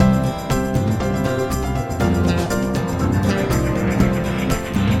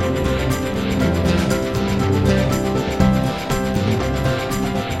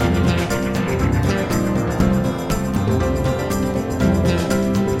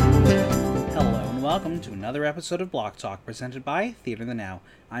welcome to another episode of Block Talk presented by Theater the Now.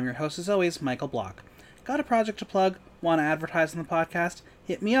 I'm your host as always, Michael Block. Got a project to plug? Want to advertise on the podcast?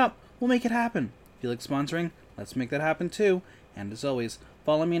 Hit me up, we'll make it happen. Feel like sponsoring? Let's make that happen too. And as always,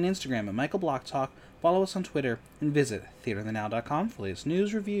 follow me on Instagram at Michael Block Talk, follow us on Twitter, and visit theaterthenow.com for latest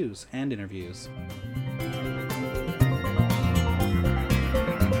news, reviews, and interviews.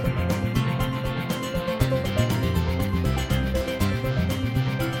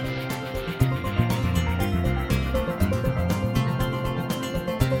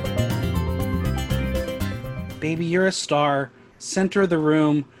 Baby, you're a star. Center of the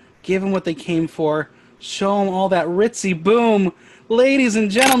room. Give them what they came for. Show them all that ritzy boom. Ladies and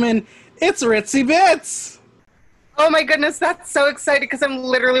gentlemen, it's Ritzy Bits! Oh my goodness, that's so exciting because I'm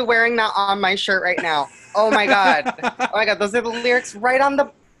literally wearing that on my shirt right now. Oh my god. Oh my god, those are the lyrics right on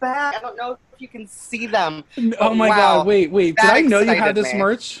the back. I don't know if you can see them. Oh my god, wait. Did I know you had this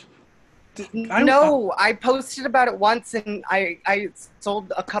merch? No, I posted about it once and I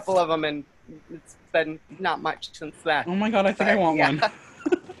sold a couple of them and it's been not much since then. Oh my god, I think I want one.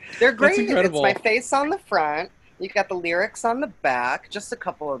 They're great. That's incredible. It's my face on the front. You got the lyrics on the back. Just a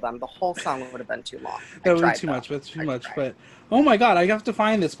couple of them. The whole song would have been too long. That would be too much. That's too much. But oh my god, I have to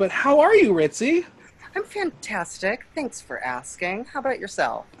find this. But how are you, Ritzy? I'm fantastic. Thanks for asking. How about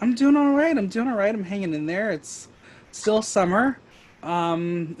yourself? I'm doing all right. I'm hanging in there. It's still summer.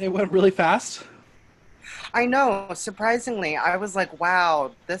 It went really fast. I know. Surprisingly, I was like,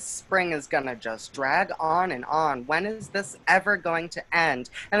 wow, this spring is going to just drag on and on. When is this ever going to end?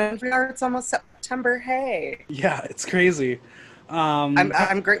 And then we are, it's almost September. Hey. Yeah, it's crazy.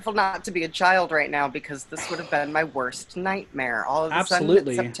 I'm grateful not to be a child right now because this would have been my worst nightmare. All of a sudden,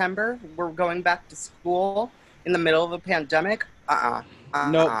 it's September, we're going back to school in the middle of a pandemic. Nope.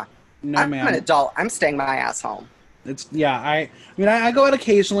 No, I'm ma'am. an adult. I'm staying my ass home. I go out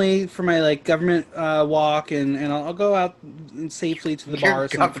occasionally for my government walk, and I'll go out safely to the bar.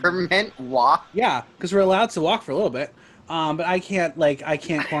 Government walk? Yeah, because we're allowed to walk for a little bit. But I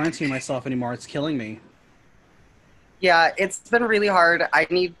can't quarantine myself anymore. It's killing me. Yeah, it's been really hard. I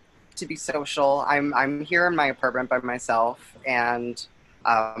need to be social. I'm here in my apartment by myself, and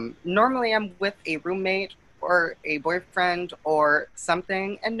normally I'm with a roommate or a boyfriend or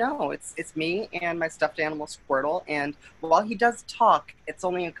something, and no, it's me and my stuffed animal Squirtle, and while he does talk, it's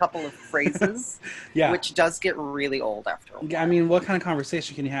only a couple of phrases, yeah, which does get really old after a while. I mean, what kind of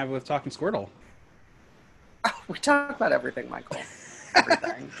conversation can you have with talking Squirtle? Oh, we talk about everything, Michael.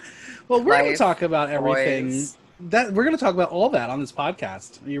 Everything. Well, we're going to talk about everything. We're going to talk about all that on this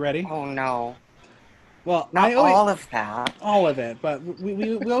podcast. Are you ready? Oh, no. Well, not all of that. All of it, but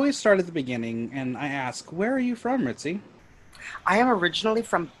we always start at the beginning, and I ask, where are you from, Ritzy? I am originally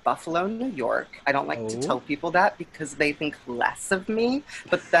from Buffalo, New York. I don't like to tell people that because they think less of me,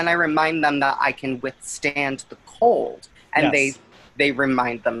 but then I remind them that I can withstand the cold, and yes. they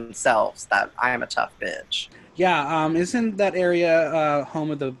remind themselves that I am a tough bitch. Yeah, isn't that area home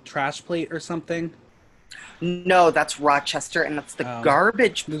of the trash plate or something? No, that's Rochester, and that's the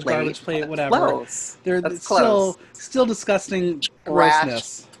garbage plate. Garbage plate, whatever. Close. That's close. Still disgusting trash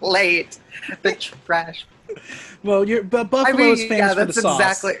grossness. Plate. The trash. Well, but Buffalo is famous for the sauce.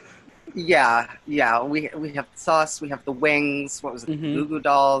 Exactly. Yeah. We have the sauce. We have the wings. What was it? The Goo Goo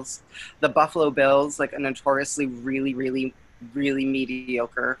Dolls. The Buffalo Bills, like a notoriously really, really, really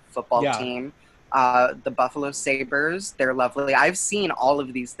mediocre football team. The Buffalo Sabres, they're lovely. I've seen all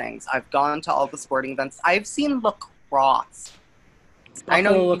of these things. I've gone to all the sporting events. I've seen lacrosse. I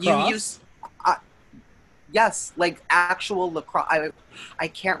know lacrosse? you use... yes, like actual lacrosse. I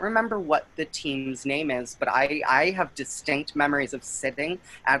can't remember what the team's name is, but I have distinct memories of sitting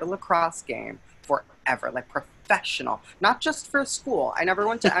at a lacrosse game forever, like professional. Not just for school. I never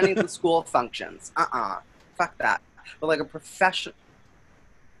went to any of the school functions. Fuck that. But like a professional...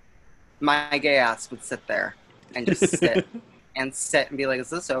 My gay ass would sit there and just sit and be like, is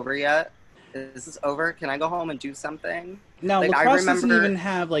this over yet? Is this over? Can I go home and do something? No, like, lacrosse doesn't even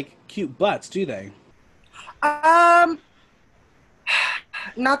have cute butts, do they? Not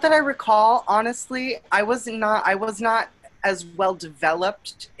that I recall, honestly. I was not as well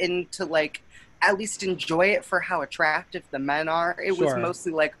developed into at least enjoy it for how attractive the men are. It was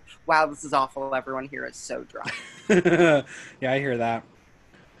mostly like, wow, this is awful. Everyone here is so dry. Yeah, I hear that.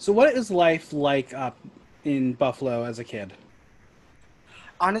 So what is life like up in Buffalo as a kid?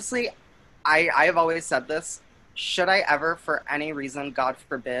 Honestly, I have always said this. Should I ever, for any reason, God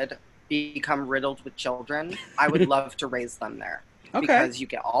forbid, become riddled with children, I would love to raise them there. Okay. Because you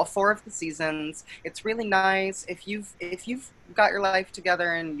get all 4 of the seasons. It's really nice. If you've got your life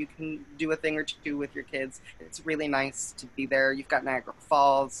together and you can do a thing or two with your kids, it's really nice to be there. You've got Niagara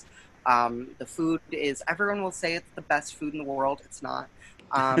Falls. The food is, everyone will say it's the best food in the world. It's not.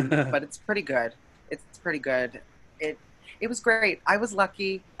 But it's pretty good. It's pretty good. It, it was great. I was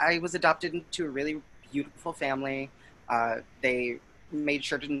lucky. I was adopted into a really beautiful family. They made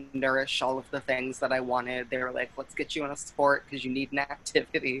sure to nourish all of the things that I wanted. They were like, let's get you in a sport because you need an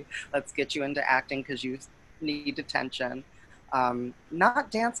activity. Let's get you into acting because you need attention.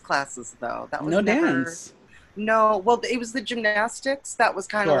 Not dance classes though. That was No never. dance. No, well, it was the gymnastics that was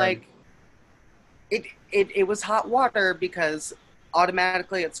kind of Sure. like it was hot water because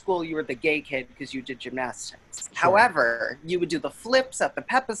automatically at school you were the gay kid because you did gymnastics. Sure. However, you would do the flips at the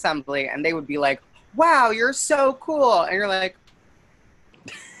pep assembly and they would be like, "Wow, you're so cool," and you're like,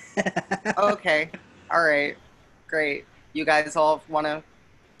 "Okay, all right, great. You guys all want to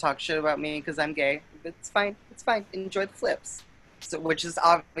talk shit about me because I'm gay. It's fine. It's fine. Enjoy the flips." So, which is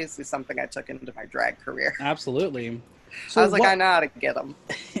obviously something I took into my drag career. Absolutely. So I was like, I know how to get them.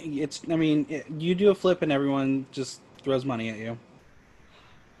 you do a flip and everyone just throws money at you.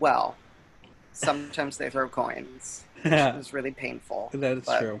 Well, sometimes they throw coins, which That is really painful. is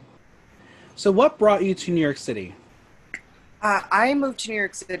But, true. So what brought you to New York City? I moved to New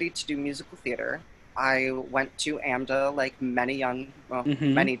York City to do musical theater. I went to AMDA like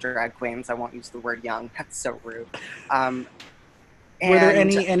Mhm. many drag queens. I won't use the word young. That's so rude. Um, Were there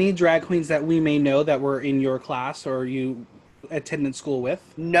and any drag queens that we may know that were in your class or you attended school with?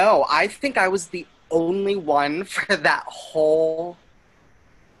 no, I think I was the only one for that whole.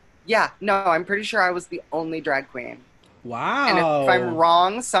 Yeah, no, I'm pretty sure I was the only drag queen. And if I'm Wow.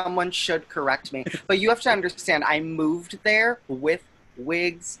 wrong, someone should correct me. But you have to understand, I moved there with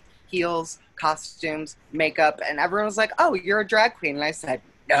wigs, heels, costumes, makeup, and everyone was like, "Oh, you're a drag queen." And I said,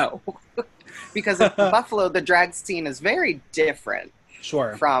 "No." Because in Buffalo, the drag scene is very different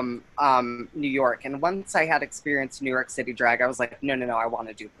Sure. from New York. And once I had experienced New York City drag, I was like, no, no, no, I want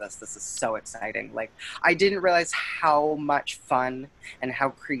to do this. This is so exciting. Like, I didn't realize how much fun and how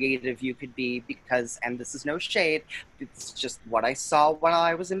creative you could be because, and this is no shade, it's just what I saw when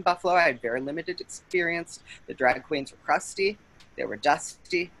I was in Buffalo. I had very limited experience. The drag queens were crusty, they were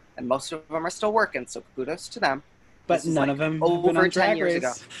dusty, and most of them are still working. So kudos to them. But This was none like of them have been over on 10 Drag years ago.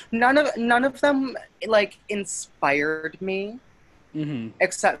 Race. None of them like inspired me Hmm.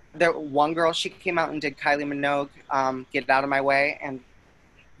 except there one girl. She came out and did Kylie Minogue, Get Out of My Way, and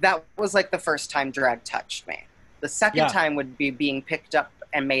that was like the first time drag touched me. The second Yeah. time would be being picked up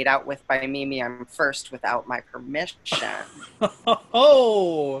and made out with by Mimi I'm First without my permission.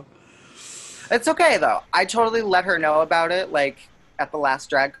 Oh. It's okay though. I totally let her know about it like at the last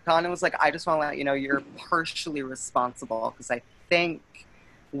drag con. It was like, I just want to let you know you're partially responsible because I think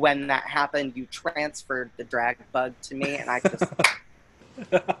when that happened you transferred the drag bug to me, and I just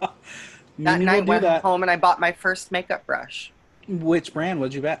that Mimi will night do went that. home and I bought my first makeup brush. Which brand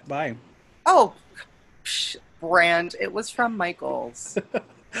would you buy? Oh, brand. It was from Michaels.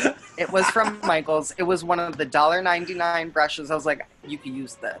 It was from Michaels. It was one of the $1.99 brushes. I was like, you can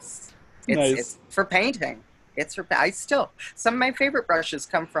use this. Nice. It's for painting. It's for some of my favorite brushes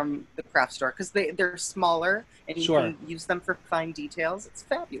come from the craft store because they're smaller and you Sure. can use them for fine details. It's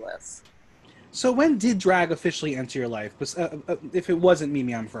fabulous. So when did drag officially enter your life? If it wasn't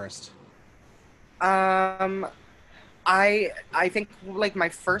Mimi I'm First. Um, I think like my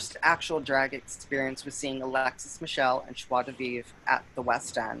first actual drag experience was seeing Alexis Michelle and Joie de Vivre at the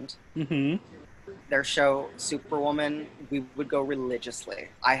West End. Mm-hmm. Their show Superwoman, we would go religiously.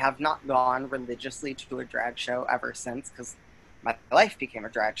 I have not gone religiously to a drag show ever since because my life became a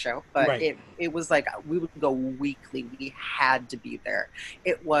drag show. But Right. it was like we would go weekly. We had to be there.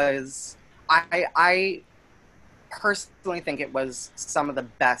 It was I personally think it was some of the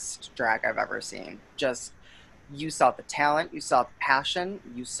best drag I've ever seen. Just you saw the talent, you saw the passion,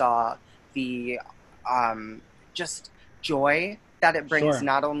 you saw the just joy that it brings Sure.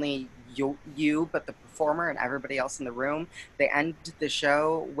 not only you but the performer and everybody else in the room. They end the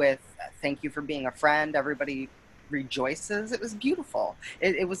show with "Thank you for being a friend." Everybody rejoices. It was beautiful.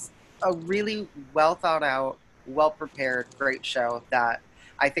 It was a really well thought out, well prepared, great show that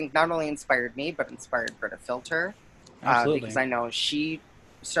I think not only inspired me but inspired Britta Filter Absolutely. because I know she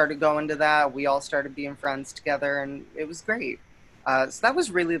started going to that. We all started being friends together, and it was great. So that was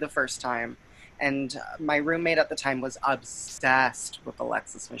really the first time. And my roommate at the time was obsessed with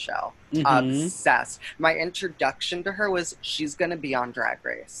Alexis Michelle. Mhm. Obsessed. My introduction to her was, she's going to be on Drag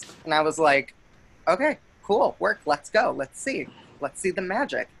Race. And I was like, okay, cool, work, let's go, let's see. Let's see the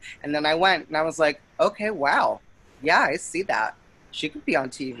magic. And then I went, and I was like, okay, wow. Yeah, I see that. She could be on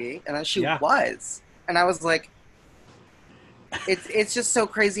TV. And then she Yeah. was. And I was like, It's just so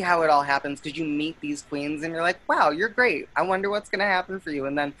crazy how it all happens because you meet these queens and you're like, wow, you're great. I wonder what's gonna happen for you,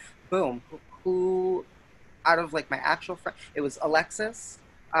 and then boom, who out of like my actual friend, it was Alexis,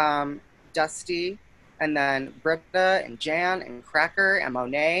 Dusty, and then Britta and Jan and Cracker and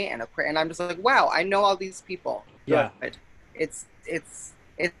Monet and I'm just like, wow, I know all these people. Yeah. Good.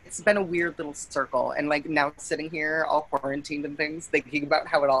 It's been a weird little circle, and like now sitting here all quarantined and things, thinking about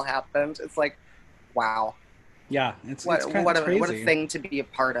how it all happened, it's like, wow. Yeah, it's What it's what a crazy. thing to be a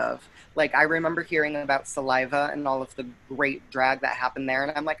part of. Like I remember hearing about Saliva and all of the great drag that happened there,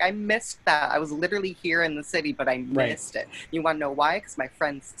 and I'm like, I missed that. I was literally here in the city, but I Right. missed it. You want to know why? Because my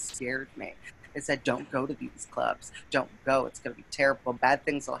friends scared me. They said, "Don't go to these clubs. Don't go. It's going to be terrible. Bad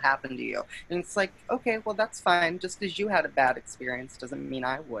things will happen to you." And it's like, okay, well that's fine. Just because you had a bad experience doesn't mean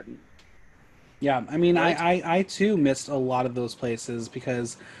I wouldn't. Yeah, I mean, Right? I too missed a lot of those places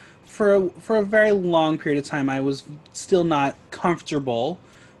because for a very long period of time I was still not comfortable,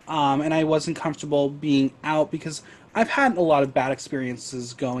 and I wasn't comfortable being out because I've had a lot of bad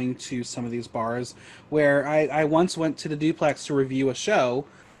experiences going to some of these bars where I once went to the Duplex to review a show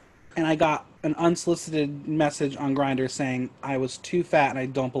and I got an unsolicited message on Grindr saying I was too fat and I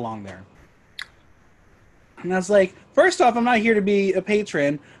don't belong there. And I was like, first off, I'm not here to be a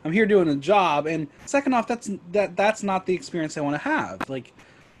patron. I'm here doing a job. And second off, that's not the experience I want to have. Like,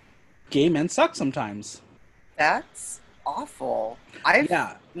 gay men suck sometimes. That's awful. I've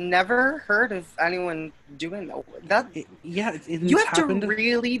Yeah, never heard of anyone doing that. yeah, You it's have to happened.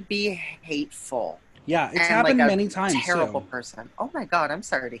 really be hateful Yeah, it's and like happened a many times terrible too. person. Oh my god, I'm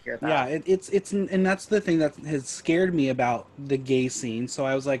sorry to hear Yeah, that. it's and that's the thing that has scared me about the gay scene. So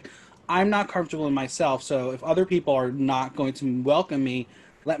I was like, I'm not comfortable in myself. So if other people are not going to welcome me,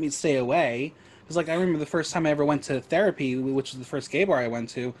 let me stay away. Because like I remember the first time I ever went to therapy, which was the first gay bar I went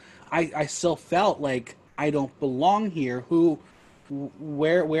to, I still felt like I don't belong here.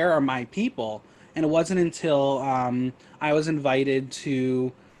 Where are my people? And it wasn't until I was invited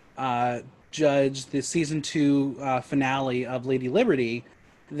to uh, judge the season 2 finale of Lady Liberty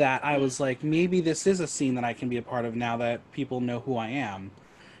that I was like, maybe this is a scene that I can be a part of now that people know who I am.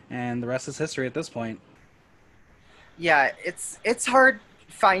 And the rest is history at this point. Yeah, it's hard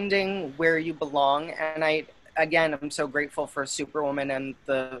finding where you belong, and I again I'm so grateful for Superwoman and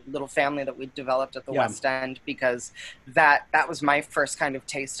the little family that we developed at the Yeah, West End because that was my first kind of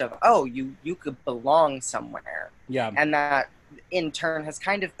taste of, oh, you could belong somewhere. yeah, And that in turn has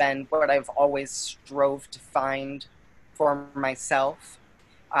kind of been what I've always strove to find for myself.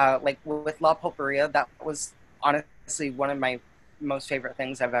 Like with La Pulperia, that was honestly one of my most favorite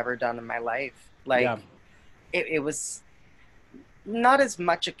things I've ever done in my life. yeah, Like it was not as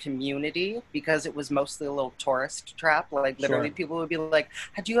much a community because it was mostly a little tourist trap. Like literally sure. people would be like,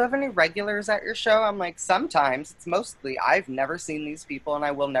 do you have any regulars at your show? I'm like, sometimes. It's mostly I've never seen these people and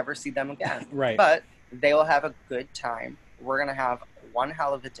I will never see them again. Right. But they will have a good time. We're gonna have one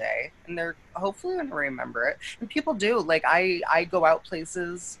hell of a day and they're hopefully gonna remember it. And people do. Like I go out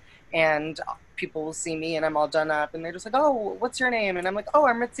places and people will see me and I'm all done up and they're just like, oh, what's your name? And I'm like, oh,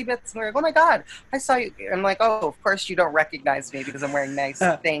 I'm Ritzy Bits. And they're like, oh my God, I saw you. I'm like, oh, of course you don't recognize me because I'm wearing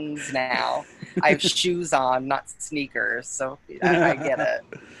nice things now. I have shoes on, not sneakers. So I get it.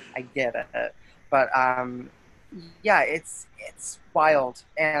 I get it. But yeah, it's wild.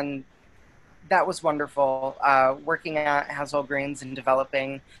 And that was wonderful. Working at Household Greens and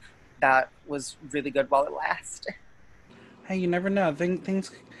developing that was really good while it lasted. Hey, you never know.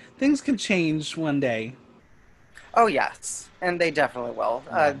 Things can change one day. Oh yes, and they definitely will.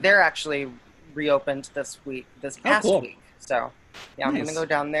 Yeah. They're actually reopened this week, this Oh, past cool. week. So yeah, I'm gonna Nice. go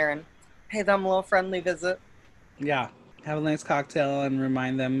down there and pay them a little friendly visit. Yeah. Have a nice cocktail and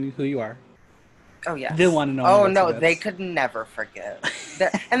remind them who you are. Oh They yes. want to know my Oh bitsy no, they bits. could never forget.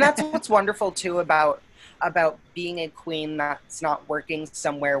 And that's what's wonderful too about being a queen that's not working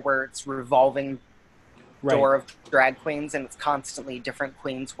somewhere where it's revolving Right. door of drag queens and it's constantly different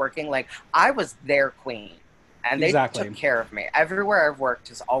queens working. Like I was their queen and they took Exactly. care of me. Everywhere I've worked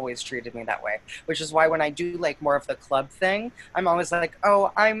has always treated me that way, which is why when I do like more of the club thing, I'm always like,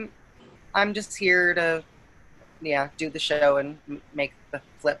 oh, I'm just here to yeah do the show and make the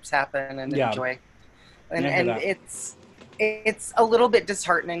flips happen and Yeah. enjoy. Yeah, I hear And that. it's a little bit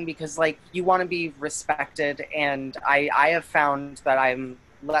disheartening because like you want to be respected and I have found that I'm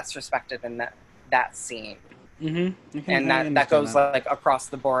less respected in that scene, and I that understand goes that. like across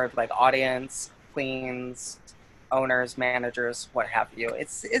the board, like audience, queens, owners, managers, what have you.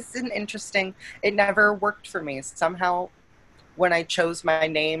 It's an interesting. It never worked for me somehow. When I chose my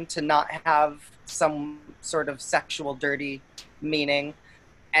name to not have some sort of sexual dirty meaning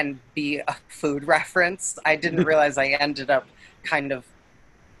and be a food reference, I didn't realize I ended up kind of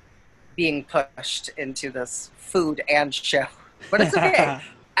being pushed into this food and show. But it's okay.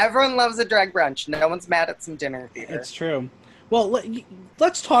 Everyone loves a drag brunch. No one's mad at some dinner theater. It's true. Well,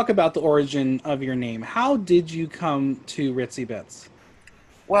 let's talk about the origin of your name. How did you come to Ritzy Bits?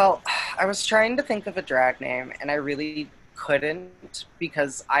 Well, I was trying to think of a drag name, and I really couldn't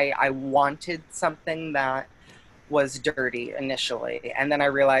because I wanted something that was dirty initially. And then I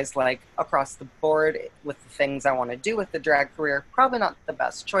realized, like, across the board with the things I want to do with the drag career, probably not the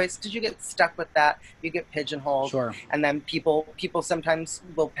best choice because you get stuck with that. You get pigeonholed. Sure. And then people sometimes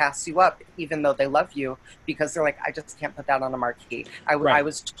will pass you up even though they love you because they're like, I just can't put that on a marquee. Right. I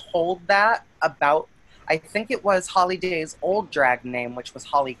was told that about, I think it was Holly Day's old drag name, which was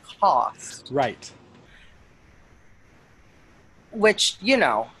Holly Cost. Right. Which, you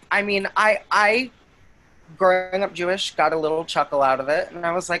know, I mean, I growing up Jewish, got a little chuckle out of it, and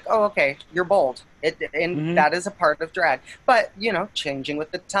I was like, "Oh, okay, you're bold." That is a part of drag. But you know, changing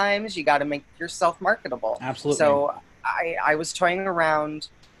with the times, you got to make yourself marketable. Absolutely. So I was toying around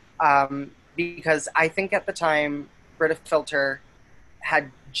because I think at the time Brita Filter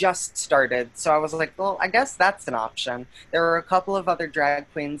had just started, so I was like, "Well, I guess that's an option." There were a couple of other drag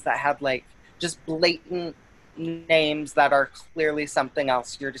queens that had like just blatant names that are clearly something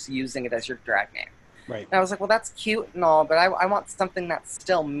else. You're just using it as your drag name. Right. And I was like, well, that's cute and all, but I want something that's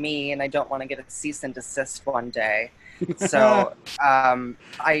still me, and I don't want to get a cease and desist one day. So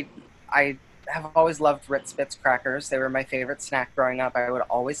I have always loved Ritz Bits crackers. They were my favorite snack growing up. I would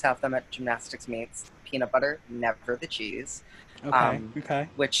always have them at gymnastics meets. Peanut butter, never the cheese. Okay.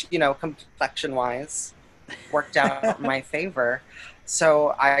 Which, you know, complexion-wise, worked out in my favor.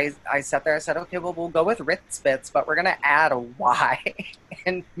 So I sat there, I said, okay, well, we'll go with Ritz Bits, but we're going to add a Y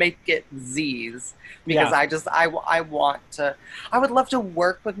and make it Z's. Because I want to, I would love to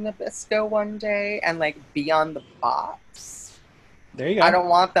work with Nabisco one day and, like, be on the box. There you go. I don't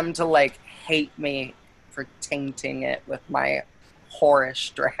want them to, like, hate me for tainting it with my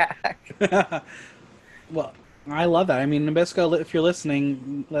whorish drag. Well, I love that. I mean, Nabisco, if you're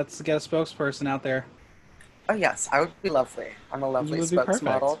listening, let's get a spokesperson out there. Oh, yes, I would be lovely. I'm a lovely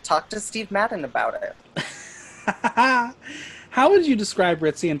spokesmodel. Talk to Steve Madden about it. How would you describe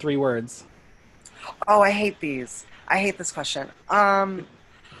Ritzy in 3 words? Oh, I hate these. I hate this question.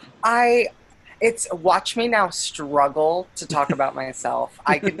 It's watch me now struggle to talk about myself.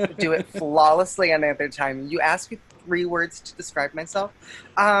 I could do it flawlessly any other time. You ask me 3 words to describe myself.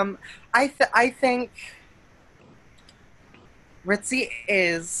 I think Ritzy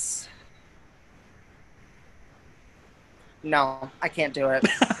is... No, I can't do it.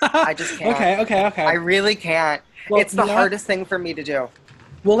 I just can't. Okay. I really can't. Well, it's the hardest thing for me to do.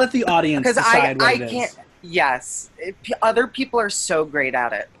 We'll let the audience decide what it is. Can't. Yes. Other people are so great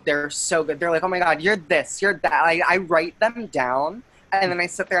at it. They're so good. They're like, oh my God, you're this, you're that. I write them down, and then I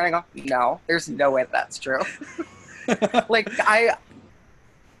sit there and I go, no, there's no way that's true. Ritzy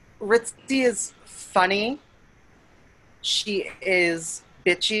is funny. She is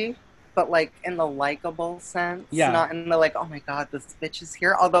bitchy, but like in the likable sense, not in the like, oh my God, this bitch is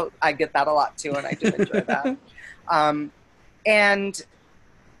here. Although I get that a lot too, and I do enjoy that.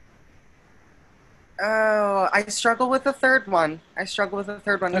 I struggle with the third one. It's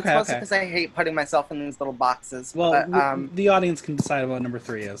mostly because I hate putting myself in these little boxes. Well, but, the audience can decide what number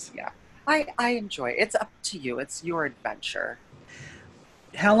 3 is. Yeah, I enjoy it. It's up to you. It's your adventure.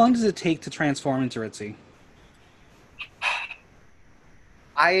 How long does it take to transform into Ritzy?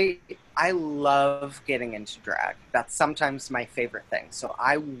 I love getting into drag. That's sometimes my favorite thing. So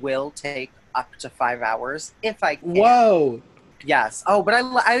I will take up to 5 hours if I can. Whoa! Yes. Oh, but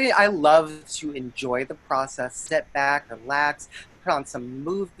I love to enjoy the process, sit back, relax, put on some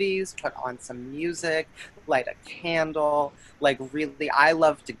movies, put on some music, light a candle. Like, really, I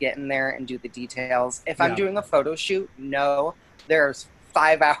love to get in there and do the details. If I'm doing a photo shoot, no, there's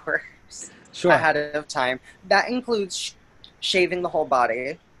 5 hours ahead of time. That includes shaving the whole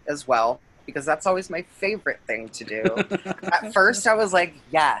body as well, because that's always my favorite thing to do. At first, I was like,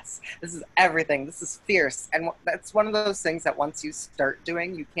 yes, this is everything. This is fierce. And that's one of those things that once you start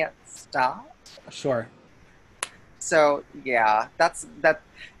doing, you can't stop. Sure. So, yeah, that.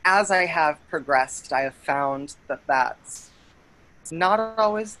 As I have progressed, I have found that that's not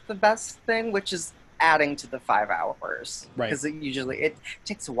always the best thing, which is adding to the 5 hours. Right. Because it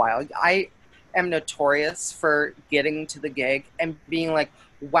takes a while. I am notorious for getting to the gig and being like,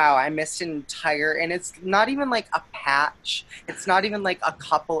 wow, I missed an entire, and it's not even like a patch. It's not even like a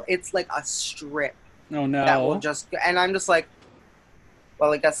couple. It's like a strip. Oh, no. That will just, and I'm just like,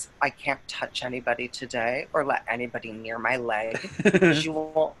 well, I guess I can't touch anybody today or let anybody near my leg. You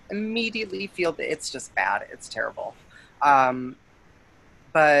will immediately feel that it's just bad. It's terrible. Um,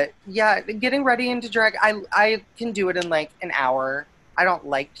 but yeah, getting ready into drag, I can do it in like an hour. I don't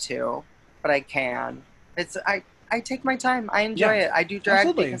like to, but I can. I take my time. I enjoy Yeah, it. I do drag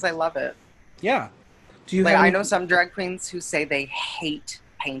absolutely. because I love it. Yeah. Do you Like have I any? know some drag queens who say they hate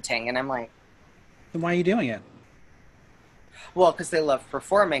painting, and I'm like, Then why are you doing it? well, because they love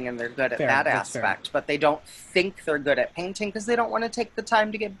performing and they're good at Fair. that That's fair. aspect, but they don't think they're good at painting because they don't want to take the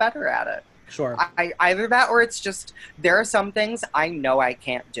time to get better at it. Sure. Either that or it's just there are some things I know I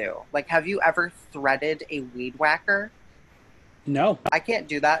can't do. Like, have you ever threaded a weed whacker? No. I can't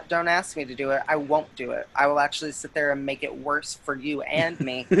do that. Don't ask me to do it. I won't do it. I will actually sit there and make it worse for you and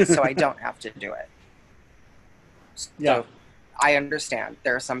me so I don't have to do it. Yeah. So I understand.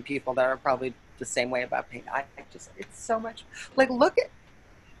 There are some people that are probably the same way about paint. It's so much. Like, look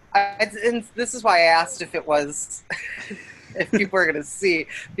at, and this is why I asked if it was, if people are going to see,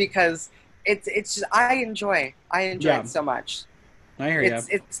 because it's just, I enjoy Yeah. it so much. I hear you.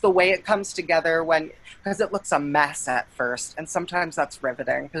 It's the way it comes together because it looks a mess at first, and sometimes that's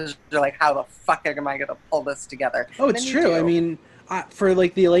riveting because you're like, how the fuck am I going to pull this together? Oh, And it's then you true. I do. mean, for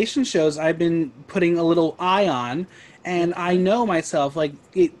like the elation shows, I've been putting a little eye on, and I Mhm. know myself. Like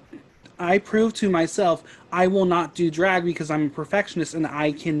it, I prove to myself I will not do drag because I'm a perfectionist and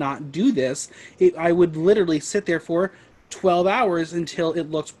I cannot do this. I would literally sit there for 12 hours until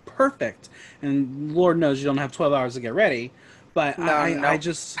it looks perfect. And Lord knows you don't have 12 hours to get ready. But No, I no.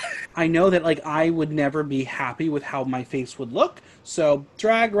 just, I know that like I would never be happy with how my face would look. So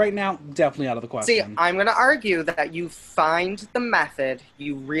drag right now, definitely out of the See, question. I'm going to argue that you find the method,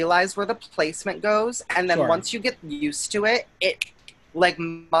 you realize where the placement goes, and then Sure. once you get used to it, it like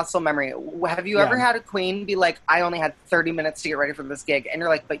muscle memory. Have you Yeah. ever had a queen be like, I only had 30 minutes to get ready for this gig? And you're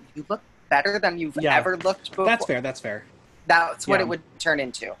like, but you look better than you've Yeah. ever looked That's before. fair. That's fair. That's what Yeah. it would turn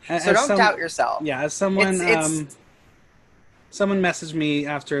into. So As don't some, doubt yourself. yeah, as someone, It's someone messaged me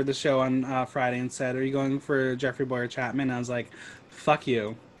after the show on Friday and said, "Are you going for Jeffrey Boyer Chapman?" I was like, "Fuck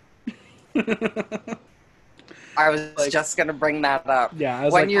you." I was Like, just gonna bring that up. yeah, I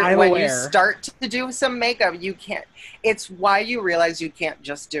was like, "I'm When you aware." start to do some makeup, you can't. It's why you realize you can't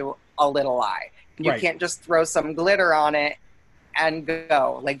just do a little eye. You Right. can't just throw some glitter on it and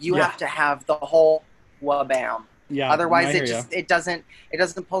go. Like you Yeah. have to have the whole wabam. Yeah. No, I Otherwise, hear you. it doesn't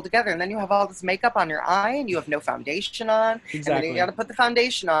pull together, and then you have all this makeup on your eye, and you have no foundation on, and then you got Exactly. to put the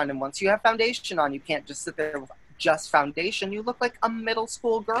foundation on, and once you have foundation on, you can't just sit there with just foundation. You look like a middle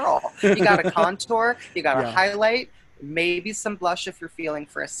school girl. You got to contour, you got to Yeah. highlight, maybe some blush if you're feeling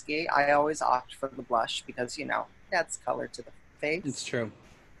frisky. I always opt for the blush because adds color to the It's face. true.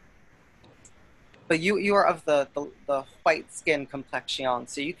 But you are of the white skin complexion,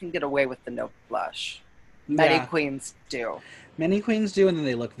 so you can get away with the no blush. Many Yeah. queens do. Many queens do, and then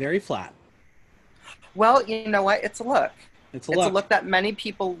they look very flat. Well, you know what? It's a look. It's a It's a look. look that many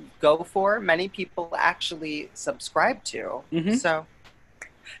people go for, many people actually subscribe to. Mm-hmm. So,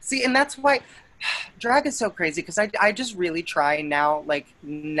 see, and that's why drag is so crazy because I just really try now, like,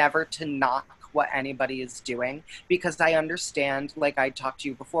 never to knock what anybody is doing because I understand, like I talked to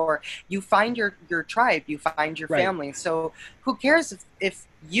you before, you find your tribe, you find your Right. family. So, who cares if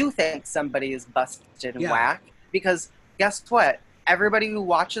you think somebody is busted and Yeah. whack? Because guess what? Everybody who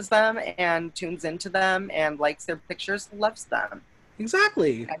watches them and tunes into them and likes their pictures loves them.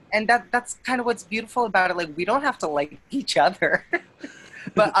 Exactly. And that's kind of what's beautiful about it. Like we don't have to like each other,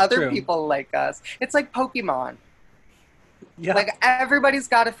 but other True. people like us. It's like Pokemon. Yeah. Like everybody's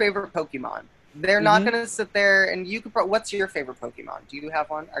got a favorite Pokemon. They're not Mhm. going to sit there and you could. What's your favorite Pokemon? Do you have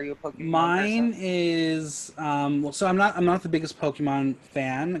one? Are you a Pokemon Mine person? is well, so I'm not the biggest Pokemon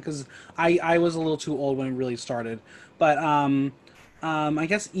fan because I was a little too old when it really started, but I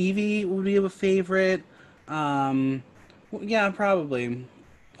guess Eevee would be a favorite. Um, yeah, probably.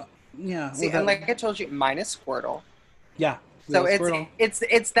 Yeah, See, and like I told you, mine is Squirtle. yeah, So little Squirtle.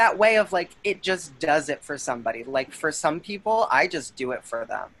 it's that way of like it just does it for somebody. Like for some people, I just do it for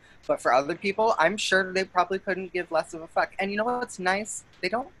them. But for other people, I'm sure they probably couldn't give less of a fuck. And you know what's nice? They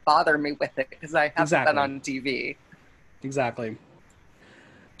don't bother me with it because I haven't been Exactly, on TV. exactly.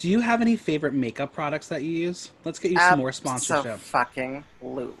 Do you have any favorite makeup products that you use? Let's get you some more sponsorship.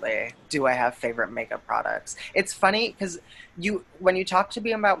 Absolutely. Do I have favorite makeup products? It's funny because when you talk to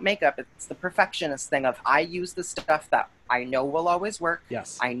me about makeup, it's the perfectionist thing of I use the stuff that I know will always work.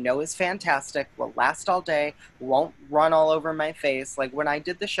 Yes. I know is fantastic, will last all day, won't run all over my face. Like when I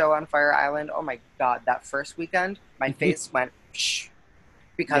did the show on Fire Island, oh my God, that first weekend, my face went psh,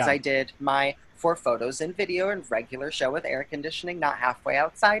 because Yeah. I did my for photos and video and regular show with air conditioning, not halfway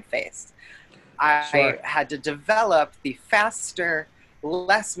outside face. Sure. I had to develop the faster,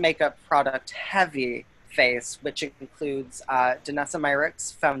 less makeup product heavy face, which includes Danessa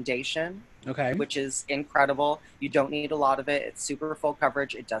Myricks foundation, Okay. which is incredible. You don't need a lot of it. It's super full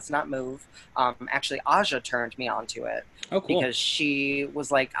coverage. It does not move. Actually, Aja turned me onto it Oh, cool. because she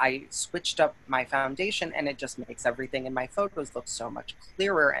was like, I switched up my foundation and it just makes everything in my photos look so much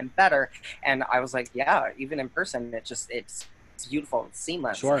clearer and better. And I was like, yeah, even in person, it's beautiful. It's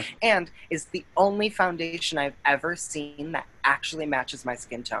seamless. Sure. And is the only foundation I've ever seen that actually matches my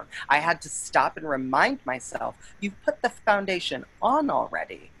skin tone. I had to stop and remind myself, you put the foundation on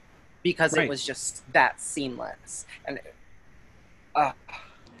already, because Right. it was just that seamless. And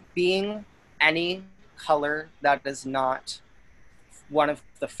being any color that is not one of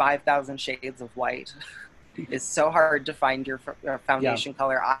the 5,000 shades of white is so hard to find your foundation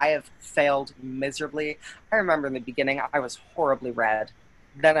color. I have failed miserably. I remember in the beginning I was horribly red.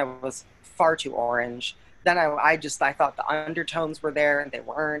 Then I was far too orange. Then I thought the undertones were there and they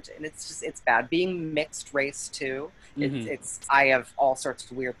weren't, and it's bad. Being mixed race too, I have all sorts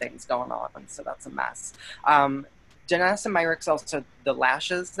of weird things going on, so that's a mess. Danessa Myricks, also the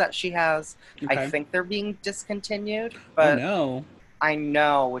lashes that she has, Okay. I think they're being discontinued, but no. I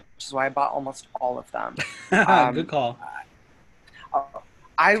know, which is why I bought almost all of them. Good call.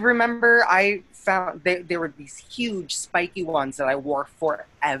 I remember I found they were these huge spiky ones that I wore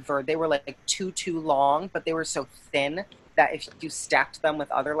forever. They were like too long, but they were so thin that if you stacked them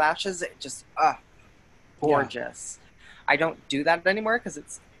with other lashes, it just gorgeous. I don't do that anymore because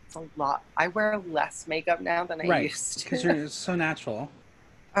it's a lot. I wear less makeup now than I used to. Because you're so natural.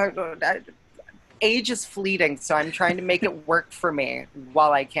 Age is fleeting, so I'm trying to make it work for me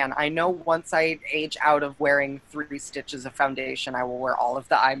while I can. I know once I age out of wearing 3 stitches of foundation, I will wear all of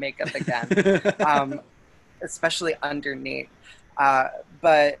the eye makeup again, especially underneath.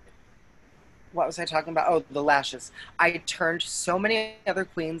 But what was I talking about? Oh, the lashes. I turned so many other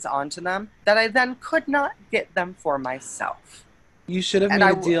queens onto them that I then could not get them for myself. You should have made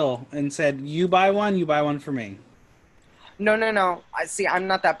a deal and said, you buy one for me. No. See, I'm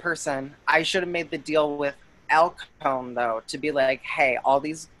not that person. I should have made the deal with Alcone, though, to be like, hey, all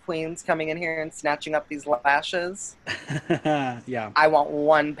these queens coming in here and snatching up these lashes. Yeah. I want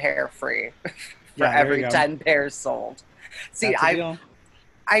 1 pair free for every 10 pairs sold. See,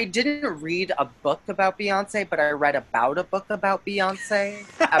 I didn't read a book about Beyonce, but I read about a book about Beyonce,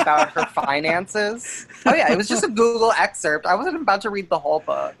 about her finances. Oh, yeah, it was just a Google excerpt. I wasn't about to read the whole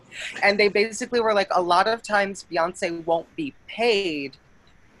book. And they basically were like, a lot of times Beyonce won't be paid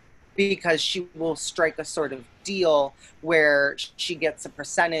because she will strike a sort of deal where she gets a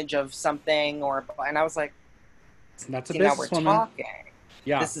percentage of something. And I was like, that's a businesswoman. We're talking.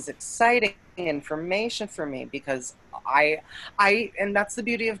 Yeah. This is exciting information for me because and that's the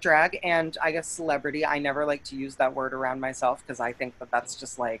beauty of drag and I guess celebrity. I never like to use that word around myself because I think that that's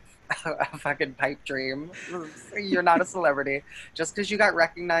just like a fucking pipe dream. You're not a celebrity. Just because you got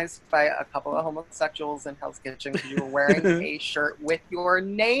recognized by a couple of homosexuals in Hell's Kitchen because you were wearing a shirt with your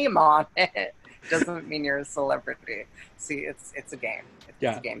name on it doesn't mean you're a celebrity. See, it's a game.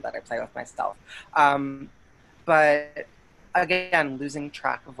 It's a game that I play with myself. But again, losing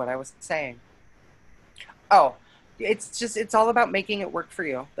track of what I was saying. Oh, it's all about making it work for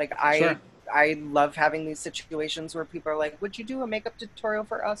you. Like I love having these situations where people are like, would you do a makeup tutorial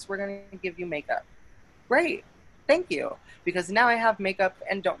for us? We're going to give you makeup. Great. Thank you. Because now I have makeup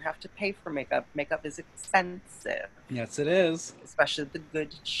and don't have to pay for makeup. Makeup is expensive. Yes, it is. Especially the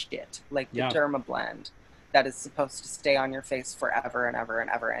good shit, like the Derma Blend that is supposed to stay on your face forever and ever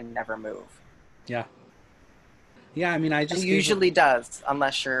and ever and never move. Yeah. Yeah, I mean, it usually does,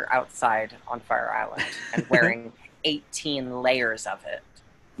 unless you're outside on Fire Island and wearing 18 layers of it.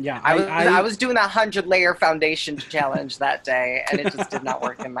 Yeah, I was doing that 100-layer foundation challenge that day, and it just did not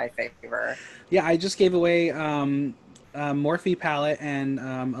work in my favor. Yeah, I just gave away a Morphe palette and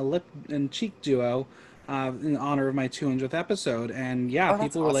a lip and cheek duo in honor of my 200th episode, and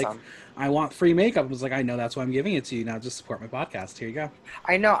people were like, I want free makeup. I was like, I know, that's why I'm giving it to you. Now just support my podcast. Here you go.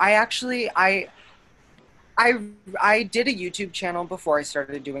 I know. I did a YouTube channel before I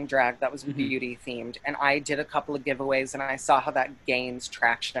started doing drag that was beauty themed, and I did a couple of giveaways, and I saw how that gains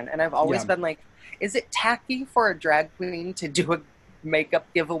traction. And I've always been like, is it tacky for a drag queen to do a makeup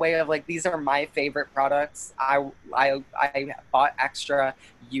giveaway of like, these are my favorite products. I bought extra.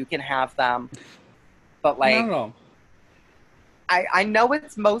 You can have them. But like, no. I know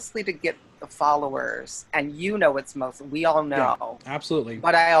it's mostly to get the followers, and you know it's mostly, we all know. Yeah, absolutely.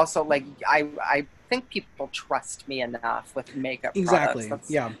 But I also like, I think people trust me enough with makeup exactly. products.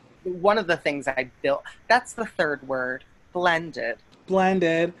 That's one of the things I built. That's the third word. Blended.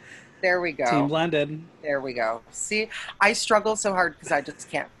 There we go. Team blended. There we go. See, I struggle so hard because I just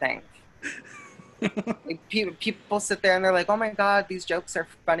can't think. Like, people sit there and they're like, "Oh my god, these jokes are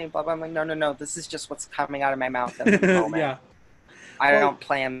funny." Blah blah. I'm like, no, no, no. This is just what's coming out of my mouth in the moment. Yeah. I Well, don't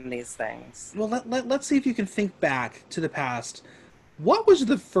plan these things. let's see if you can think back to the past. What was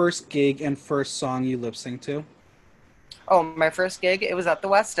the first gig and first song you lip synced to? Oh, my first gig, it was at the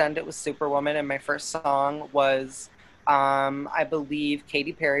West End. It was Superwoman, and my first song was, I believe,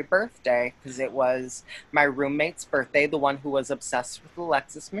 Katy Perry "Birthday," because it was my roommate's birthday, the one who was obsessed with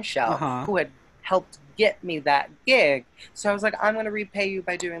Alexis Uh Michelle, huh. who had helped get me that gig. So I was like, I'm going to repay you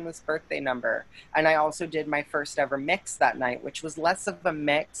by doing this birthday number. And I also did my first ever mix that night, which was less of a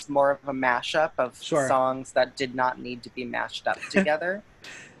mix, more of a mashup of Sure. songs that did not need to be mashed up together.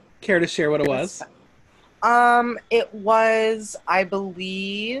 Care to share what it It was was? It was, I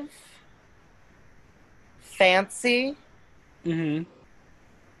believe, Fancy. Mm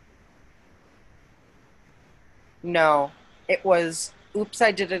No, it was Oops,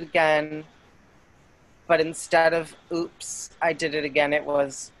 I Did It Again. But instead of Oops, I Did It Again, it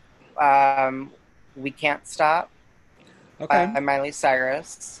was We Can't Stop hmm. Okay. by Miley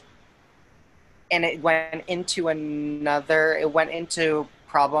Cyrus. And it went into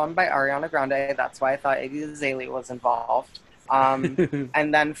Problem by Ariana Grande. That's why I thought Iggy Azalea was involved.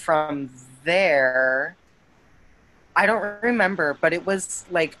 And then from there, I don't remember, but it was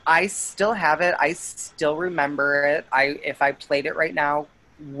like I still have it. I still remember it. If I played it right now,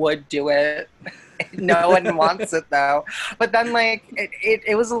 would do it. No one wants it though. But then like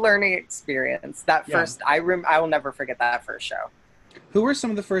it was a learning experience. That Yeah. first I will never forget that first show. Who were some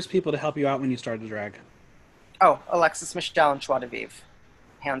of the first people to help you out when you started drag? Oh, Alexis Michelle and Joie de Vivre.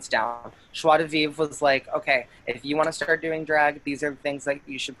 Hands down. Joie de Vivre was like, okay, if you want to start doing drag, these are the things that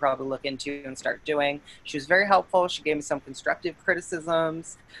you should probably look into and start doing. She was very helpful. She gave me some constructive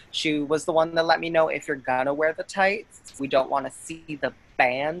criticisms. She was the one that let me know if you're gonna wear the tights, we don't want to see the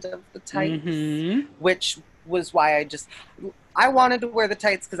band of the Mm tights, hmm. which was why I wanted to wear the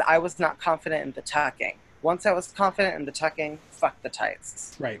tights because I was not confident in the tucking. Once I was confident in the tucking, fuck the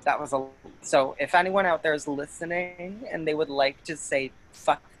tights. Right. That was a So if anyone out there is listening and they would like to say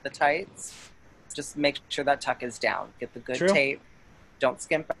fuck the tights, just make sure that tuck is down. Get the good True. tape. Don't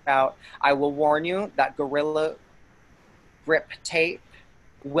skimp out. I will warn you that Gorilla Grip tape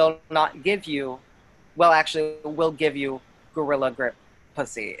will not give you, well, actually, will give you Gorilla Grip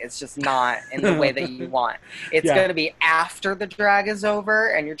pussy. It's just not in the way that you want. It's Yeah. going to be after the drag is over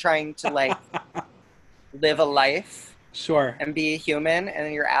and you're trying to like live a life Sure. and be a human,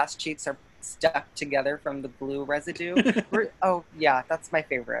 and your ass cheeks are stuck together from the glue residue. Oh yeah, that's my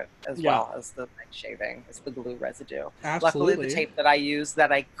favorite as Yeah. well as the like, shaving. Is the glue residue. Luckily, Absolutely. the tape that I used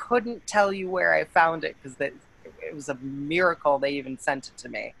that I couldn't tell you where I found it because it was a miracle they even sent it to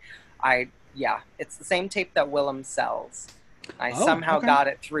me. It's the same tape that Willem sells. I Oh, somehow okay. got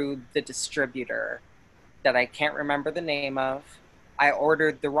it through the distributor that I can't remember the name of. I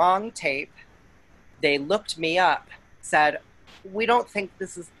ordered the wrong tape. They looked me up, said, "We don't think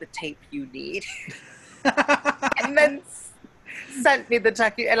this is the tape you need," and then sent me the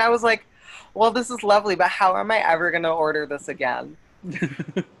tech. And I was like, well, this is lovely, but how am I ever going to order this again?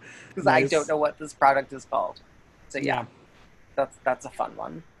 Because I don't Nice. know what this product is called. So Yeah. that's a fun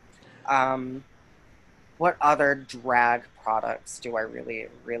one. What other drag products do I really,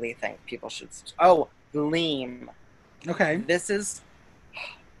 really think people should? Oh, Gleam. Okay. This is,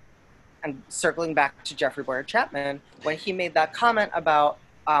 and circling back to Jeffrey Boyer Chapman, when he made that comment about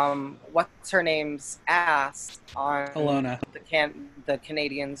what's her name's ass on Alona. the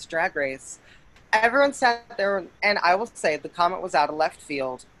Canadians Drag Race. Everyone sat there, and I will say the comment was out of left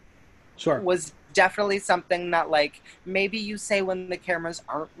field. Sure. Was definitely something that like maybe you say when the cameras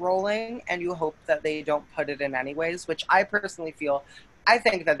aren't rolling and you hope that they don't put it in anyways, which I personally feel. I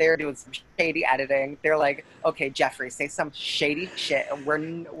think that they're doing some shady editing. They're like, okay, Jeffrey, say some shady shit and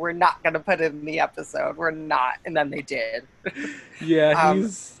we're not gonna put it in the episode. We're not. And then they did. Yeah,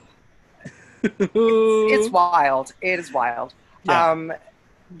 he's It's wild. It is wild. Yeah.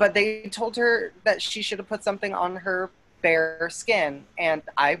 But they told her that she should have put something on her bare skin, and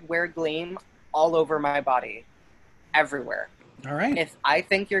I wear Gleam all over my body, everywhere. All right. If I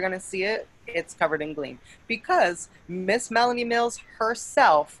think you're gonna see it, it's covered in Gleam. Because Miss Melanie Mills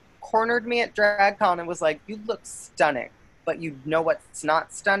herself cornered me at DragCon and was like, "You look stunning, but you know what's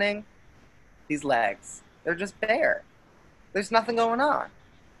not stunning? These legs. They're just bare. There's nothing going on.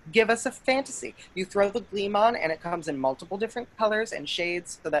 Give us a fantasy." You throw the Gleam on and it comes in multiple different colors and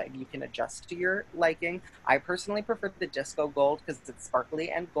shades so that you can adjust to your liking. I personally prefer the disco gold because it's sparkly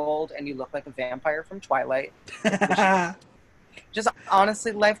and gold and you look like a vampire from Twilight. Just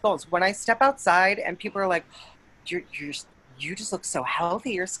honestly, life goals. When I step outside and people are like, you just look so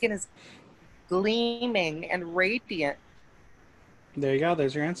healthy. Your skin is gleaming and radiant. There you go.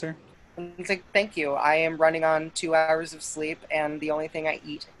 There's your answer. And it's like, thank you. I am running on 2 hours of sleep, and the only thing I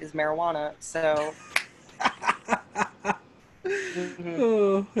eat is marijuana. So, mhm.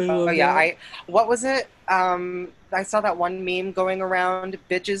 Oh, I Oh love yeah. that. What was it? I saw that one meme going around.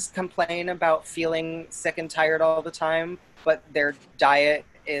 Bitches complain about feeling sick and tired all the time, but their diet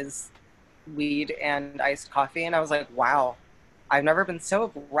is weed and iced coffee. And I was like, wow, I've never been so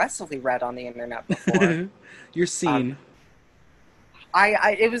aggressively read on the internet before. You're Um, seen.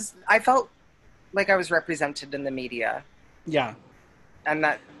 I felt like I was represented in the media, Yeah. and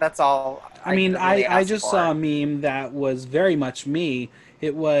that's all I I mean, could really I ask just saw for. a meme that was very much me.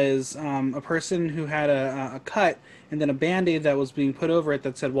 It was a person who had a cut and then a band-aid that was being put over it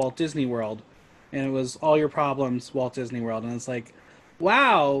that said Walt Disney World. And it was all your problems, Walt Disney World. And it's like,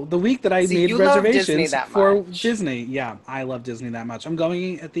 wow, the week that I See, made you love Disney reservations that for much. Disney. Yeah, I love Disney that much. I'm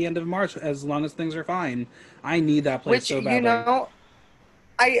going at the end of March as long as things are fine. I need that place Which, so badly.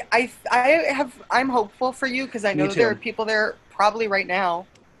 I'm hopeful for you because I Me know there are too. people there probably right now.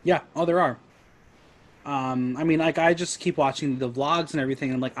 Yeah, oh, there are. I mean, like I just keep watching the vlogs and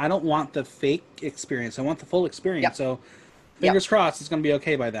everything, and like I don't want the fake experience. I want the full experience. Yep, So, yep. fingers crossed, it's gonna be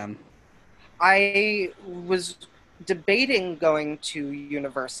okay by then. I was debating going to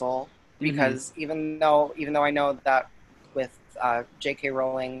Universal Mm-hmm. because even though I know that with J.K.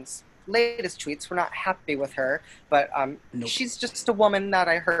 Rowling's latest tweets, we're not happy with her, but Nope. she's just a woman that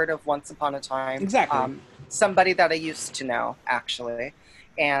I heard of once upon a time, Exactly. somebody that I used to know actually,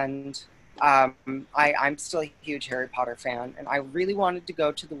 and I'm still a huge Harry Potter fan, and I really wanted to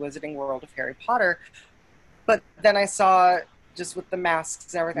go to the Wizarding World of Harry Potter, but then I saw just with the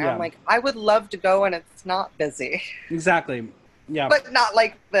masks and everything, I'm Yeah. like, I would love to go and it's not busy, Exactly. Yeah. but not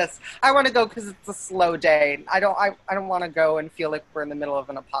like this. I want to go because it's a slow day. I don't want to go and feel like we're in the middle of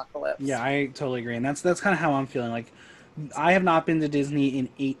an apocalypse. Yeah. I totally agree, and that's kind of how I'm feeling. Like, I have not been to Disney in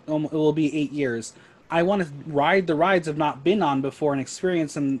eight. It will be 8 years. I want to ride the rides I've not been on before and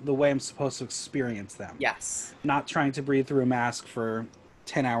experience them the way I'm supposed to experience them. Yes. Not trying to breathe through a mask for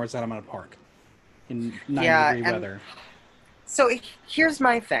 10 hours that I'm at a park in 90 Yeah, degree and weather. so here's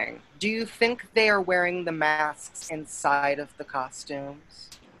my thing. Do you think they are wearing the masks inside of the costumes?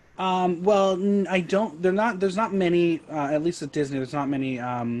 Well, I don't. They're not. There's not many. At least at Disney, there's not many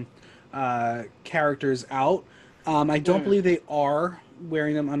characters out. I don't Hmm. believe they are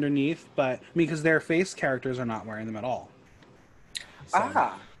wearing them underneath, but I mean, because their face characters are not wearing them at all. So,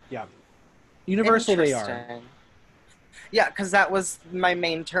 Ah, yeah, Universal they are. interesting. Yeah, because that was my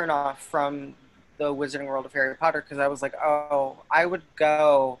main turnoff from the Wizarding World of Harry Potter. Because I was like, oh, I would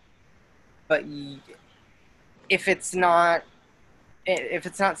go, but if it's not if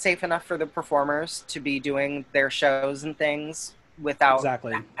it's not safe enough for the performers to be doing their shows and things without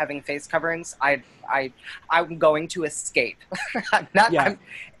Exactly. having face coverings, I'm going to escape. I'm not. Yeah,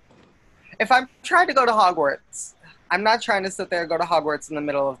 If I'm trying to go to Hogwarts, I'm not trying to sit there and go to Hogwarts in the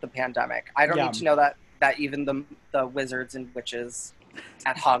middle of the pandemic. I don't yeah. need to know that even the wizards and witches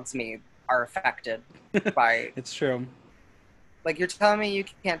at Hogsmeade are affected by. It's true. Like, you're telling me you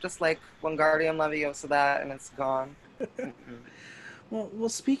can't just like Wingardium Leviosa that and it's gone. Mm-mm. Well,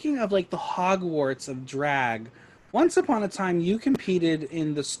 speaking of like the Hogwarts of drag, once upon a time you competed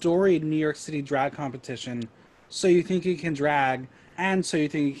in the storied New York City drag competition. So you think you can drag, and so you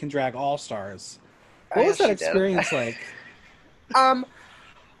think you can drag All Stars. Oh What was yes, that you did. experience like? um,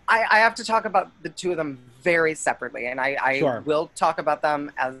 I have to talk about the two of them very separately, and I Sure. will talk about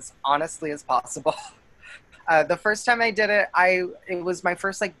them as honestly as possible. The first time I did it, it was my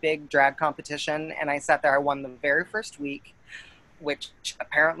first like big drag competition, and I sat there. I won the very first week, which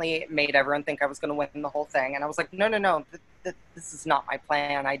apparently made everyone think I was going to win the whole thing. And I was like, no, no, no, this is not my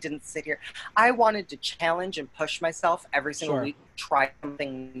plan. I didn't sit here. I wanted to challenge and push myself every single Sure. week, try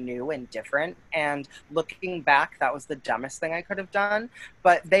something new and different. And looking back, that was the dumbest thing I could have done.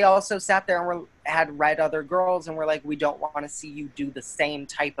 But they also sat there and had read other girls and were like, we don't want to see you do the same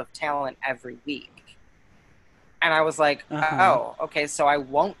type of talent every week. And I was like, Uh huh. oh, okay, so I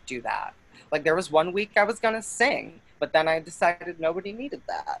won't do that. Like, there was one week I was going to sing, but then I decided nobody needed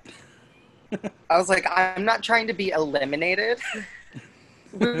that. I was like, I'm not trying to be eliminated.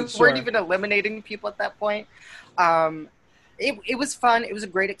 We weren't Sure. even eliminating people at that point. Um, it was fun. It was a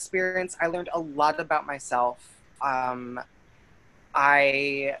great experience. I learned a lot about myself.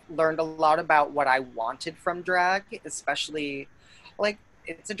 I learned a lot about what I wanted from drag, especially like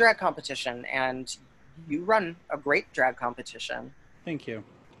it's a drag competition and you run a great drag competition. Thank you.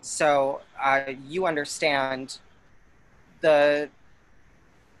 So you understand the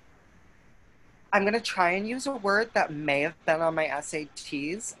I'm going to try and use a word that may have been on my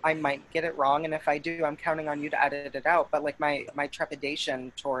SATs. I might get it wrong, and if I do, I'm counting on you to edit it out. But like my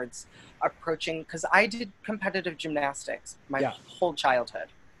trepidation towards approaching, because I did competitive gymnastics my Yeah. whole childhood.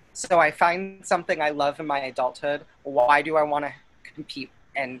 So I find something I love in my adulthood. Why do I want to compete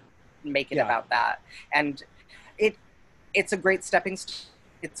and make it Yeah. about that? And it it's a great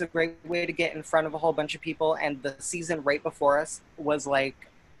it's a great way to get in front of a whole bunch of people. And the season right before us was like,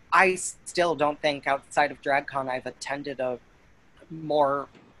 I still don't think outside of DragCon I've attended a more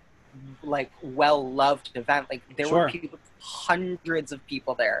like well-loved event. Like there were Sure. people, hundreds of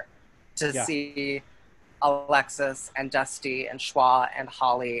people there to Yeah. see Alexis and Dusty and Schwa and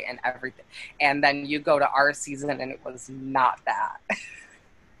Holly and everything. And then you go to our season and it was not that.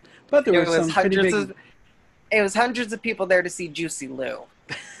 But there It were was some pretty hundreds big. of it was hundreds of people there to see Juicy Lou.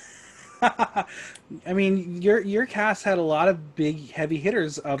 I mean, your cast had a lot of big heavy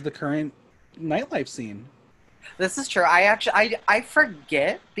hitters of the current nightlife scene. This is true. I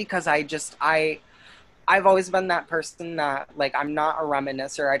forget because I've always been that person that like I'm not a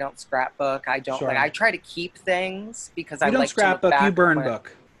reminiscer. I don't scrapbook. I don't Sure. like I try to keep things because You I don't like to scrapbook, look back you burn when-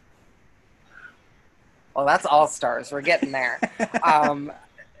 book. Well, that's all stars. We're getting there.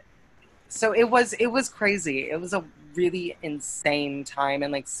 So it was crazy. It was a really insane time,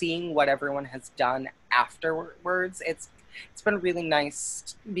 and like seeing what everyone has done afterwards. It's been really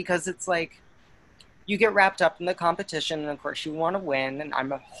nice because it's like you get wrapped up in the competition, and of course you want to win. And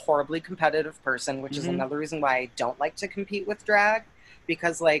I'm a horribly competitive person, which is Mhm. another reason why I don't like to compete with drag,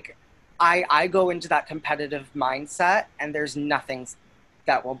 because like I go into that competitive mindset, and there's nothing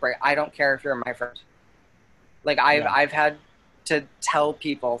that will break. I don't care if you're my friend. Like Yeah. I've had to tell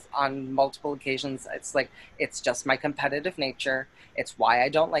people on multiple occasions, it's like it's just my competitive nature. It's why I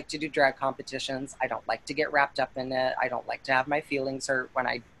don't like to do drag competitions. I don't like to get wrapped up in it. I don't like to have my feelings hurt when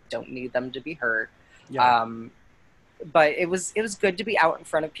I don't need them to be hurt. Yeah. But it was good to be out in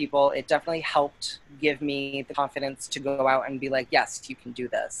front of people. It definitely helped give me the confidence to go out and be like, yes, you can do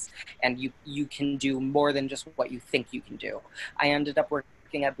this, and you can do more than just what you think you can do. I ended up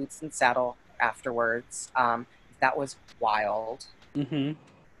working at Boots and Saddle afterwards. That was wild. Mm-hmm.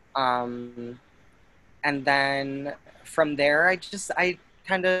 And then from there, I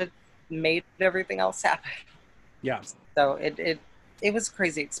kind of made everything else happen. Yeah. So it was a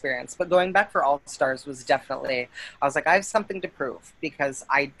crazy experience. But going back for All Stars was definitely, I was like, I have something to prove because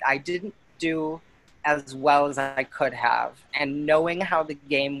I didn't do as well as I could have. And knowing how the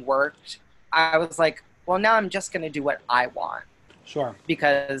game worked, I was like, well, now I'm just going to do what I want Sure.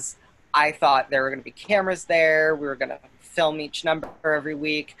 because I thought there were going to be cameras there. We were going to film each number every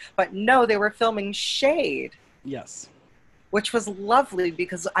week. But no, they were filming Shade, Yes. which was lovely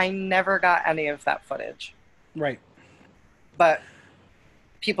because I never got any of that footage. Right. But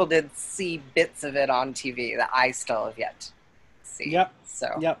people did see bits of it on TV that I still have yet to see. Yep. So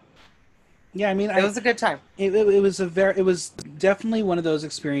Yep. Yeah, I mean, it was a good time. it was definitely one of those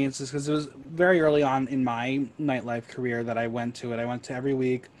experiences because it was very early on in my nightlife career that I went to it. I went to every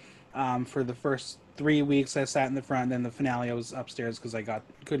week. For the first 3 weeks, I sat in the front. Then the finale, I was upstairs because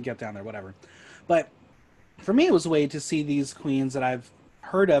couldn't get down there, whatever. But for me, it was a way to see these queens that I've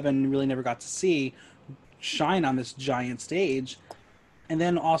heard of and really never got to see shine on this giant stage, and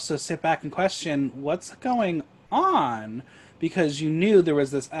then also sit back and question what's going on because you knew there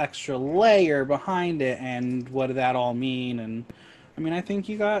was this extra layer behind it, and what did that all mean? And I mean, I think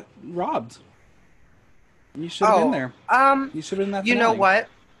you got robbed. You should have been there. You should have been in that You know finale. what?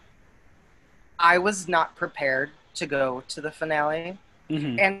 I was not prepared to go to the finale.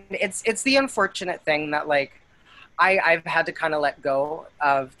 Mm-hmm. And it's the unfortunate thing that like I've had to kind of let go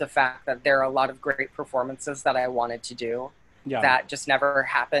of the fact that there are a lot of great performances that I wanted to do Yeah. that just never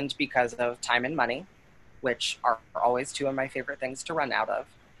happened because of time and money, which are always two of my favorite things to run out of.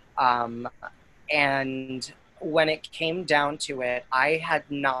 And when it came down to it, I had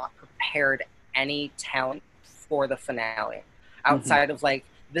not prepared any talent for the finale outside of like,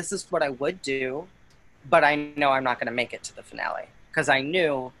 this is what I would do, but I know I'm not going to make it to the finale because I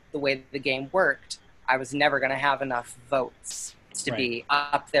knew the way the game worked, I was never going to have enough votes to be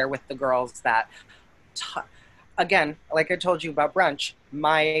up there with the girls that, again, like I told you about brunch,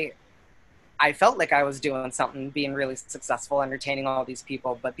 I felt like I was doing something, being really successful, entertaining all these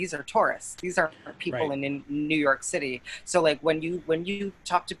people, but these are tourists. These aren't people Right. in New York City. So like when you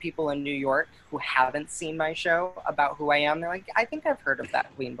talk to people in New York who haven't seen my show about who I am, they're like, I think I've heard of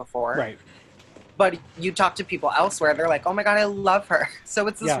that queen before. Right. But you talk to people elsewhere, they're like, oh my God, I love her. So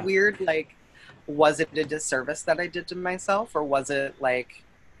it's this Yeah. weird, like, was it a disservice that I did to myself, or was it like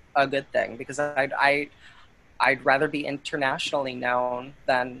a good thing? Because I'd rather be internationally known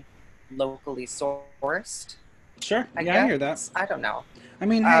than locally sourced, Sure. I Yeah, I hear that. guess. I don't know. I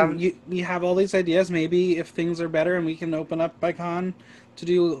mean, hey, Um, you have all these ideas. Maybe if things are better and we can open up Icon to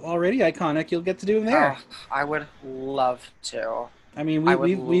do already iconic, you'll get to do them there. oh, I would love to. I mean, I would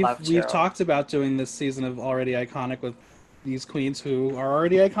love we've to. talked about doing this season of already iconic with these queens who are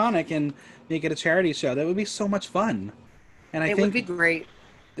already iconic and make it a charity show. That would be so much fun. And I It would be think, great.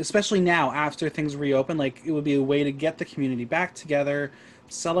 especially now after things reopen, like it would be a way to get the community back together,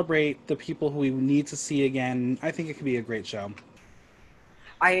 celebrate the people who we need to see again. I think it could be a great show.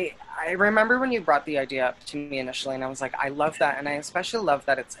 I remember when you brought the idea up to me initially, and I was like, I love that, and I especially love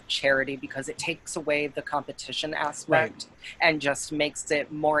that it's a charity because it takes away the competition Right. aspect and just makes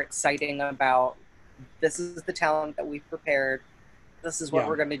it more exciting about this is the talent that we've prepared. This is what Yeah.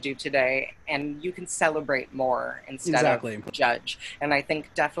 we're going to do today, and you can celebrate more instead of Exactly. judge. And I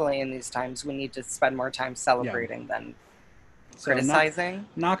think definitely in these times we need to spend more time Yeah. celebrating than So criticizing.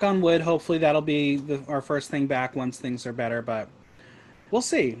 knock on wood. Hopefully that'll be our first thing back once things are better. But we'll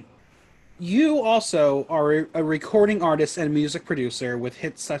see. You also are a recording artist and music producer with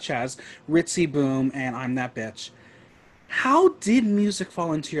hits such as Ritzy Boom and I'm That Bitch. How did music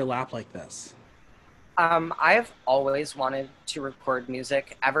fall into your lap like this? I've always wanted to record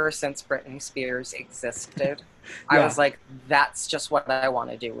music ever since Britney Spears existed. I Yeah. was like, that's just what I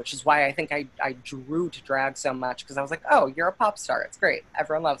want to do, which is why I think I drew to drag so much because I was like, oh, you're a pop star. It's great.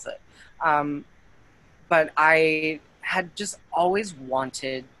 Everyone loves it. Um, but I had just always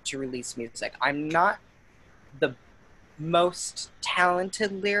wanted to release music. I'm not the most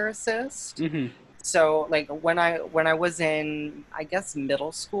talented lyricist. Mm-hmm. So like when I was in, I guess,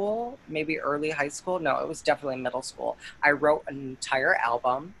 middle school, maybe early high school, no, it was definitely middle school, I wrote an entire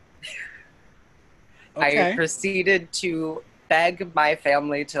album. I Okay. proceeded to beg my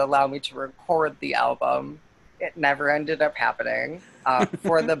family to allow me to record the album. It never ended up happening,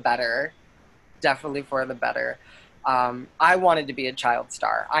 for the better, definitely for the better. I wanted to be a child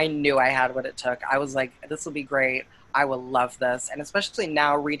star. I knew I had what it took. I was like, this will be great. I will love this. And especially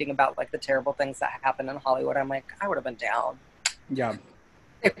now reading about like the terrible things that happen in Hollywood, I'm like, I would have been down. Yeah.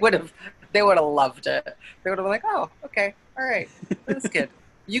 It would have, they would have loved it. They would have been like, oh, okay, all right, this kid.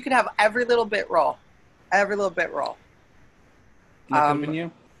 You could have every little bit role. Every little bit role. That could have been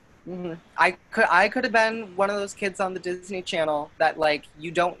you. I could have been one of those kids on the Disney Channel that like you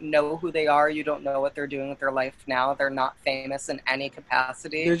don't know who they are, you don't know what they're doing with their life now. They're not famous in any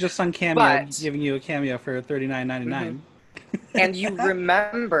capacity. They're just on Cameo, But giving you a cameo for $39.99. and you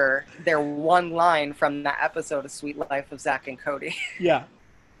remember their one line from that episode of Sweet Life of Zach and Cody. Yeah.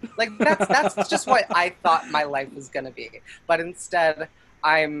 Like that's just what I thought my life was gonna be. But instead,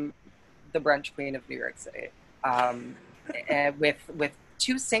 I'm the brunch queen of New York City, and with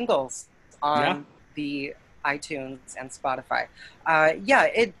 2 singles on Yeah. the iTunes and Spotify. Yeah,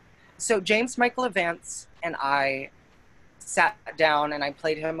 it. So James Michael Evans and I sat down and I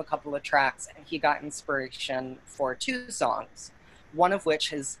played him a couple of tracks, and he got inspiration for 2 songs, one of which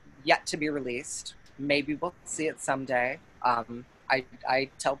has yet to be released. Maybe we'll see it someday. I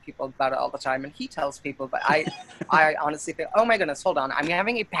tell people about it all the time, and he tells people, but I honestly think, oh my goodness, hold on, I'm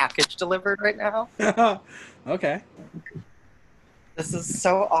having a package delivered right now. Okay. This is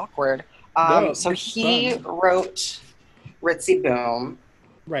so awkward. No, So it's he fun. wrote Ritzy Boom,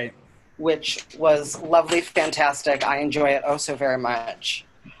 Right. which was lovely, fantastic. I enjoy it oh so very much.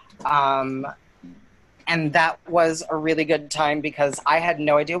 Um, and that was a really good time because I had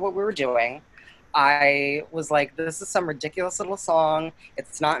no idea what we were doing. I was like, this is some ridiculous little song.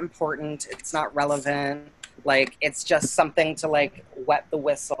 It's not important. It's not relevant. Like, it's just something to like wet the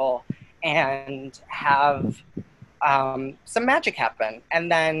whistle and have some magic happen. And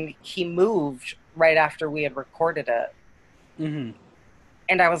then he moved right after we had recorded it. Mm-hmm.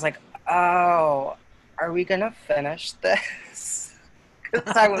 And I was like, oh, are we going to finish this?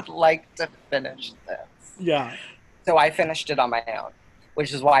 Because I would like to finish this. Yeah. So I finished it on my own,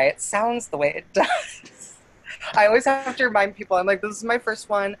 which is why it sounds the way it does. I always have to remind people, I'm like, this is my first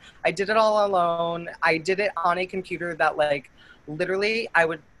one. I did it all alone. I did it on a computer that, like, literally, I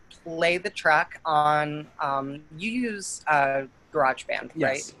would play the track on, you use GarageBand, Yes.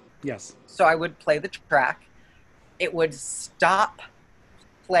 right? Yes. So I would play the track. It would stop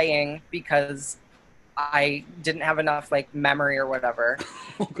playing because I didn't have enough, like, memory or whatever.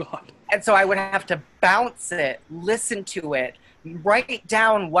 Oh God. And so I would have to bounce it, listen to it, write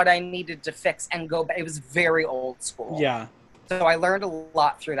down what I needed to fix, and go back. It was very old school. Yeah. So I learned a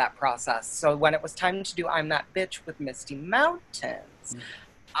lot through that process. So when it was time to do I'm That Bitch with Misty Mountains,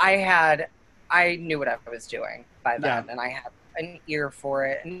 I knew what I was doing by then, Yeah. and I had an ear for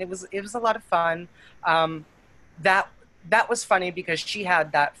it, and it was a lot of fun. That that was funny because she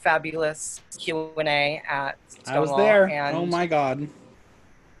had that fabulous Q&A at I was Stonewall, there. Oh and my god.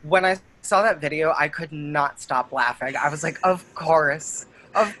 when I saw that video, I could not stop laughing. I was like, of course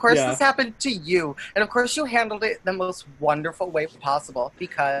Yeah. this happened to you. And of course you handled it the most wonderful way possible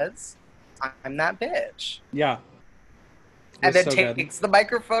because I'm that bitch. Yeah. It And was then so good. takes the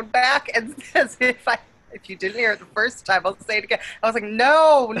microphone back and says, if you didn't hear it the first time, I'll say it again. I was like,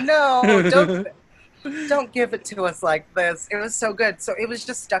 no, don't give it to us like this. It was so good. So it was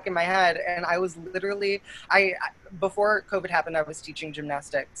just stuck in my head. And I was literally, before COVID happened, I was teaching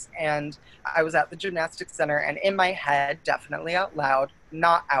gymnastics, and I was at the gymnastics center, and in my head, definitely out loud,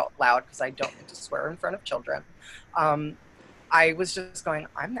 not out loud because I don't get to swear in front of children. I was just going,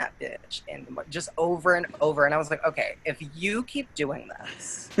 I'm that bitch, and just over and over. And I was like, okay, if you keep doing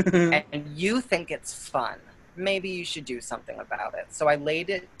this and you think it's fun, maybe you should do something about it. So I laid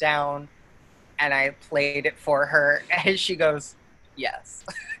it down and I played it for her, and she goes, yes.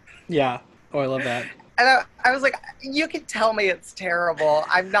 Yeah. Oh, I love that. And I was like, you can tell me it's terrible.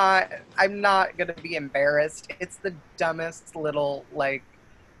 I'm not gonna be embarrassed. It's the dumbest little like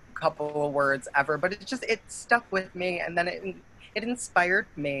couple of words ever, but it stuck with me, and then it inspired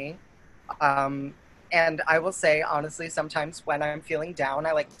me. And I will say, honestly, sometimes when I'm feeling down,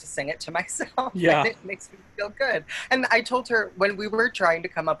 I like to sing it to myself. Yeah. And it makes me feel good. And I told her when we were trying to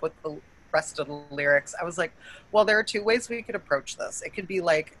come up with the rest of the lyrics, I was like, well, there are two ways we could approach this. It could be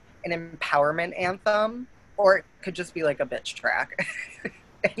like an empowerment anthem, or it could just be like a bitch track.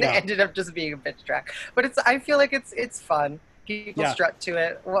 And Yeah. it ended up just being a bitch track. But I feel like it's fun. People Yeah. strut to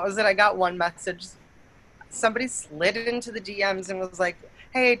it. What was it? I got one message. Somebody slid into the DMs and was like,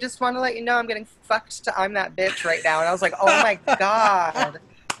 hey, just want to let you know I'm getting fucked to I'm that bitch right now. And I was like, oh my God.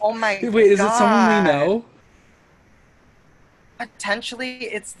 Oh my God. Wait, is it someone we know? Potentially.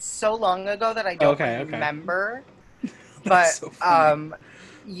 It's so long ago that I don't Okay. remember. That's so But funny.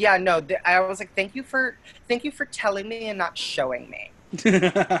 yeah, no, I was like, thank you for telling me and not showing me.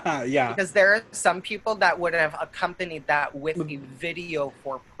 Yeah. Because there are some people that would have accompanied that with a video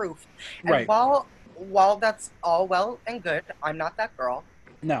for proof. And Right. while that's all well and good, I'm not that girl.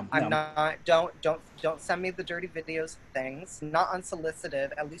 No. I'm not. Don't send me the dirty videos things. Not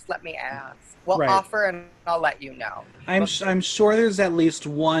unsolicited. At least let me ask. Well, Right. offer and I'll let you know. I'm sure there's at least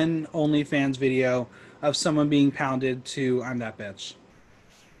one OnlyFans video of someone being pounded to "I'm that bitch."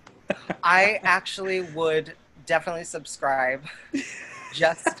 I actually would definitely subscribe.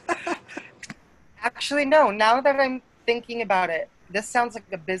 Just actually, no. Now that I'm thinking about it, this sounds like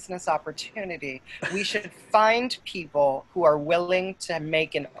a business opportunity. We should find people who are willing to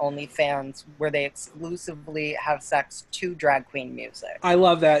make an OnlyFans where they exclusively have sex to drag queen music. I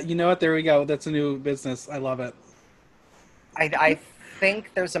love that. You know what? There we go. That's a new business. I love it. I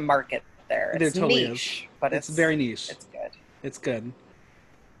think there's a market there. There It's totally niche, is. but It's very niche. It's good. It's good.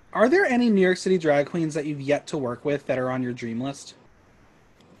 Are there any New York City drag queens that you've yet to work with that are on your dream list?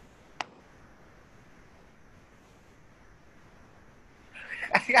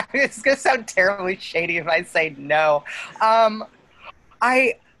 It's gonna sound terribly shady if I say no.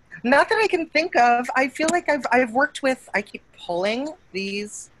 I not that I can think of. I feel like I've worked with. I keep pulling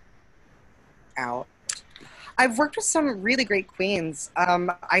these out. I've worked with some really great queens.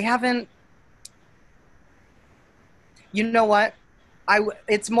 I haven't. You know what?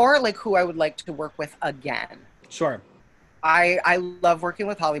 It's more like who I would like to work with again. Sure. I love working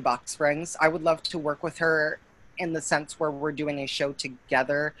with Holly Box Springs. I would love to work with her in the sense where we're doing a show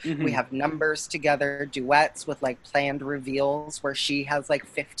together. Mhm. We have numbers together, duets with like planned reveals where she has like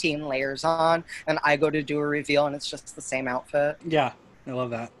 15 layers on and I go to do a reveal and it's just the same outfit. Yeah, I love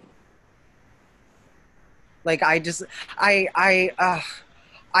that. Like I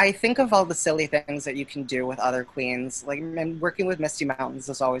think of all the silly things that you can do with other queens. Like, and working with Misty Mountains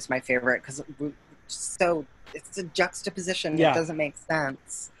is always my favorite because it's a juxtaposition. Yeah. It doesn't make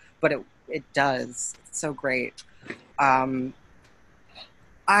sense, but it does. It's so great. I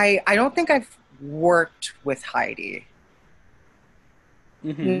don't think I've worked with Heidi.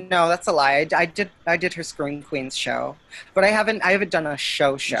 Mm-hmm. No, that's a lie. I did her Scream Queens show, but I haven't done a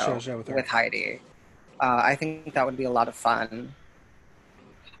show with Heidi. I think that would be a lot of fun.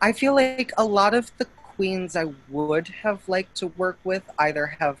 I feel like a lot of the queens I would have liked to work with either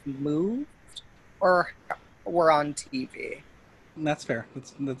have moved or were on TV. That's fair.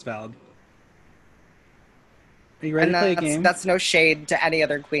 That's valid. Are you ready to play a game? That's no shade to any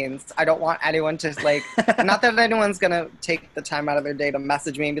other queens. I don't want anyone to like. Not that anyone's gonna take the time out of their day to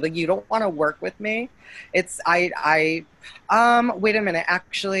message me and be like, "You don't want to work with me." Wait a minute.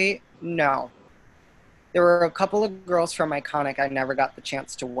 Actually, no. There were a couple of girls from Iconic I never got the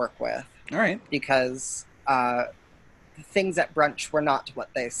chance to work with. All right. Because things at brunch were not what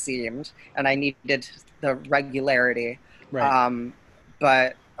they seemed, and I needed the regularity. Right.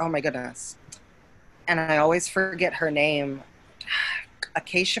 But oh my goodness, and I always forget her name.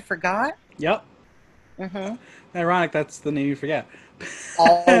 Acacia forgot. Yep. Mm-hmm. Ironic. That's the name you forget.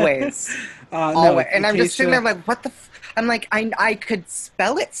 Always, No, always, and I'm just sitting there Acacia. like, what the? I'm like, I could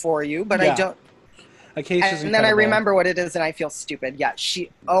spell it for you, but I Yeah, don't. Acacia's And then I incredible. remember what it is, and I feel stupid. Yeah, she.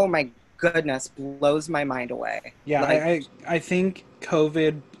 Oh my goodness, blows my mind away. Yeah, Like, I think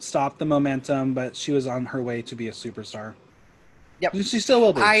COVID stopped the momentum, but she was on her way to be a superstar. yep. She still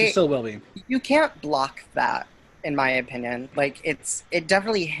will be. She I still will be. You can't block that, in my opinion. Like, it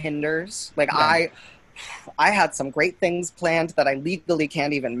definitely hinders. Like, Yeah. I had some great things planned that I legally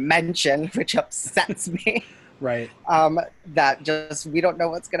can't even mention, which upsets me. Right. That just we don't know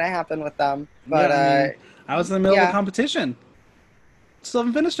what's gonna happen with them. Yeah, But I mean, I was in the middle of a yeah. competition. Still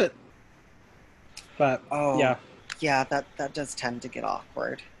haven't finished it. But Oh, yeah, yeah. That does tend to get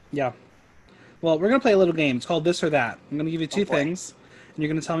awkward. yeah. Well, we're gonna play a little game. It's called This or That. I'm gonna give you Oh two boy, things, and you're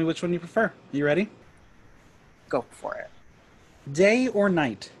gonna tell me which one you prefer. You ready? go for it. Day or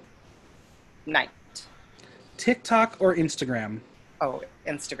night? Night. TikTok or Instagram? Oh,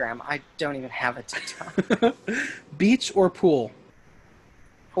 Instagram. I don't even have a TikTok. Beach or pool?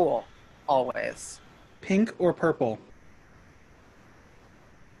 Cool. Always. Pink or purple?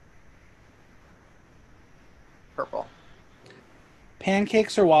 Purple.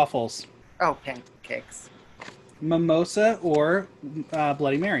 Pancakes or waffles? Oh, pancakes. Mimosa or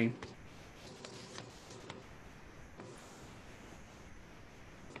Bloody Mary?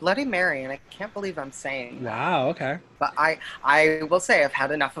 Bloody Mary, and I can't believe I'm saying that. Wow. Okay. But I will say I've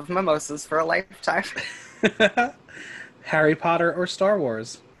had enough of mimosas for a lifetime. Harry Potter or Star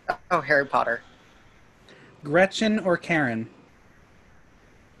Wars? Oh, Harry Potter. Gretchen or Karen?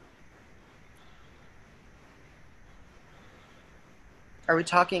 Are we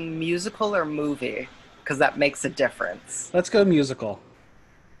talking musical or movie? Because that makes a difference. Let's go musical.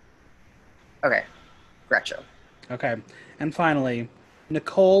 Okay, Gretchen. Okay. And finally,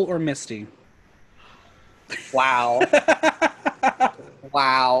 Nicole or Misty? Wow.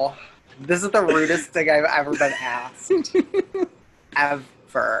 Wow. This is the rudest thing I've ever been asked.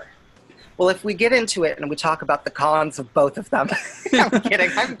 Ever. Well, if we get into it and we talk about the cons of both of them, I'm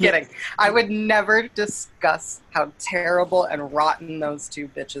kidding. I'm kidding. I would never discuss how terrible and rotten those two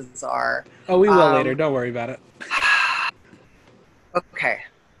bitches are. Oh, we will later. Don't worry about it. Okay.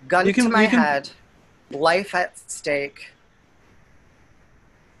 Gun You can- to my you can- head. Life at stake.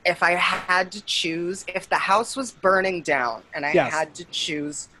 If I had to choose, if the house was burning down and I Yes. had to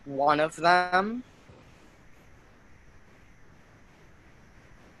choose one of them,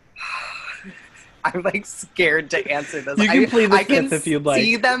 I'm like scared to answer this. You can plead the I can fifth if you'd like.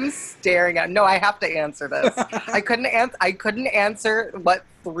 see them staring at. No, I have to answer this. I couldn't answer what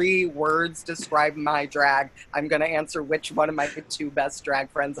 3 words describe my drag. I'm gonna answer which one of my 2 best drag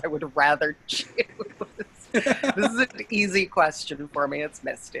friends I would rather choose. This is an easy question for me. It's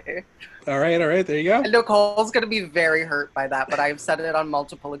Misty. All right. There you go. And Nicole's gonna be very hurt by that, but I've said it on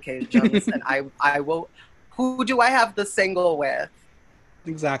multiple occasions, and I will. Who do I have the single with?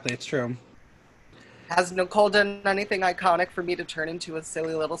 Exactly. It's true. Has Nicole done anything iconic for me to turn into a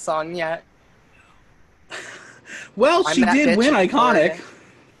silly little song yet? Well, I'm she that did bitch win in Iconic. Florida.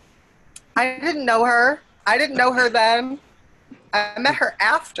 I didn't know her. I didn't know her then. I met her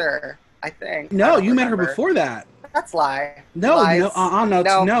after, I think. I No, don't you met her remember. before that. That's lie. No, Lies.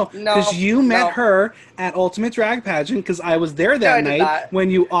 no, because you met no. her at Ultimate Drag Pageant because I was there I that did night not. when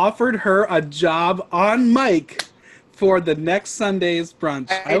you offered her a job on mic for the next Sunday's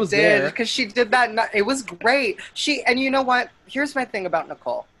brunch. I was did, there. because she did that. It was great. And you know what? Here's my thing about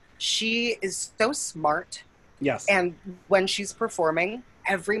Nicole. She is so smart, Yes. and when she's performing,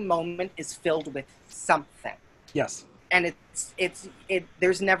 every moment is filled with something. Yes. And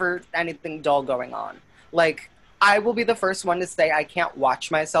there's never anything dull going on. Like, I will be the first one to say I can't watch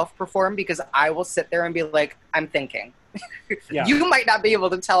myself perform because I will sit there and be like, I'm thinking. Yeah. You might not be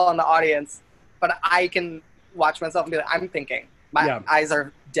able to tell on the audience, but I can watch myself and be like, I'm thinking. My eyes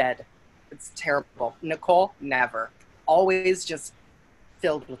are dead. It's terrible. Nicole, never. Always just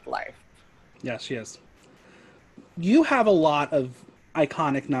filled with life. Yes, she is. You have a lot of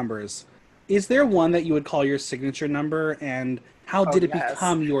iconic numbers. Is there one that you would call your signature number, and how did it yes.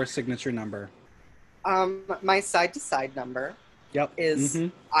 become your signature number? My side-to-side number Yep. is,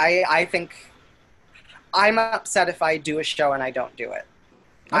 I think, I'm upset if I do a show and I don't do it.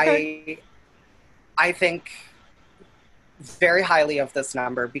 Okay. I think very highly of this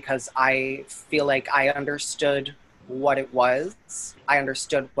number because I feel like I understood what it was. I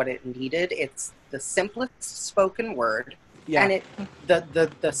understood what it needed. It's the simplest spoken word, Yeah. and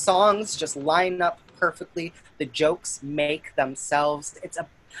the songs just line up perfectly. The jokes make themselves.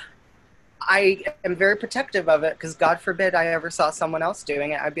 I am very protective of it because God forbid I ever saw someone else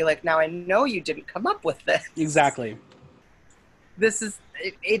doing it. I'd be like, now I know you didn't come up with this. Exactly. This is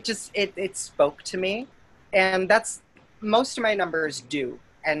it spoke to me, and that's most of my numbers do.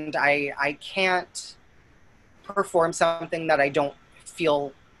 And I can't perform something that I don't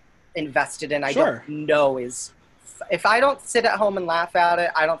feel invested in. I Sure. don't know is if I don't sit at home and laugh at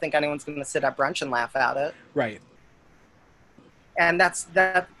it, I don't think anyone's going to sit at brunch and laugh at it. Right. And that's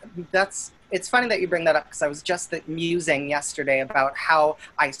it's funny that you bring that up because I was just musing yesterday about how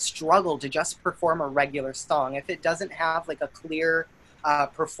I struggle to just perform a regular song if it doesn't have like a clear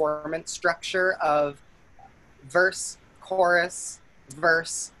performance structure of verse, chorus,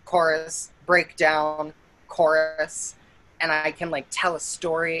 breakdown, chorus, and I can like tell a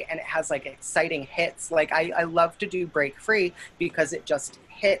story and it has like exciting hits. Like I love to do Break Free because it just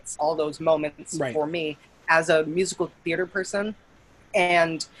hits all those moments Right. for me as a musical theater person.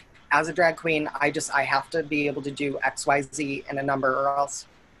 And as a drag queen, I have to be able to do XYZ in a number, or else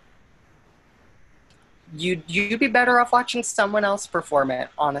you'd be better off watching someone else perform it,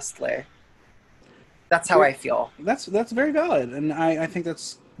 honestly. That's how I feel. That's very valid, and I think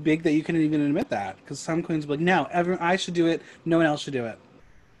that's big that you can even admit that, because some queens will be like, no, I should do it, no one else should do it.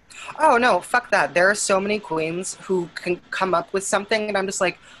 Oh no, fuck that. There are so many queens who can come up with something and I'm just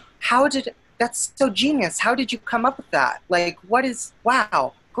like, that's so genius. How did you come up with that? Like,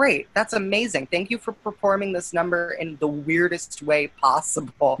 wow, great. That's amazing. Thank you for performing this number in the weirdest way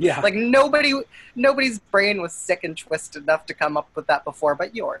possible. Yeah. Like nobody's brain was sick and twisted enough to come up with that before,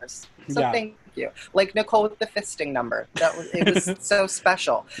 but yours. So Yeah. Thank you. Like Nicole with the fisting number. It was so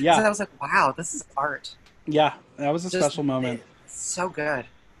special. Yeah. So I was like, wow, this is art. Yeah, that was a special moment. So good.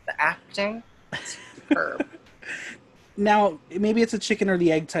 The acting, superb. Now, maybe it's a chicken or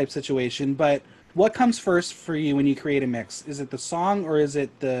the egg type situation, but what comes first for you when you create a mix? Is it the song, or is it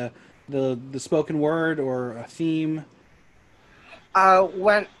the spoken word, or a theme?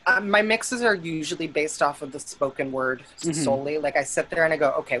 When my mixes are usually based off of the spoken word solely. Like I sit there and I go,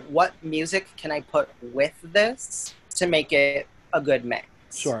 okay, what music can I put with this to make it a good mix?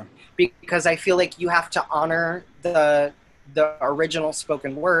 Sure. Because I feel like you have to honor the original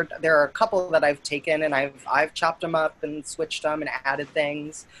spoken word. There are a couple that I've taken and I've chopped them up and switched them and added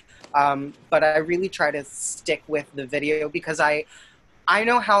things. But I really try to stick with the video because I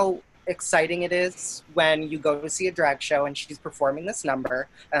know how exciting it is when you go to see a drag show and she's performing this number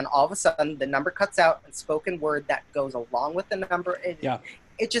and all of a sudden the number cuts out and spoken word that goes along with the number. It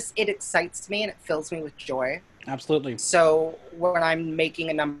excites me and it fills me with joy. Absolutely. So when I'm making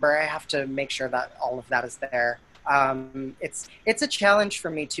a number, I have to make sure that all of that is there. It's a challenge for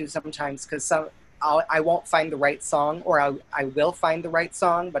me too sometimes because I won't find the right song, or I will find the right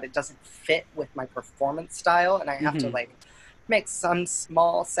song, but it doesn't fit with my performance style, and I have to like make some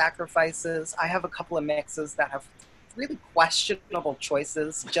small sacrifices. I have a couple of mixes that have really questionable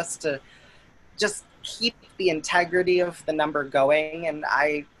choices just to keep the integrity of the number going, and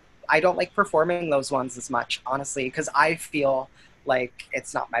I don't like performing those ones as much, honestly, because I feel like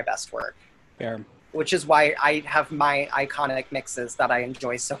it's not my best work. Fair. Which is why I have my iconic mixes that I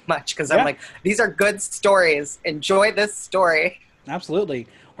enjoy so much, because I'm like, these are good stories. Enjoy this story. Absolutely.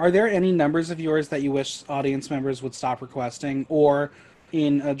 Are there any numbers of yours that you wish audience members would stop requesting, or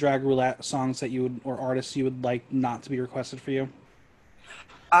in a drag roulette songs that you would, or artists you would like not to be requested for you?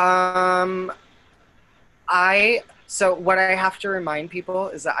 So what I have to remind people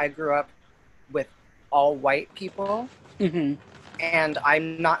is that I grew up with all white people. Mm-hmm. And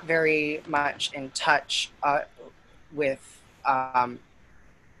I'm not very much in touch with, I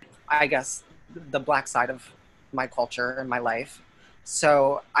guess, the black side of my culture and my life.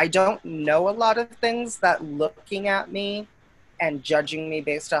 So I don't know a lot of things that looking at me and judging me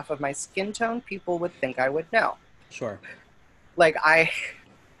based off of my skin tone, people would think I would know. Sure. Like I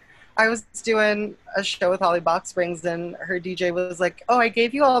was doing a show with Holly Box Springs and her DJ was like, oh, I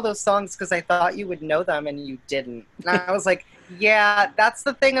gave you all those songs because I thought you would know them and you didn't. And I was like, yeah, that's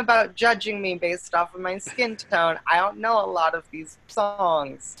the thing about judging me based off of my skin tone. I don't know a lot of these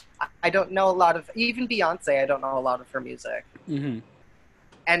songs. I don't know a lot of, even Beyonce, I don't know a lot of her music. Mm-hmm.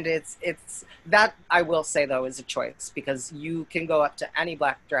 And it's that I will say though is a choice, because you can go up to any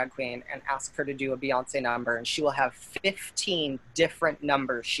black drag queen and ask her to do a Beyonce number and she will have 15 different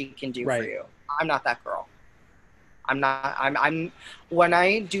numbers she can do for you. I'm not that girl. I'm when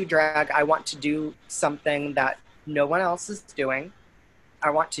I do drag, I want to do something that no one else is doing. I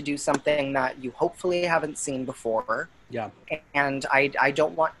want to do something that you hopefully haven't seen before. Yeah. And I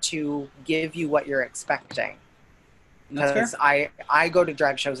don't want to give you what you're expecting. That's fair. Because I go to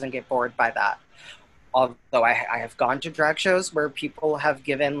drag shows and get bored by that. Although I have gone to drag shows where people have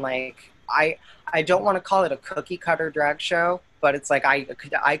given, like, I don't want to call it a cookie cutter drag show, but it's like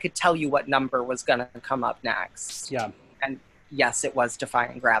I could tell you what number was going to come up next. Yeah. And yes, it was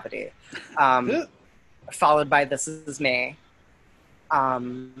Defying Gravity. Followed by This Is Me.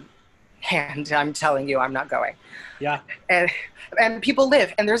 And I'm telling you, I'm not going. Yeah. And people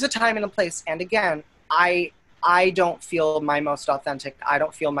live, and there's a time and a place. And again, I don't feel my most authentic. I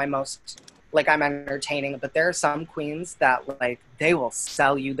don't feel my most like I'm entertaining. But there are some queens that, like, they will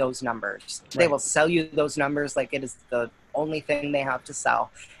sell you those numbers. Right. They will sell you those numbers like it is the only thing they have to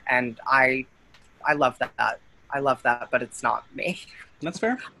sell. And I love that. I love that, but it's not me. That's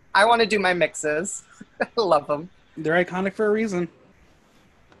fair. I want to do my mixes. I love them. They're iconic for a reason.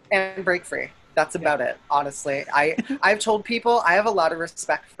 And break free. That's about it, honestly. I've told people I have a lot of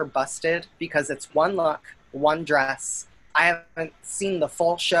respect for Busted because it's one look, one dress. I haven't seen the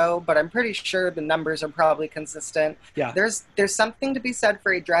full show, but I'm pretty sure the numbers are probably consistent. Yeah. There's something to be said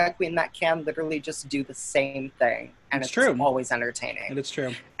for a drag queen that can literally just do the same thing. And it's true. Always entertaining. And it's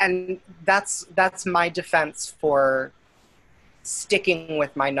true. And that's my defense for sticking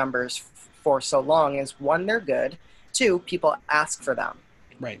with my numbers for so long is, one, they're good. Two, people ask for them.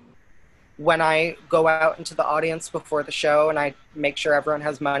 Right. When I go out into the audience before the show and I make sure everyone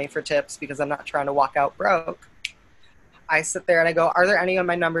has money for tips because I'm not trying to walk out broke, I sit there and I go, are there any of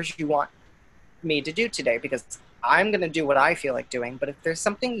my numbers you want me to do today? Because I'm going to do what I feel like doing. But if there's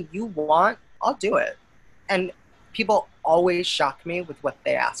something you want, I'll do it. And people always shock me with what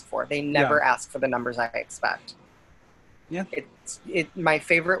they ask for. They never ask for the numbers I expect. Yeah. My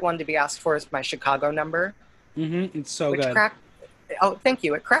favorite one to be asked for is my Chicago number. Mm-hmm. It's so good. Oh, thank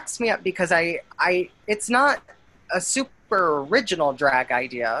you. It cracks me up because it's not a super original drag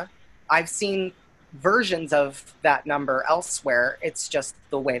idea. I've seen versions of that number elsewhere. It's just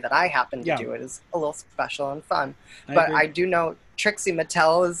the way that I happen to do it is a little special and fun. But I do know Trixie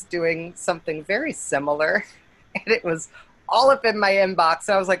Mattel is doing something very similar. And it was all up in my inbox.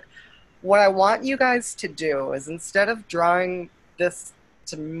 And I was like, what I want you guys to do is, instead of drawing this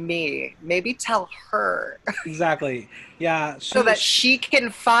to me, maybe tell her. Exactly. Yeah. So that she can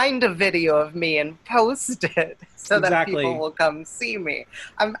find a video of me and post it so that people will come see me.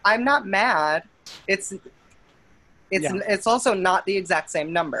 I'm not mad. It's also not the exact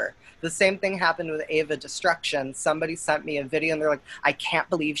same number. The same thing happened with Ava Destruction. Somebody sent me a video and they're like, I can't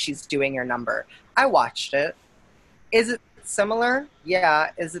believe she's doing your number. I watched it. Is it similar?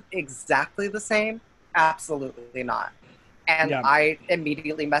 Yeah. Is it exactly the same? Absolutely not. And I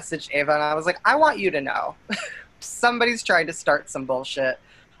immediately messaged Ava and I was like, I want you to know. Somebody's trying to start some bullshit.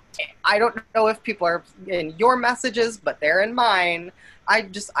 I don't know if people are in your messages, but they're in mine. I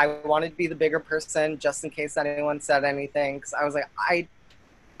wanted to be the bigger person just in case anyone said anything. Because I was like,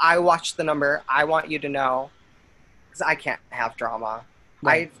 I watched the number. I want you to know. Because I can't have drama.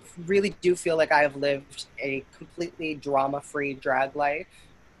 Right. I really do feel like I have lived a completely drama-free drag life.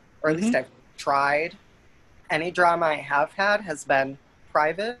 Or at least I've tried. Any drama I have had has been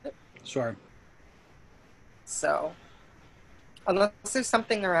private. Sure. So, unless there's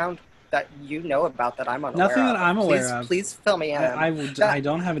something around that you know about that I'm unaware Nothing of. that I'm aware of. Please fill me in. I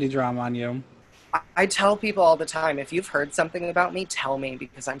don't have any drama on you. I tell people all the time, if you've heard something about me, tell me,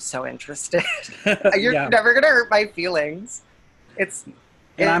 because I'm so interested. You're never going to hurt my feelings.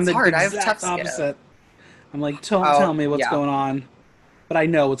 I'm the hard. exact opposite. I'm like, don't tell me what's going on. But I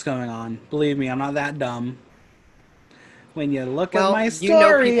know what's going on. Believe me, I'm not that dumb. When you look at my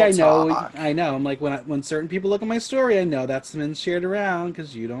story, I know. I'm like, when certain people look at my story, I know that's been shared around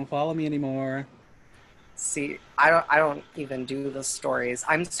because you don't follow me anymore. See, I don't even do the stories.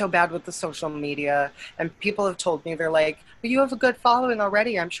 I'm so bad with the social media, and people have told me, they're like, well, you have a good following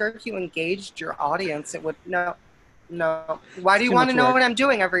already. I'm sure if you engaged your audience, it would no. Why do you want to know what I'm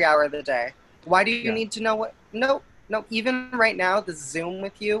doing every hour of the day? Why do you need to know what? No. Even right now, the Zoom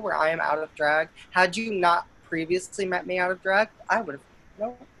with you, where I am out of drag, had you not previously met me out of drag, I would have.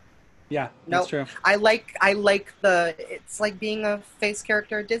 No. Yeah, that's true. I like it's like being a face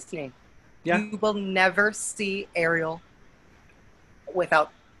character at Disney. Yeah. You will never see Ariel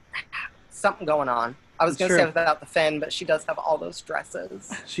without something going on. I was going to say without the fin, but she does have all those dresses.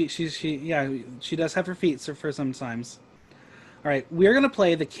 She does have her feet for sometimes. All right, we're going to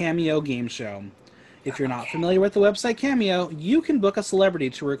play the Cameo game show. If you're not familiar with the website Cameo, you can book a celebrity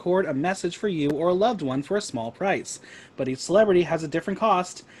to record a message for you or a loved one for a small price. But each celebrity has a different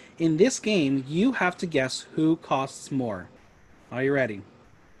cost. In this game, you have to guess who costs more. Are you ready?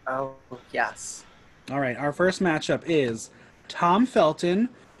 Oh, yes. All right, our first matchup is Tom Felton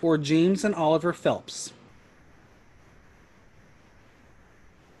or James and Oliver Phelps.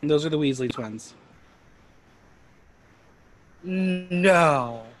 And those are the Weasley twins.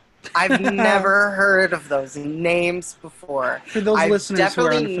 No. I've never heard of those names before. For those I've listeners who are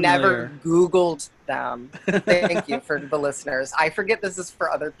definitely never unfamiliar. Googled them. Thank you for the listeners. I forget this is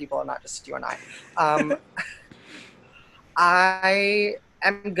for other people and not just you and I. I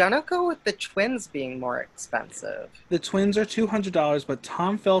am gonna go with the twins being more expensive. The twins are $200, but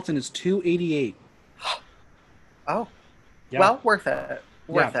Tom Felton is $288. Oh, Yeah. well, worth it.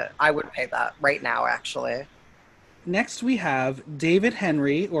 Worth Yeah. it. I would pay that right now, actually. Next, we have David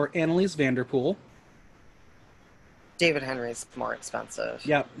Henry or Annalise Vanderpool. David Henry's more expensive.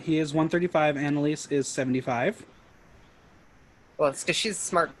 Yep, he is $135. Annalise is $75. Well, it's because she's a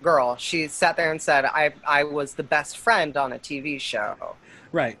smart girl. She sat there and said, I was the best friend on a TV show.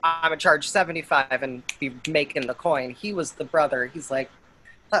 Right. I'm going to charge $75 and be making the coin. He was the brother. He's like,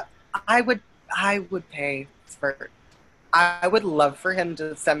 I would pay for, I would love for him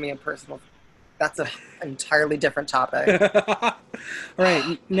to send me a personal, that's an entirely different topic. All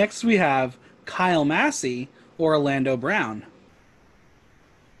right. Next, we have Kyle Massey or Orlando Brown.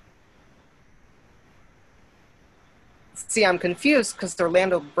 See, I'm confused because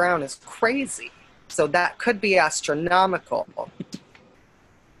Orlando Brown is crazy. So that could be astronomical.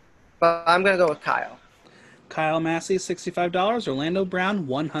 But I'm going to go with Kyle. Kyle Massey, $65. Orlando Brown,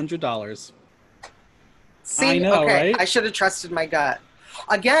 $100. See, I know, okay, right? I should have trusted my gut.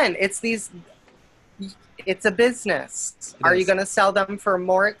 Again, it's a business. It Are you is. going to sell them for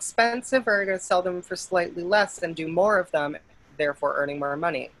more expensive or are you going to sell them for slightly less and do more of them, therefore earning more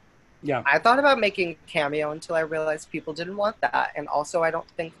money? Yeah. I thought about making Cameo until I realized people didn't want that. And also, I don't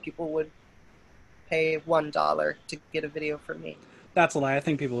think people would pay $1 to get a video from me. That's a lie. I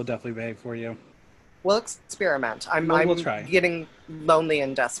think people will definitely pay for you. We'll experiment. We'll I'm try. getting lonely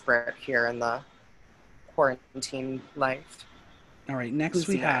and desperate here in the quarantine life. All right. Next, Who's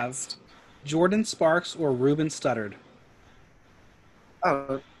we next? have Jordan Sparks or Ruben Studdard.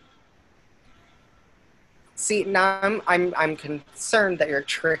 Oh. See, now I'm concerned that you're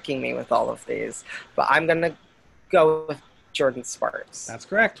tricking me with all of these, but I'm gonna go with Jordan Sparks. That's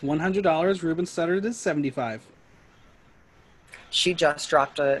correct. $100. Ruben Studdard is $75. She just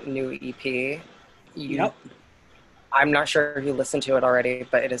dropped a new EP. Yep. I'm not sure if you listened to it already,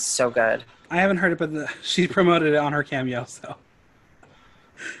 but it is so good. I haven't heard it, but she promoted it on her Cameo, so.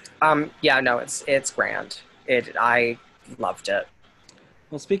 Yeah, no, it's grand. I loved it.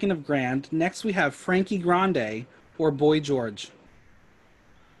 Well, speaking of grand, next we have Frankie Grande or Boy George.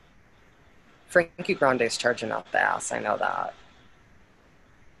 Frankie Grande's charging out the ass. I know that.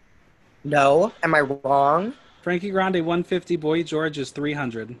 No, am I wrong? Frankie Grande, $150. Boy George is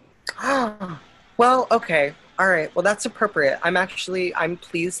 $300. Well, okay. All right. Well, that's appropriate. I'm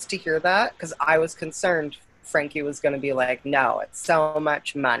pleased to hear that because I was concerned Frankie was going to be like, no, it's so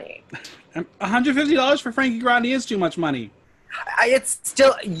much money. $150 for Frankie Grande is too much money. It's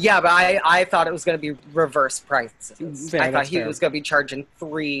still, yeah, but I thought it was going to be reverse prices. Fair, I thought that's he fair. was going to be charging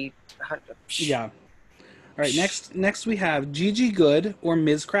 $300. Yeah. All right, next we have Gigi Good or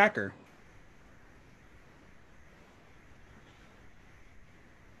Ms. Cracker.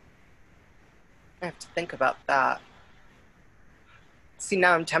 I have to think about that. See,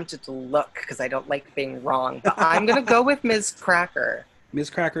 now I'm tempted to look because I don't like being wrong. But I'm going to go with Ms. Cracker. Ms.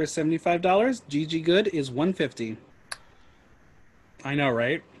 Cracker is $75. Gigi Good is $150. I know,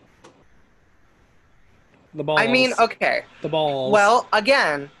 right? The balls. I mean, okay. The balls. Well,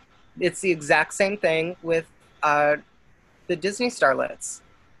 again, it's the exact same thing with the Disney starlets.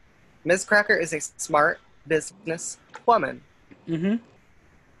 Ms. Cracker is a smart business woman. Mm-hmm.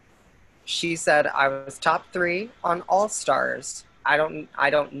 She said, I was top 3 on All Stars. I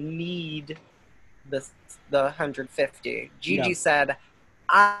don't need the 150. Gigi Yeah. said,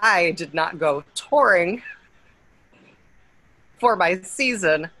 I did not go touring for my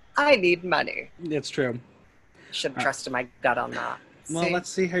season. I need money. It's true. Should have trusted my gut on that. Well, See? let's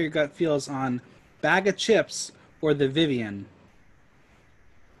see how your gut feels on Bag of Chips or the Vivian.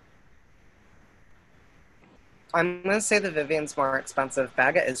 I'm going to say the Vivian's more expensive.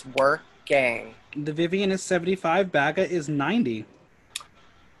 Baga is working. The Vivian is $75. Baga is $90.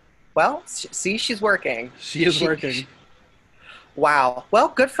 Well, see, she's working. She is working. Wow. Well,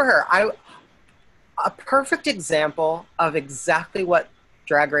 good for her. A perfect example of exactly what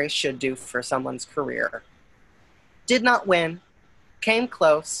Drag Race should do for someone's career. Did not win. Came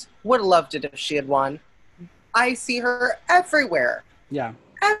close. Would have loved it if she had won. I see her everywhere. Yeah.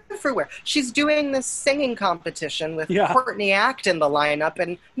 everywhere. She's doing this singing competition with Yeah. Courtney Act in the lineup,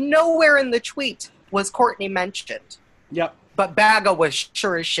 and nowhere in the tweet was Courtney mentioned. Yep. But Baga was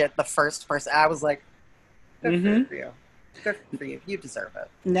sure as shit the first person. I was like, good for you. Good for you. You deserve it.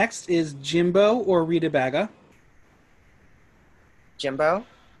 Next is Jimbo or Rita Baga. Jimbo?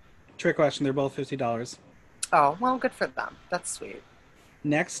 Trick question. They're both $50. Oh, well, good for them. That's sweet.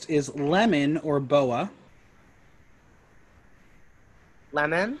 Next is Lemon or Boa.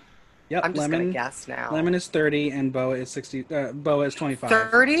 Lemon? Yep. I'm just Lemon. going to guess now. Lemon is 30 and Boa is 60. Boa is 25.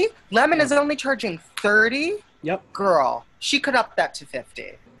 30? Lemon is only charging 30? Yep. Girl, she could up that to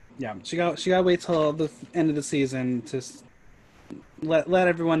 50. Yeah. She got to wait till the end of the season to let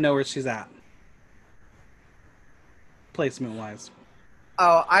everyone know where she's at. Placement wise.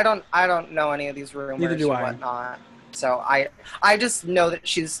 Oh, I don't know any of these rumors Neither do or I. whatnot. So I just know that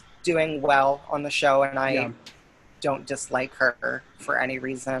she's doing well on the show, and I don't dislike her for any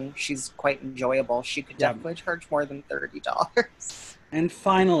reason. She's quite enjoyable. She could definitely charge more than $30. And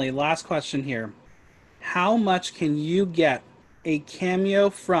finally, last question here. How much can you get a cameo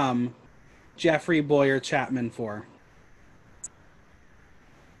from Jeffrey Boyer Chapman for?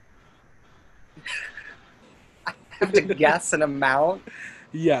 I have to guess an amount.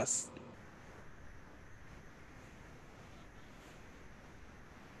 Yes.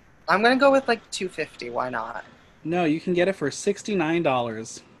 I'm gonna go with like $250. Why not? No, you can get it for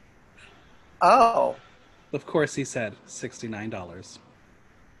 $69. Oh, Of course he said $69.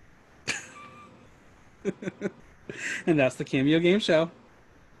 And that's the Cameo Game Show.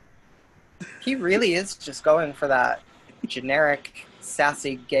 he really is just going for that generic,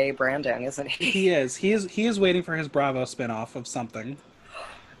 sassy gay branding, isn't he? He is. He is waiting for his Bravo spinoff of something.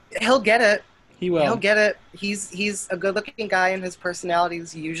 He'll get it. He will. He'll get it. He's a good-looking guy, and his personality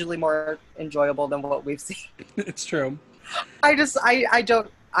is usually more enjoyable than what we've seen. It's true.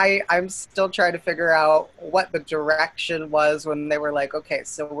 I'm still trying to figure out what the direction was when they were like, okay,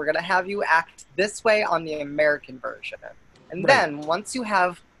 so we're gonna have you act this way on the American version, and then once you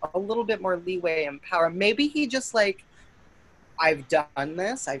have a little bit more leeway and power, maybe he just like, I've done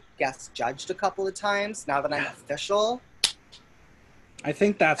this, I've guest judged a couple of times. Now that I'm official, I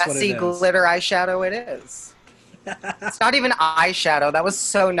think that's what it messy is. glitter eyeshadow it is. It's not even eyeshadow. That was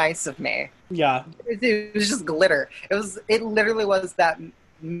so nice of me. Yeah. It was just glitter. It literally was that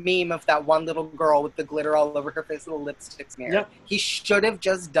meme of that one little girl with the glitter all over her face and the lipstick smear. Yep. He should have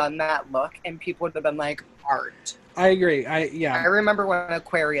just done that look, and people would have been like, art. I agree. I remember when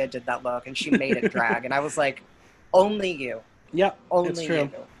Aquaria did that look, and she made it drag, and I was like, only you. Yep. Only it's true.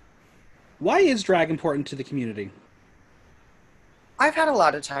 you. Why is drag important to the community? I've had a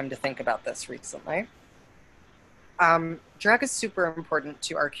lot of time to think about this recently. Drag is super important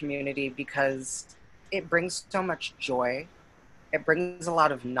to our community because it brings so much joy. It brings a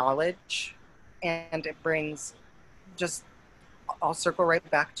lot of knowledge, and it brings I'll circle right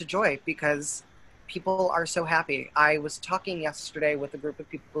back to joy because people are so happy. I was talking yesterday with a group of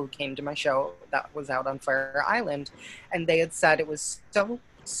people who came to my show that was out on Fire Island, and they had said it was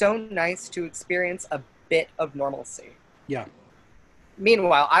so nice to experience a bit of normalcy. Yeah.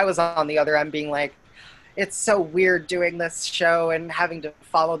 Meanwhile, I was on the other end being like, it's so weird doing this show and having to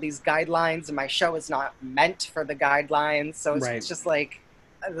follow these guidelines, and my show is not meant for the guidelines. So it's just like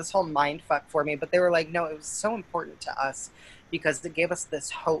this whole mind fuck for me. But they were like, no, it was so important to us because it gave us this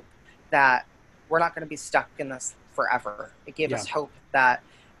hope that we're not going to be stuck in this forever. It gave us hope that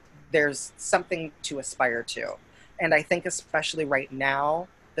there's something to aspire to. And I think especially right now,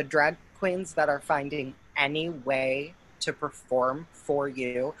 the drag queens that are finding any way to perform for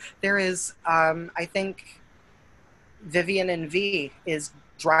you. There is, I think, Vivian and V is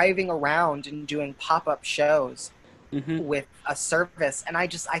driving around and doing pop-up shows with a service, and I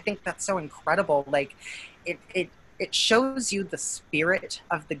think that's so incredible. Like, it shows you the spirit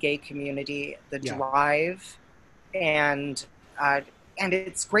of the gay community, the drive, and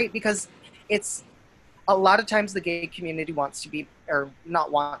it's great because it's a lot of times the gay community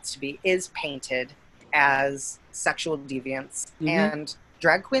is painted as sexual deviants, and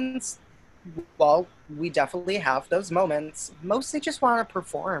drag queens, well, we definitely have those moments. Mostly just want to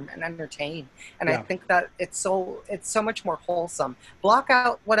perform and entertain, and I think that it's so much more wholesome. Block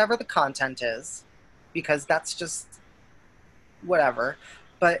out whatever the content is, because that's just whatever,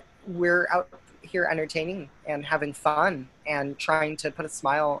 but we're out here entertaining and having fun and trying to put a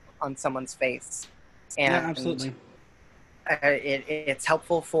smile on someone's face. And absolutely. It's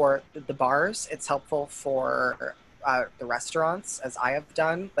helpful for the bars. It's helpful for the restaurants, as I have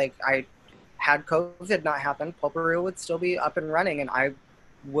done. Like, I had COVID not happen, Potpourri would still be up and running, and I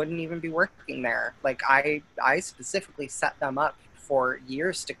wouldn't even be working there. Like, I specifically set them up for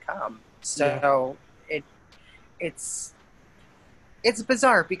years to come. So it's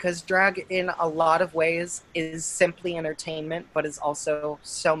bizarre because drag in a lot of ways is simply entertainment, but is also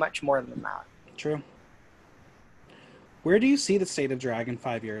so much more than that. True. Where do you see the state of drag in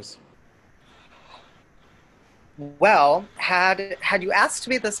 5 years? Well, had you asked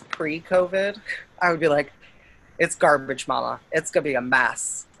me this pre-COVID, I would be like, it's garbage, mama. It's gonna be a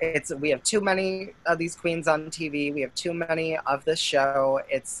mess. We have too many of these queens on TV. We have too many of this show.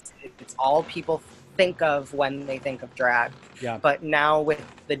 It's all people think of when they think of drag. Yeah. But now with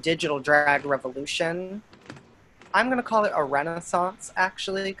the digital drag revolution, I'm gonna call it a renaissance,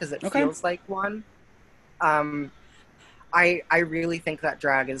 actually, because it feels like one. I really think that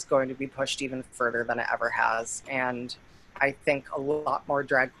drag is going to be pushed even further than it ever has, and I think a lot more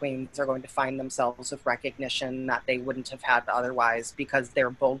drag queens are going to find themselves with recognition that they wouldn't have had otherwise because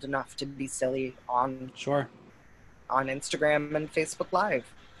they're bold enough to be silly on Instagram and Facebook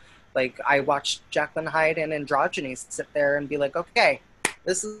Live. Like, I watched Jacqueline Hyde and Androgyny sit there and be like, okay,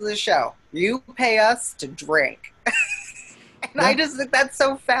 this is the show. You pay us to drink. And I just think that's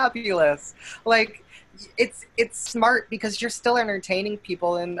so fabulous. Like, it's smart because you're still entertaining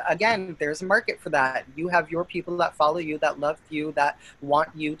people, and again, there's a market for that. You have your people that follow you, that love you, that want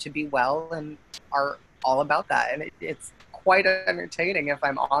you to be well, and are all about that. And it's quite entertaining, if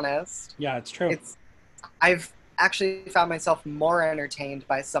I'm honest. Yeah, it's true. I've actually found myself more entertained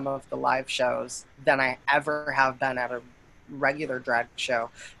by some of the live shows than I ever have been at a regular drag show,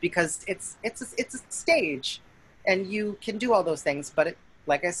 because it's a stage, and you can do all those things, but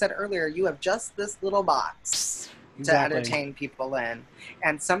like I said earlier, you have just this little box to entertain people in.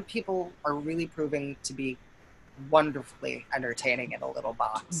 And some people are really proving to be wonderfully entertaining in a little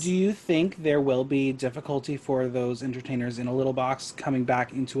box. Do you think there will be difficulty for those entertainers in a little box coming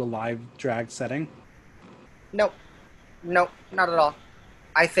back into a live drag setting? Nope, not at all.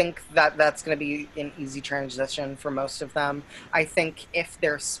 I think that's going to be an easy transition for most of them. I think if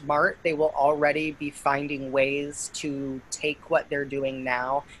they're smart, they will already be finding ways to take what they're doing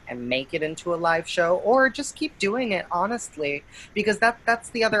now and make it into a live show, or just keep doing it, honestly, because that's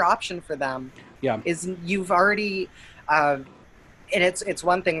the other option for them. Yeah. Is you've already, and it's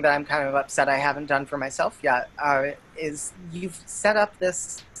one thing that I'm kind of upset I haven't done for myself yet, is you've set up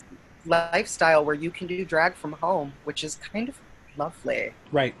this lifestyle where you can do drag from home, which is kind of lovely.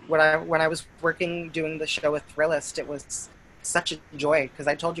 Right. When I was working doing the show with Thrillist, it was such a joy, because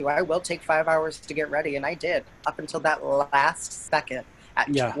I told you I will take 5 hours to get ready, and I did, up until that last second at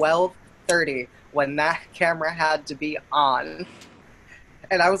 12:30 when that camera had to be on.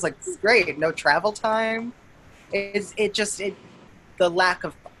 And I was like, this is great, no travel time. The lack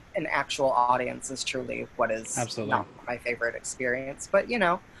of an actual audience is truly what is not my favorite experience. But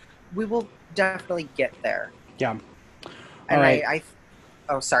we will definitely get there. Yeah. And right.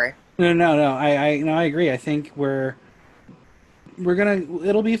 Oh, sorry. No. I agree. I think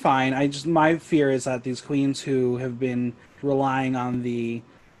it'll be fine. My fear is that these queens who have been relying on the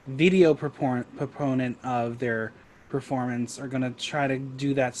video proponent of their performance are going to try to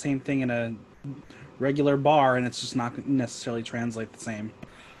do that same thing in a regular bar, and it's just not going to necessarily translate the same.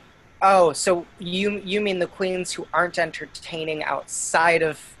 Oh, so you mean the queens who aren't entertaining outside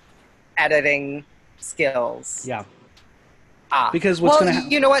of editing skills? Yeah. Because what's going to happen?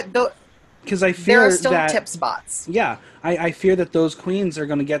 You know what? Because I fear there are still tip spots. Yeah, I fear that those queens are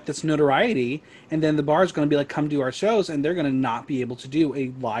going to get this notoriety, and then the bar is going to be like, come do our shows, and they're going to not be able to do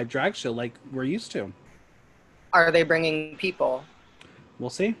a live drag show like we're used to. Are they bringing people? We'll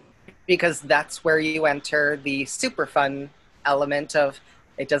see. Because that's where you enter the super fun element of,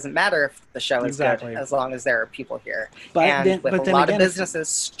 it doesn't matter if the show is good as long as there are people here. With a lot of businesses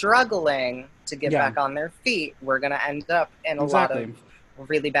struggling to get back on their feet, we're going to end up in a lot of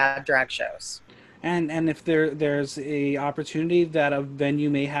really bad drag shows. And if there's a opportunity that a venue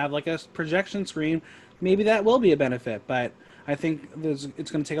may have like a projection screen, maybe that will be a benefit. But I think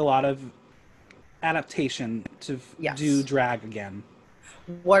it's going to take a lot of adaptation to do drag again.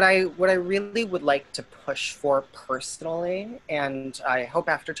 What I really would like to push for personally, and I hope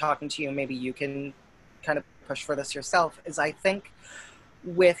after talking to you, maybe you can kind of push for this yourself, is I think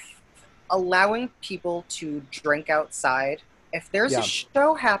with allowing people to drink outside, if there's a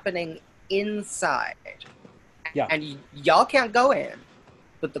show happening inside, and y'all can't go in,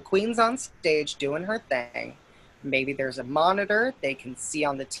 but the queen's on stage doing her thing, maybe there's a monitor they can see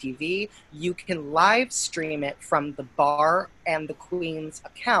on the TV. You can live stream it from the bar and the queen's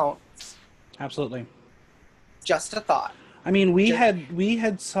accounts. Absolutely. Just a thought. I mean, we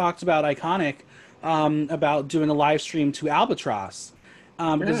had talked about Iconic, about doing a live stream to Albatross,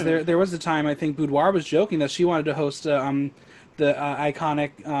 because there was a time I think Boudoir was joking that she wanted to host the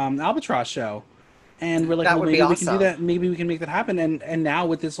iconic Albatross show. And we're like, That well, would be maybe we can do awesome. that. Maybe we can make that happen. And now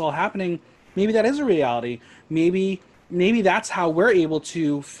with this all happening, maybe that is a reality. Maybe that's how we're able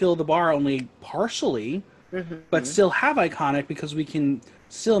to fill the bar only partially, but Hmm. still have iconic because we can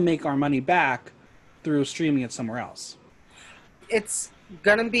still make our money back through streaming it somewhere else. It's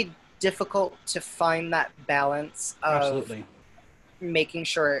gonna be difficult to find that balance of Absolutely, making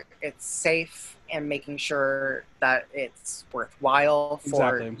sure it's safe and making sure that it's worthwhile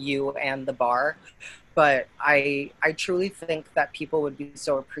for exactly. you and the bar. But I truly think that people would be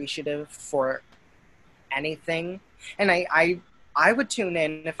so appreciative for anything. And I would tune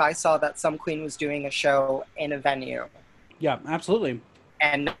in if I saw that some queen was doing a show in a venue Yeah, absolutely.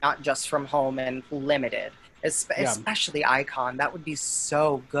 and not just from home and limited. Yeah, Especially Icon. That would be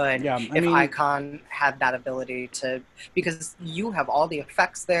so good yeah. I if mean, Icon had that ability to, because you have all the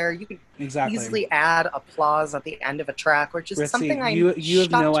effects there. You could exactly. easily add applause at the end of a track, which is Ritzy, something I'm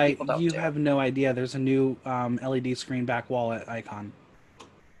shocked people don't you do. have no idea. There's a new LED screen back wall at Icon.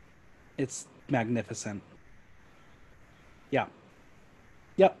 It's magnificent. Yeah.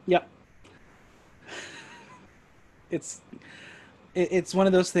 Yep. Yep. It's it's one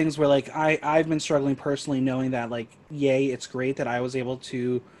of those things where like I've been struggling personally knowing that like yay it's great that I was able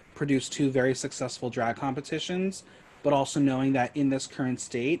to produce two very successful drag competitions, but also knowing that in this current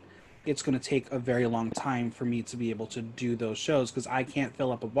state it's going to take a very long time for me to be able to do those shows because I can't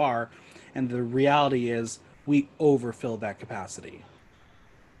fill up a bar, and the reality is we overfilled that capacity.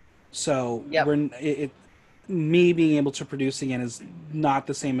 So Yep. me being able to produce again is not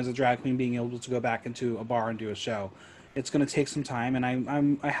the same as a drag queen being able to go back into a bar and do a show. It's going to take some time, and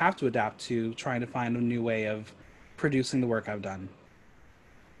I have to adapt to trying to find a new way of producing the work I've done.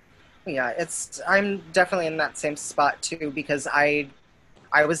 Yeah, it's I'm definitely in that same spot too because I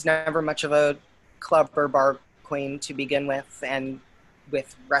was never much of a club or bar queen to begin with, and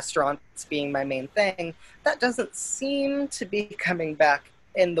with restaurants being my main thing, that doesn't seem to be coming back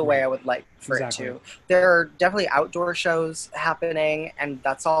in the way Right. I would like for it Exactly. to. There are definitely outdoor shows happening, and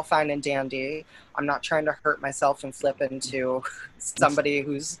that's all fine and dandy. I'm not trying to hurt myself and flip into It's somebody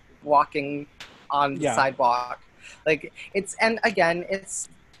who's walking on the yeah, sidewalk. Like it's, and again, it's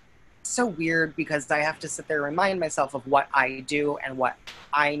so weird because I have to sit there and remind myself of what I do and what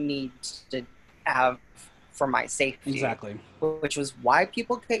I need to have for my safety, exactly. which was why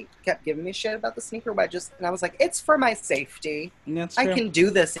people kept giving me shit about the sneaker wedges. And I was like, it's for my safety. And that's I true. can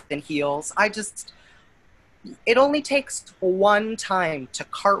do this in heels. It only takes one time to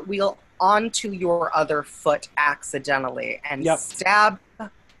cartwheel onto your other foot accidentally and Yep. stab.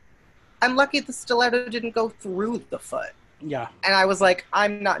 I'm lucky the stiletto didn't go through the foot. Yeah. And I was like,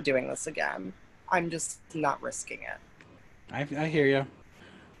 I'm not doing this again. I'm just not risking it. I hear you.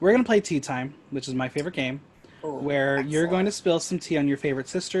 We're gonna play Tea Time, which is my favorite game, Oh, where you're going to excellent. spill some tea on your favorite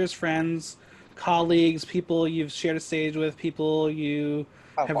sisters, friends, colleagues, people you've shared a stage with, people you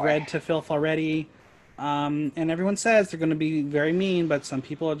Oh have boy. read to filth already. And everyone says they're going to be very mean, but some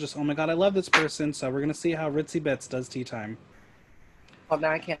people are just, oh my god, I love this person. So we're going to see how Ritzy Bits does Tea Time. Well,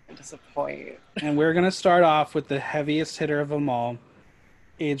 now I can't disappoint. And we're going to start off with the heaviest hitter of them all,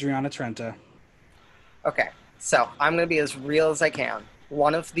 Adriana Trenta. Okay, so I'm going to be as real as I can.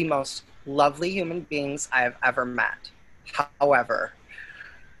 One of the most lovely human beings I have ever met. However,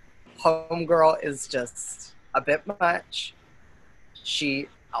 Homegirl is just a bit much. She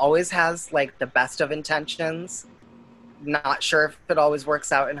always has like the best of intentions. Not sure if it always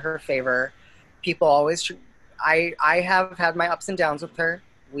works out in her favor. People always I have had my ups and downs with her.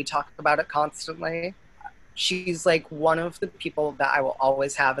 We talk about it constantly. She's like one of the people that I will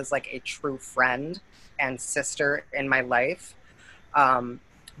always have as like a true friend and sister in my life. Um,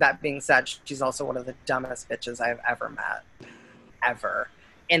 that being said, she's also one of the dumbest bitches I've ever met, ever,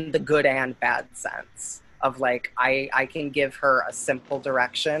 in the good and bad sense. Of like, I can give her a simple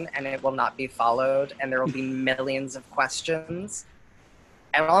direction and it will not be followed, and there will be millions of questions.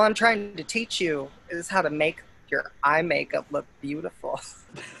 And all I'm trying to teach you is how to make your eye makeup look beautiful.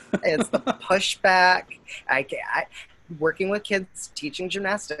 It's the pushback. Working with kids, teaching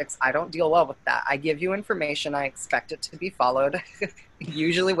gymnastics, I don't deal well with that. I give you information, I expect it to be followed,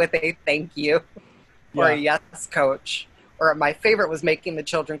 usually with a thank you or a Yeah. yes, coach. Or my favorite was making the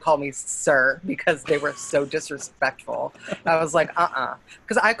children call me sir because they were so disrespectful. I was like,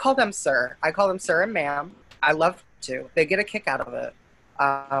 because I call them sir. I call them sir and ma'am. I love to. They get a kick out of it.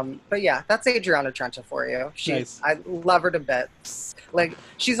 But yeah, that's Adriana Trenta for you. Nice. I love her to bits. Like,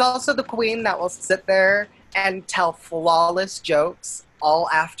 she's also the queen that will sit there and tell flawless jokes all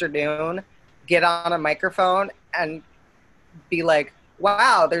afternoon, get on a microphone and be like,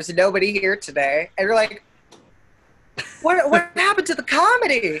 wow, there's nobody here today. And you're like, What happened to the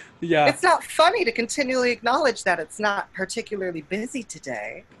comedy? Yeah. It's not funny to continually acknowledge that it's not particularly busy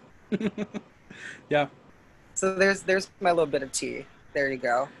today. Yeah. So there's my little bit of tea. There you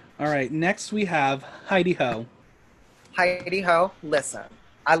go. All right. Next we have Heidi Ho. Heidi Ho, listen.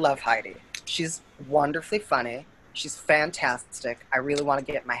 I love Heidi. She's wonderfully funny. She's fantastic. I really want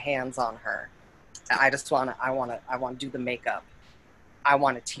to get my hands on her. I want to do the makeup. I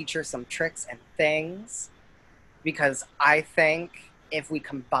want to teach her some tricks and things because I think if we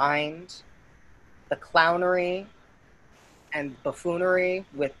combined the clownery and buffoonery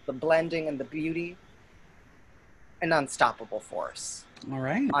with the blending and the beauty, an unstoppable force. All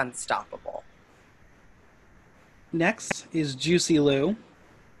right. Unstoppable. Next is Juicy Lou.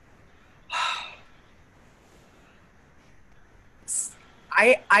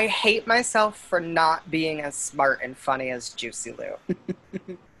 I hate myself for not being as smart and funny as Juicy Lou.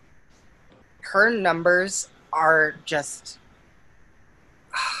 Her numbers are just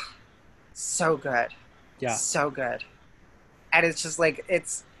so good. Yeah. So good. And it's just like,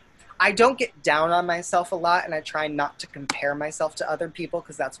 I don't get down on myself a lot, and I try not to compare myself to other people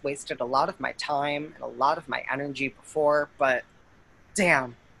because that's wasted a lot of my time and a lot of my energy before. But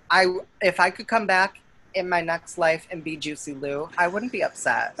damn, if I could come back in my next life and be Juicy Lou, I wouldn't be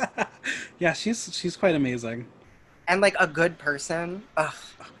upset. Yeah, she's quite amazing. And like a good person. Ugh.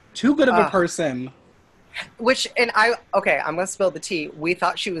 Too good of a person. I'm gonna spill the tea. We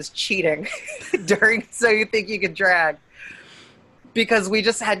thought she was cheating during So You Think You Could Drag because we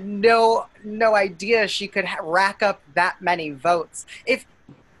just had no idea she could rack up that many votes.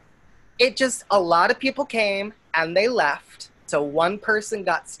 A lot of people came and they left, so one person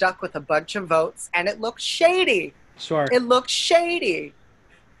got stuck with a bunch of votes, and it looked shady. Sure. It looked shady.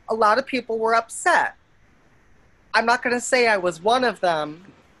 A lot of people were upset. I'm not gonna say I was one of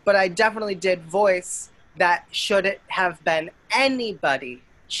them, but I definitely did voice that should it have been anybody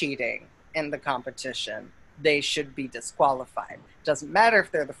cheating in the competition, they should be disqualified. Doesn't matter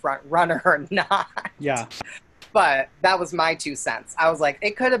if they're the front runner or not. Yeah. But that was my 2 cents. I was like,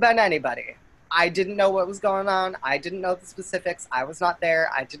 it could have been anybody. I didn't know what was going on. I didn't know the specifics. I was not there.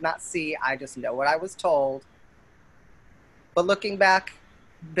 I did not see. I just know what I was told. But looking back,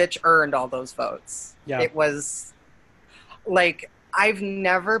 bitch earned all those votes. Yeah. It was like, I've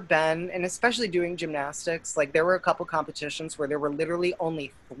never been, and especially doing gymnastics, like there were a couple competitions where there were literally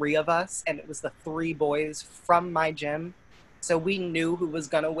only 3 of us, and it was the 3 boys from my gym. So we knew who was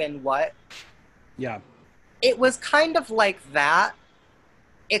going to win what. Yeah. It was kind of like that,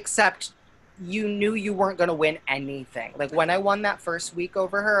 except you knew you weren't going to win anything. Like when I won that first week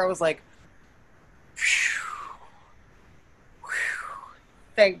over her, I was like, phew.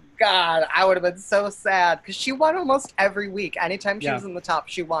 Thank God. I would have been so sad because she won almost every week. Anytime she was in the top,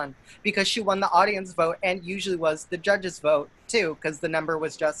 she won because she won the audience vote and usually was the judges vote too because the number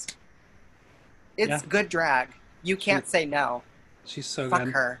was just, it's good drag. You can't say no. She's so Fuck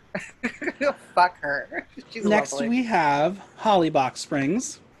good. her. Fuck her. She's Next lovely. we have Holly Box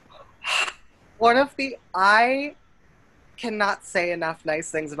Springs. I cannot say enough nice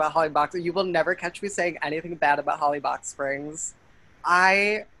things about Holly Box. You will never catch me saying anything bad about Holly Box Springs.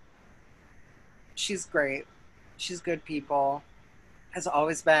 She's great. She's good people. Has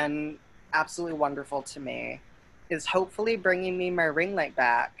always been absolutely wonderful to me. Is hopefully bringing me my ring light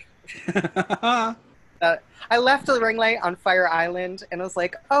back. I left the ring light on Fire Island and was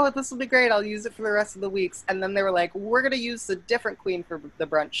like, oh, this will be great. I'll use it for the rest of the weeks. And then they were like, we're going to use a different queen for the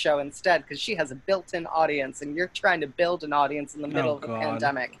brunch show instead because she has a built-in audience and you're trying to build an audience in the middle of a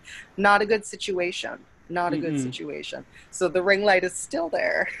pandemic. Not a good situation. Not a good situation. So the ring light is still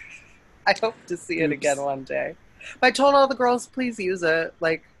there. I hope to see it again one day. But I told all the girls, please use it.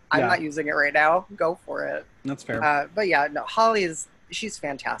 Like, I'm not using it right now. Go for it. That's fair. But yeah, no, she's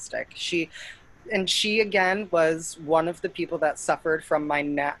fantastic. She again was one of the people that suffered from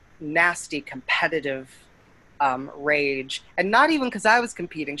my nasty competitive rage. And not even because I was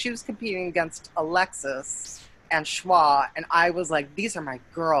competing. She was competing against Alexis and Schwa, and I was like, these are my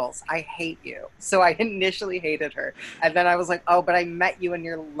girls. I hate you. So I initially hated her. And then I was like, oh, but I met you and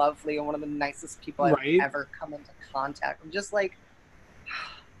you're lovely and one of the nicest people I've ever come into contact. I'm just like...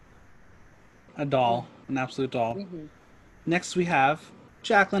 a doll. An absolute doll. Mm-hmm. Next we have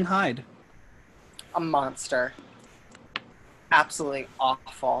Jacqueline Hyde. A monster. Absolutely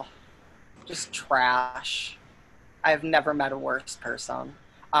awful. Just trash. I've never met a worse person.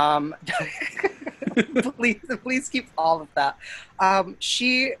 Please keep all of that.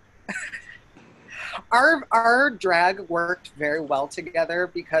 Our drag worked very well together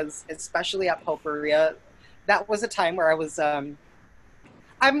because, especially at Potpourri, that was a time where I was, I'm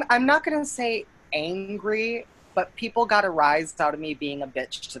not going to say angry, but people got a rise out of me being a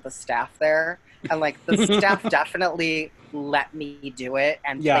bitch to the staff there. And like the staff definitely let me do it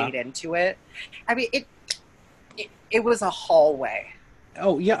and played into it. I mean, it was a hallway.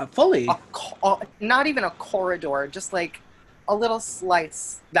 Oh yeah, fully. Not even a corridor, just like a little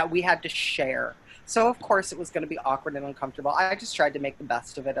slice that we had to share. So of course it was going to be awkward and uncomfortable. I just tried to make the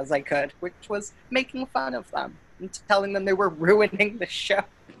best of it as I could, which was making fun of them and telling them they were ruining the show.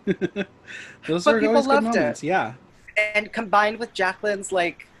 Those are always good moments. Yeah. And combined with Jacqueline's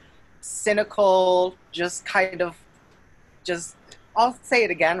like cynical, just kind of, just I'll say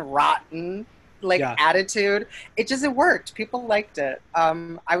it again, rotten attitude. It worked. People liked it.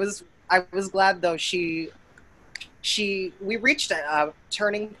 I was glad though we reached a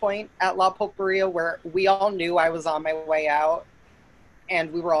turning point at La Pulperia where we all knew I was on my way out,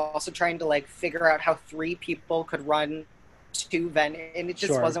 and we were also trying to like figure out how 3 people could run 2 venues, and it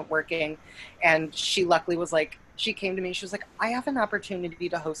just wasn't working. And she luckily was like, she came to me, she was like, I have an opportunity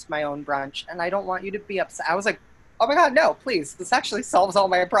to host my own brunch and I don't want you to be upset. I was like, oh my God, no, please. This actually solves all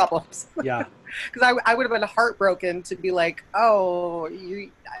my problems. Yeah. Because I would have been heartbroken to be like, oh,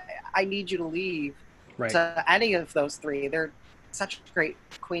 I need you to leave. Right. To any of those 3. They're such great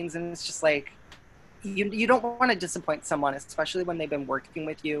queens, and it's just like, you don't want to disappoint someone, especially when they've been working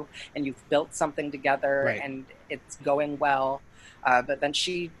with you and you've built something together and it's going well. But then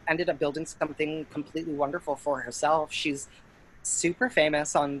she ended up building something completely wonderful for herself. She's super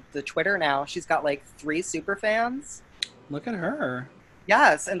famous on the Twitter now. She's got like 3 super fans. Look at her.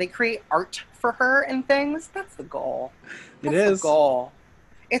 Yes, and they create art for her and things. That's the goal. It is the goal.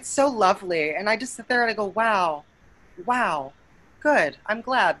 It's so lovely. And I just sit there and I go, wow, good. I'm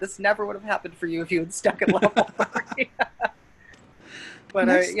glad. This never would have happened for you if you had stuck at level 3. But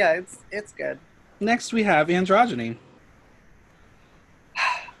it's good. Next we have Androgyny.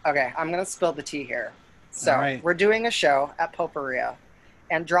 Okay, I'm going to spill the tea here. So we're doing a show at Pulperia.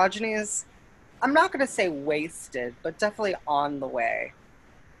 Androgyny is, I'm not going to say wasted, but definitely on the way.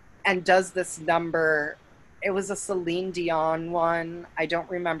 And does this number, it was a Celine Dion one. I don't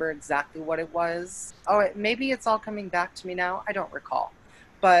remember exactly what it was. Oh, maybe it's all coming back to me now. I don't recall.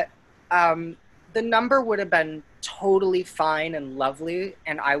 But the number would have been totally fine and lovely,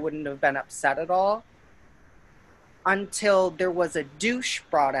 and I wouldn't have been upset at all. Until there was a douche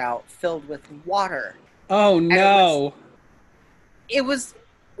brought out filled with water. Oh, no. It was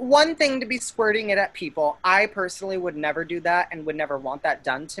one thing to be squirting it at people. I personally would never do that and would never want that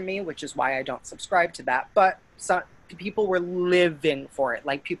done to me, which is why I don't subscribe to that. But some people were living for it.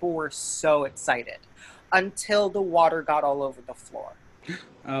 Like, people were so excited until the water got all over the floor.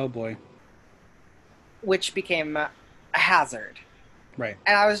 Oh, boy. Which became a hazard. Right.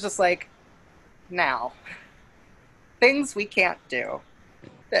 And I was just like, now, things we can't do.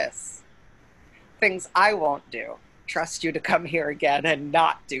 This. Things I won't do. Trust you to come here again and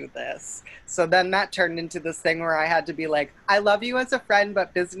not do this. So then that turned into this thing where I had to be like, I love you as a friend,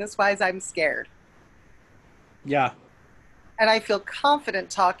 but business-wise, I'm scared. Yeah. And I feel confident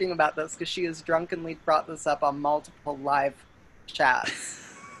talking about this because she has drunkenly brought this up on multiple live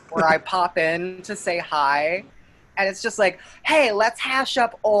chats where I pop in to say hi. And it's just like, hey, let's hash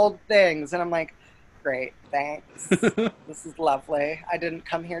up old things. And I'm like, great, thanks. This is lovely. I didn't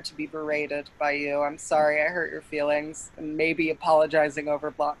come here to be berated by you. I'm sorry I hurt your feelings. And maybe apologizing over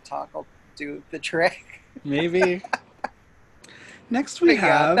Block Talk will do the trick. Maybe. Next we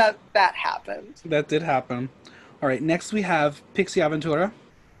have... Yeah, that happened. That did happen. All right, next we have Pixie Aventura.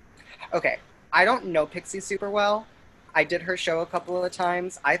 Okay, I don't know Pixie super well. I did her show a couple of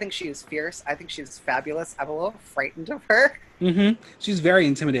times. I think she is fierce. I think she's fabulous. I'm a little frightened of her. Mm-hmm. She's very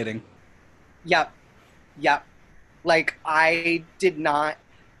intimidating. Yep. Like, when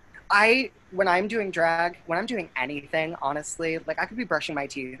I'm doing drag, when I'm doing anything, honestly, like, I could be brushing my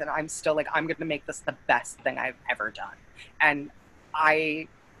teeth and I'm still like, I'm going to make this the best thing I've ever done. And I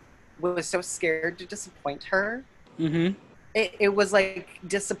was so scared to disappoint her. Mm-hmm. It was like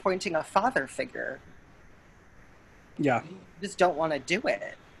disappointing a father figure. Yeah. You just don't want to do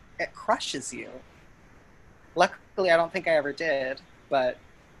it. It crushes you. Luckily, I don't think I ever did, but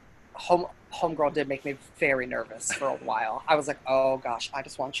Homegirl did make me very nervous for a while. I was like, oh gosh, I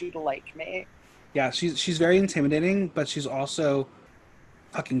just want you to like me. Yeah, she's very intimidating, but she's also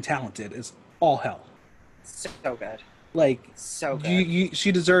fucking talented. It's all hell. So good. Like, so good.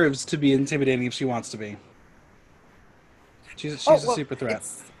 She deserves to be intimidating if she wants to be. She's a super threat.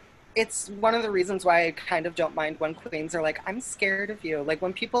 It's one of the reasons why I kind of don't mind when queens are like, I'm scared of you. Like,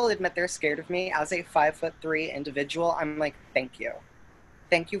 when people admit they're scared of me as a 5'3" individual, I'm like, thank you.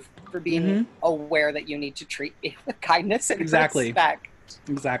 Thank you for being aware that you need to treat me with kindness and respect.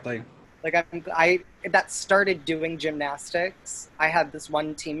 Exactly. Like I that started doing gymnastics. I had this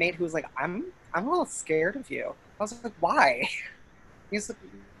one teammate who was like, I'm a little scared of you. I was like, why? He's like,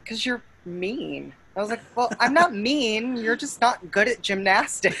 because you're mean. I was like, well, I'm not mean. You're just not good at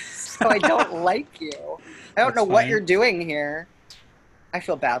gymnastics, so I don't like you. I don't That's know what funny. you're doing here. I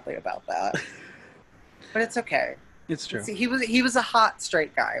feel badly about that, but it's okay. It's true. He was a hot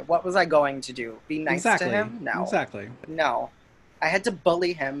straight guy. What was I going to do? Be nice Exactly. to him? No, Exactly. no. I had to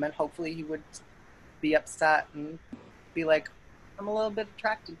bully him, and hopefully he would be upset and be like, I'm a little bit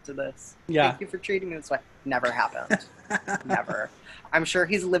attracted to this. Yeah. Thank you for treating me this way. Never happened. Never. I'm sure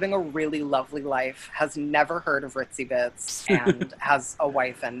he's living a really lovely life, has never heard of Ritzy Bits, and has a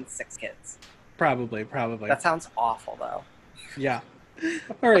wife and 6 kids. Probably. That sounds awful, though. Yeah.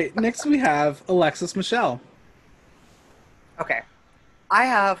 All right. Next we have Alexis Michelle. Okay. I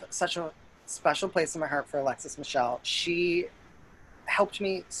have such a special place in my heart for Alexis Michelle. She helped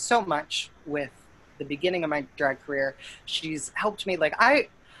me so much with the beginning of my drag career. She's helped me, like, I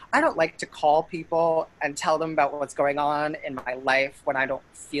don't like to call people and tell them about what's going on in my life when I don't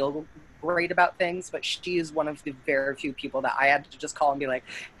feel great about things, but she is one of the very few people that I had to just call and be like,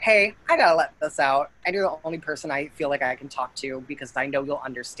 hey, I gotta let this out. And you're the only person I feel like I can talk to because I know you'll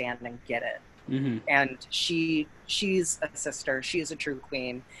understand and get it. Mm-hmm. And she's a sister. She is a true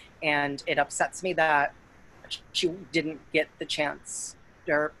queen. And it upsets me that she didn't get the chance.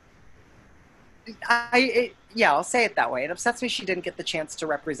 Or I'll say it that way. It upsets me she didn't get the chance to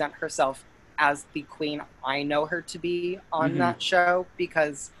represent herself as the queen I know her to be on that show,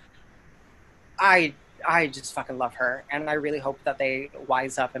 because I just fucking love her, and I really hope that they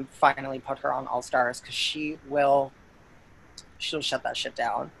wise up and finally put her on All Stars, because she'll shut that shit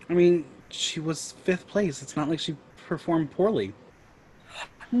down. I mean, she was 5th place. It's not like she performed poorly.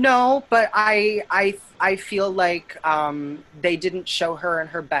 No, but I feel like they didn't show her in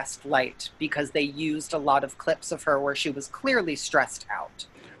her best light because they used a lot of clips of her where she was clearly stressed out.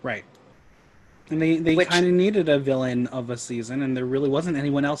 Right. And they kind of needed a villain of a season, and there really wasn't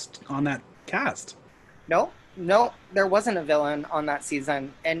anyone else on that cast. No, there wasn't a villain on that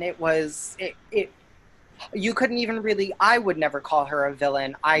season, and it you couldn't even really, I would never call her a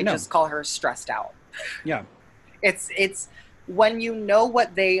villain. I just call her stressed out. Yeah. It's when you know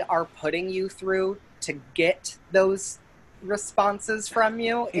what they are putting you through to get those responses from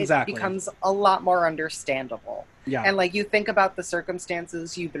you, Exactly. It becomes a lot more understandable. Yeah. And like, you think about the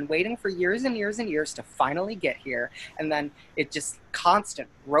circumstances, you've been waiting for years and years and years to finally get here, and then it just constant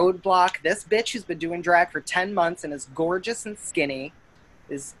roadblock. This bitch who's been doing drag for 10 months and is gorgeous and skinny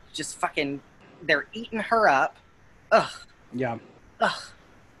is just fucking, they're eating her up. Ugh. Yeah. Ugh.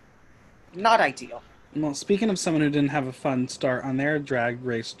 Not ideal. Well, speaking of someone who didn't have a fun start on their drag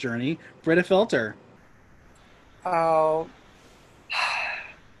race journey, Britta Filter. Oh.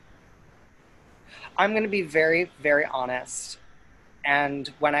 I'm going to be very, very honest. And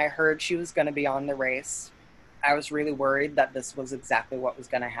when I heard she was going to be on the race, I was really worried that this was exactly what was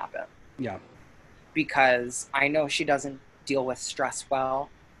going to happen. Yeah. Because I know she doesn't deal with stress well.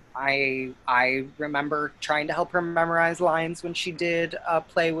 I remember trying to help her memorize lines when she did a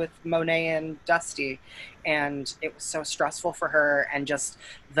play with Monet and Dusty, and it was so stressful for her, and just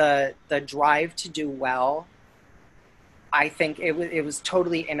the drive to do well. I think it was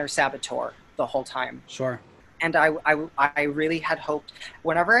totally inner saboteur the whole time. Sure. And I really had hoped,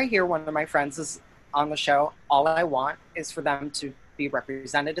 whenever I hear one of my friends is on the show, all I want is for them to be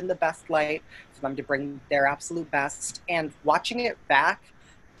represented in the best light, for them to bring their absolute best. And watching it back,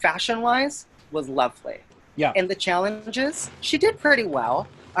 fashion-wise, was lovely. Yeah. In the challenges, she did pretty well.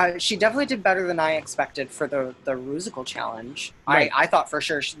 She definitely did better than I expected for the Rusical challenge. Right. I thought for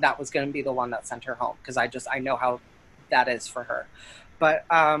sure that was going to be the one that sent her home, because I know how that is for her. But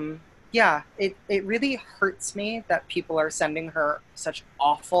yeah, it really hurts me that people are sending her such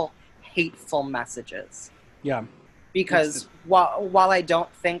awful, hateful messages. Yeah. Because while I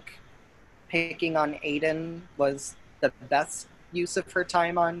don't think picking on Aiden was the best use of her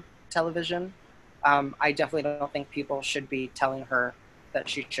time on television, I definitely don't think people should be telling her that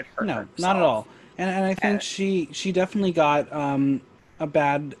she should hurt herself. No, not at all. And I think she definitely got a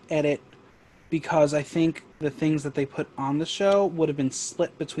bad edit, because I think the things that they put on the show would have been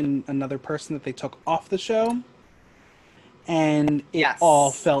split between another person that they took off the show. And it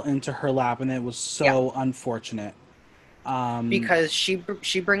all fell into her lap, and it was so unfortunate. Because she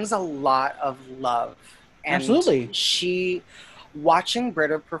brings a lot of love. And absolutely. Watching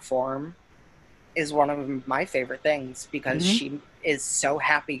Britta perform is one of my favorite things, because she is so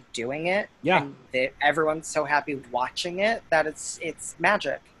happy doing it. Yeah. And everyone's so happy watching it that it's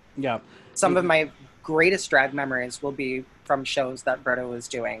magic. Yeah. Some of my greatest drag memories will be from shows that Britta was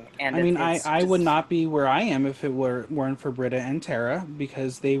doing. And I mean, it's I just, would not be where I am if it weren't for Britta and Tara,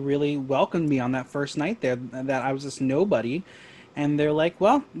 because they really welcomed me on that first night there. That I was just nobody, and they're like,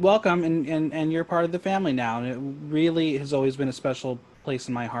 "Well, welcome, and you're part of the family now." And it really has always been a special place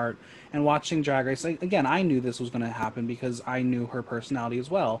in my heart. And watching Drag Race, like, again, I knew this was going to happen because I knew her personality as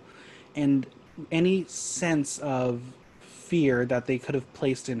well, and any sense of fear that they could have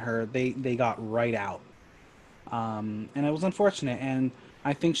placed in her, they got right out. And it was unfortunate. And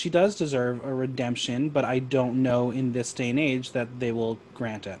I think she does deserve a redemption, but I don't know in this day and age that they will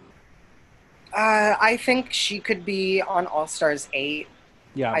grant it. I think she could be on All Stars 8.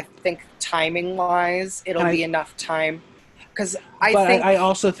 Yeah, I think timing wise, it'll And be enough time. Because I but think, I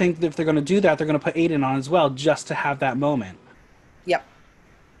also think that if they're going to do that, they're going to put Aiden on as well, just to have that moment. yep.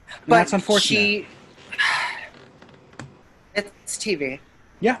 And But that's unfortunate. it's TV.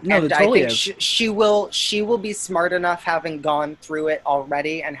 Yeah, no, And it totally I think is. she will be smart enough, having gone through it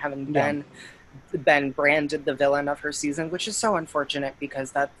already and having been branded the villain of her season, which is so unfortunate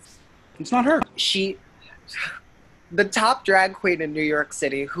because It's not her. she the top drag queen in New York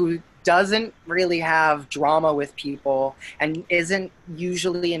City who doesn't really have drama with people and isn't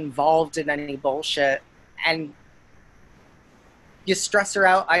usually involved in any bullshit, and you stress her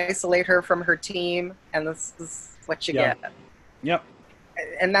out, isolate her from her team, and this is what you Yeah. get. Yep.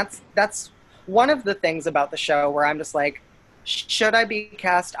 And that's one of the things about the show where I'm just like, should I be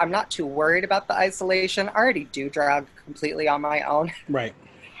cast? I'm not too worried about the isolation. I already do drag completely on my own. Right.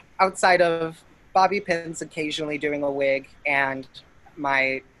 Outside of Bobby Pins occasionally doing a wig and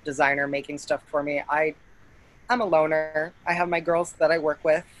my designer making stuff for me, I'm a loner. I have my girls that I work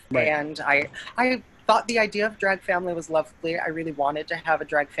with, Right. and I thought the idea of drag family was lovely. I really wanted to have a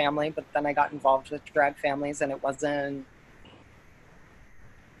drag family, but then I got involved with drag families, and it wasn't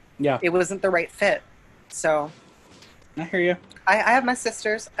Yeah. the right fit. So I hear you. I have my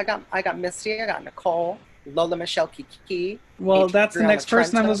sisters. I got Misty. I got Nicole, Lola Michelle Kiki. Well, that's the Adriana next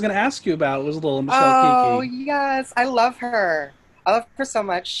person I Trento. was going to ask you about was little Michelle Oh Kiki. yes, I love her. I love her so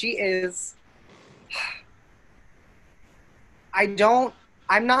much. She is.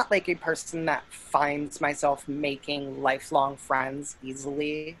 I'm not like a person that finds myself making lifelong friends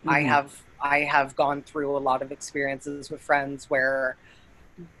easily. Mhm. I have gone through a lot of experiences with friends where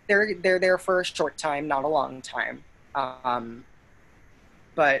they're there for a short time, not a long time.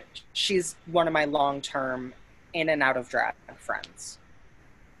 But she's one of my long-term in and out of drag friends.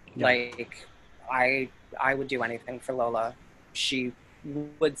 Yeah. Like I would do anything for Lola. She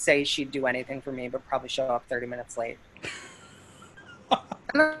would say she'd do anything for me, but probably show up 30 minutes late.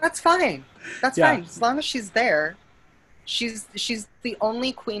 And that's fine. That's Yeah. fine. As long as she's there. She's the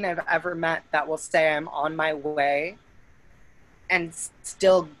only queen I've ever met that will say I'm on my way and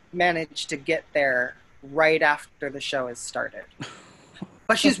still manage to get there right after the show has started.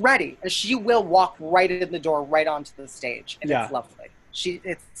 But she's ready, and she will walk right in the door, right onto the stage, and Yeah. it's lovely.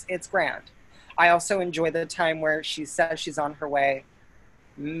 It's grand. I also enjoy the time where she says she's on her way,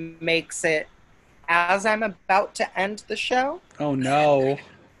 makes it as I'm about to end the show. Oh, no.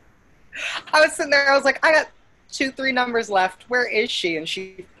 I was sitting there, I was like, I got 2-3 numbers left. Where is she? And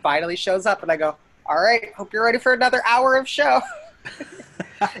she finally shows up, and I go, all right, hope you're ready for another hour of show.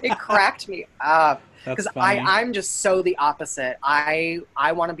 It cracked me up. That's Because funny. I'm just so the opposite. I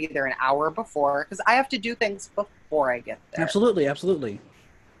want to be there an hour before because I have to do things before I get there. Absolutely, absolutely.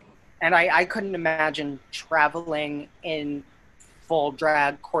 And I couldn't imagine traveling in full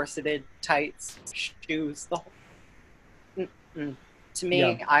drag, corseted tights, shoes. Mm-mm. To me,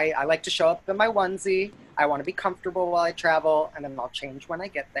 Yeah. I like to show up in my onesie. I want to be comfortable while I travel, and then I'll change when I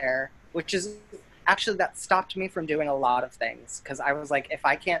get there, which is actually that stopped me from doing a lot of things because I was like, if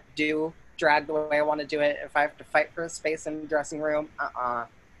I can't do drag the way I want to do it, if I have to fight for a space in the dressing room,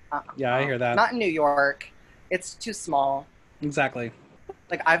 Yeah, I hear that. Not in New York. It's too small. Exactly.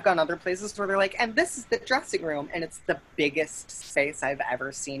 Like, I've gone other places where they're like, and this is the dressing room, and it's the biggest space I've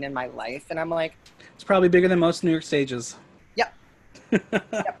ever seen in my life. And I'm like, It's probably bigger than most New York stages. yep.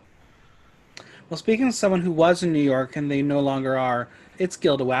 Well, speaking of someone who was in New York and they no longer are, it's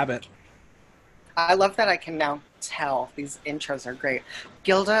Gilda Wabbit. I love that I can now tell. These intros are great.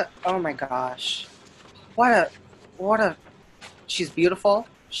 Gilda, oh my gosh. What a, she's beautiful.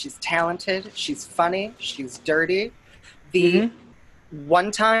 She's talented. She's funny. She's dirty.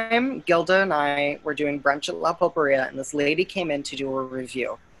 One time, Gilda and I were doing brunch at La Pulperia, and this lady came in to do a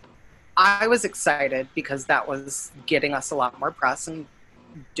review. I was excited because that was getting us a lot more press and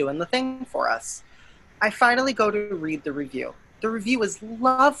doing the thing for us. I finally go to read the review. The review is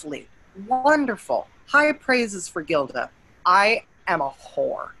lovely, wonderful, high praises for Gilda. I am a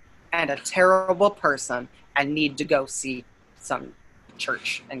whore and a terrible person and need to go see some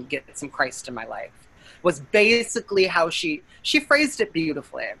church and get some Christ in my life. Was basically how she phrased it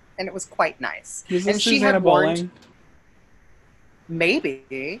beautifully, and it was quite nice. Was and this she Susanna had warned, Bowling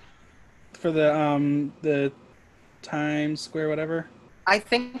maybe, for the Times Square whatever? I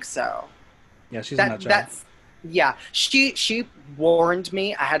think so. Yeah, she's in that show. That's yeah. She warned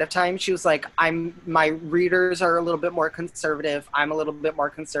me ahead of time. She was like, my readers are a little bit more conservative. I'm a little bit more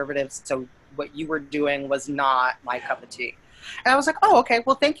conservative. So what you were doing was not my cup of tea. And I was like, oh, okay.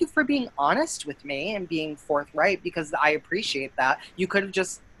 Well, thank you for being honest with me and being forthright, because I appreciate that.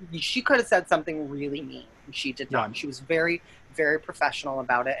 She could have said something really mean. And she did not. Yeah. She was very, very professional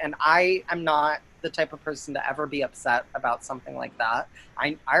about it. And I am not the type of person to ever be upset about something like that.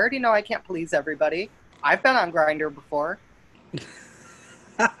 I already know I can't please everybody. I've been on Grindr before.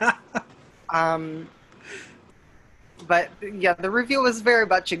 But yeah, the review was very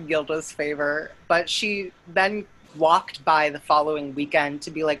much in Gilda's favor. But she then walked by the following weekend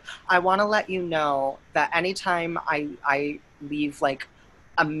to be like, I want to let you know that anytime I leave like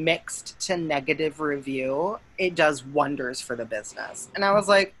a mixed to negative review, it does wonders for the business. And I was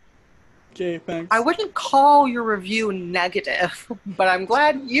like, Okay, thanks. I wouldn't call your review negative, but I'm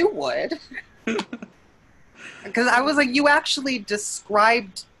glad you would. Because I was like, you actually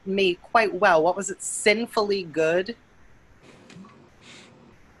described me quite well. What was it? Sinfully good?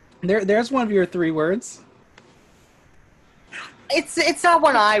 There's one of your 3 words. It's not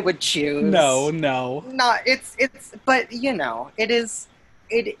one I would choose. No. Not it's but you know, it is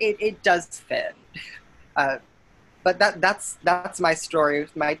it does fit. But that's my story,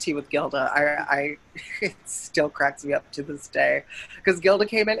 my tea with Gilda. I it still cracks me up to this day, because Gilda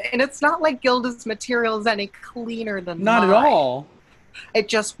came in, and it's not like Gilda's material is any cleaner than Not mine. at all. It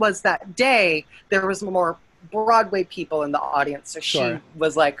just was that day there was more Broadway people in the audience, so Sure. she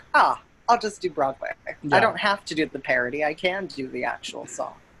was like, I'll just do Broadway. Yeah. I don't have to do the parody. I can do the actual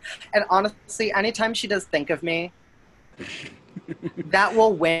song. And honestly, anytime she does Think of Me, that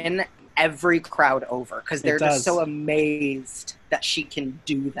will win every crowd over, because they're just so amazed that she can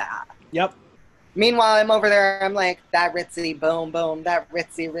do that. Yep. Meanwhile, I'm over there, I'm like, that ritzy, boom, boom, that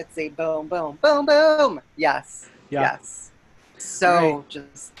ritzy, ritzy, boom, boom, boom, boom. Yes. Yeah. Yes. So, Right.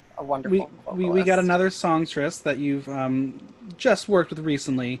 just a wonderful We got another songstress that you've just worked with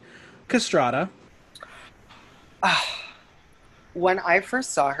recently, Castrata. When I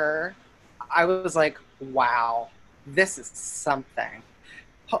first saw her, I was like, wow, this is something.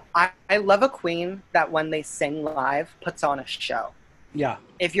 I love a queen that when they sing live puts on a show. Yeah.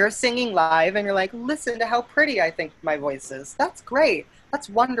 If you're singing live and you're like, listen to how pretty I think my voice is, that's great. That's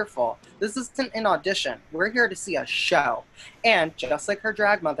wonderful. This isn't an audition. We're here to see a show. And just like her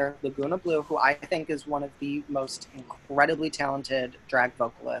drag mother, Laguna Blue, who I think is one of the most incredibly talented drag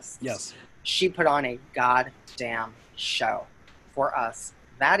vocalists. Yes. She put on a goddamn show for us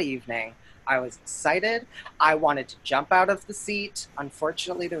that evening. I was excited. I wanted to jump out of the seat.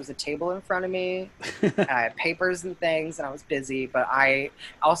 Unfortunately, there was a table in front of me. I had papers and things, and I was busy. But I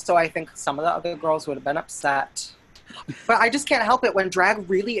think some of the other girls would have been upset. But I just can't help it. When drag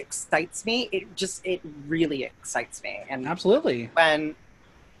really excites me, it really excites me. And Absolutely. when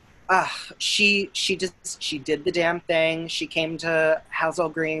she did the damn thing. She came to Hazel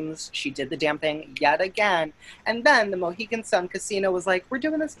Green's. She did the damn thing yet again. And then the Mohegan Sun Casino was like, we're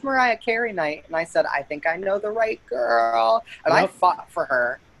doing this Mariah Carey night. And I said, I think I know the right girl. And Yep. I fought for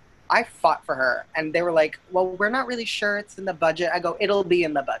her. And they were like, well, we're not really sure it's in the budget. I go, it'll be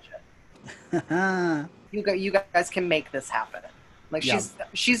in the budget. You guys can make this happen. Like, Yeah.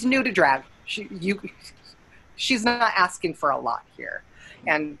 she's new to drag. She's not asking for a lot here.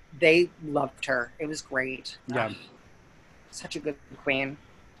 And they loved her. It was great. Yeah. Such a good queen.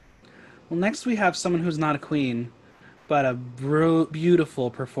 Well, next we have someone who's not a queen, but a beautiful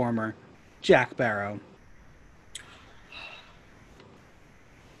performer, Jack Barrow.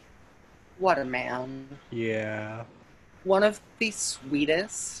 What a man. Yeah. One of the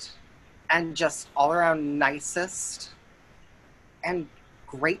sweetest and just all around nicest and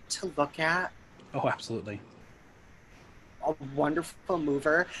great to look at. Oh, absolutely. A wonderful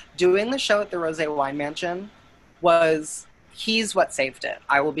mover. Doing the show at the Rose Wine Mansion he's what saved it.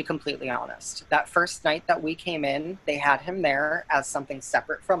 I will be completely honest. That first night that we came in, they had him there as something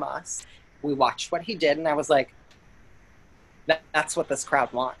separate from us. We watched what he did, and I was like, that's what this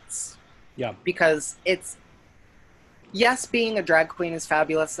crowd wants. Yeah. Because yes, being a drag queen is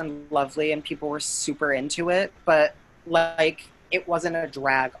fabulous and lovely, and people were super into it, but like, it wasn't a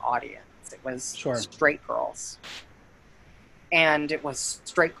drag audience. It was straight girls. And it was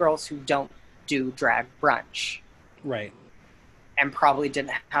straight girls who don't do drag brunch. Right. And probably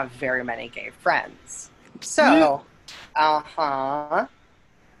didn't have very many gay friends. So Uh-huh.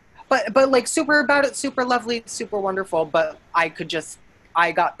 But like super about it, super lovely, super wonderful, but I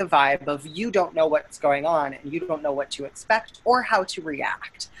got the vibe of you don't know what's going on and you don't know what to expect or how to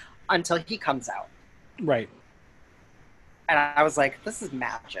react until he comes out. Right. And I was like, this is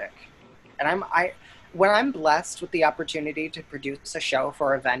magic. And when I'm blessed with the opportunity to produce a show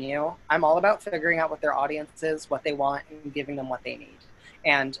for a venue, I'm all about figuring out what their audience is, what they want, and giving them what they need.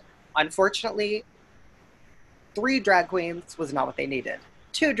 And unfortunately, 3 drag queens was not what they needed.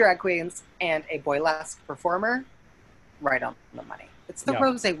 2 drag queens and a boylesque performer, right on the money. It's the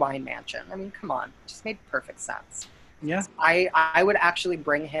Rose Wine Mansion. I mean, come on. It just made perfect sense. Yeah. I would actually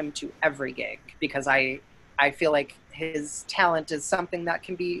bring him to every gig because I feel like his talent is something that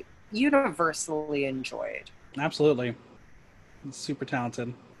can be universally enjoyed. Absolutely. He's super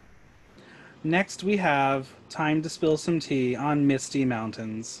talented. Next, we have Time to Spill Some Tea on Misty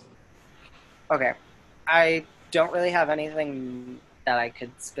Mountains. Okay. I don't really have anything that I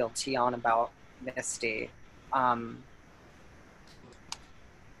could spill tea on about Misty.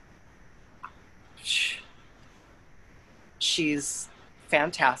 She's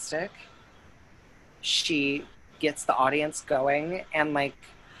fantastic. She gets the audience going, and like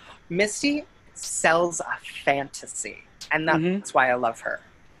Misty sells a fantasy, and that's why I love her,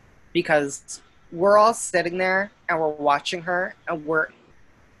 because we're all sitting there and we're watching her and we're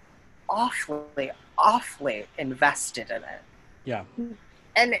awfully invested in it. Yeah.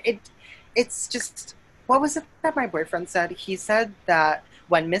 And it's just, what was it that my boyfriend said? He said that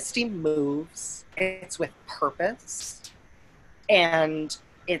when Misty moves, it's with purpose and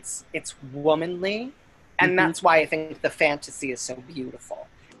it's womanly, and that's why I think the fantasy is so beautiful.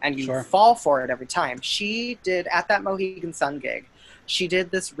 And you fall for it every time. She did, at that Mohegan Sun gig, she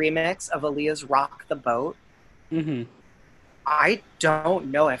did this remix of Aaliyah's Rock the Boat. I don't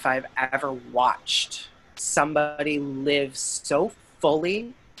know if I've ever watched somebody live so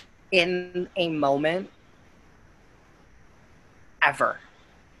fully in a moment ever.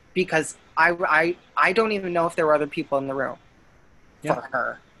 Because I don't even know if there were other people in the room for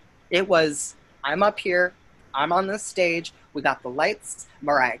her. It was, I'm up here, I'm on this stage, we got the lights,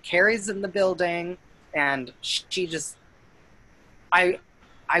 Mariah Carey's in the building, and she just, I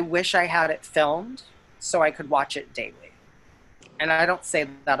wish I had it filmed so I could watch it daily. And I don't say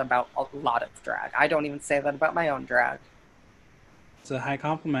that about a lot of drag. I don't even say that about my own drag. It's a high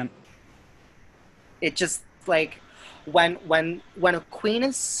compliment. It just, like, when a queen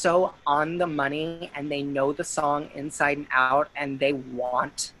is so on the money and they know the song inside and out and they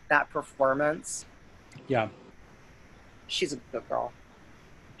want that performance. Yeah. She's a good girl.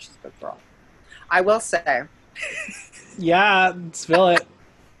 She's a good girl. I will say. Yeah, spill it.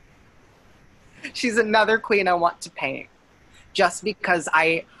 She's another queen I want to paint. Just because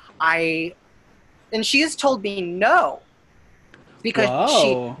and she has told me no. Because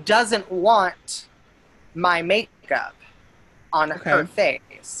she doesn't want my makeup on her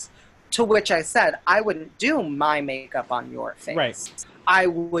face. To which I said, I wouldn't do my makeup on your face. Right. I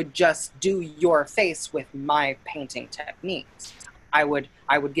would just do your face with my painting techniques. I would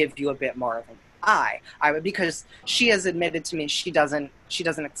give you a bit more of an eye. Because she has admitted to me she doesn't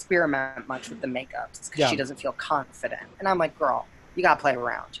experiment much with the makeups because she doesn't feel confident. And I'm like, girl, you gotta play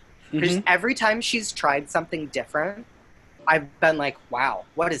around. Because every time she's tried something different, I've been like, wow,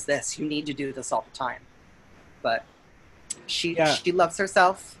 what is this? You need to do this all the time. But she loves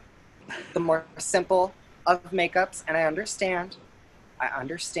herself, the more simple of makeups, and I understand.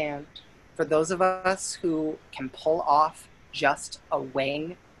 For those of us who can pull off just a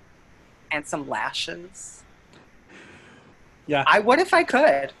wing and some lashes. Yeah. I would if I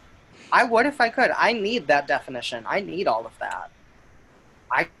could. I need that definition. I need all of that.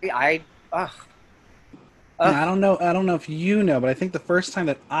 I don't know if you know, but I think the first time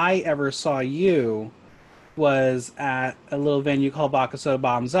that I ever saw you was at a little venue called Vodka Soda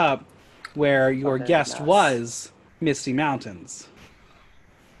Bombs Up, where your guest was Misty Mountains.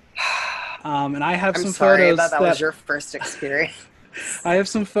 And I have some photos. That was your first experience. I have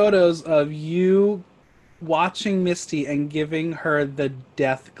some photos of you watching Misty and giving her the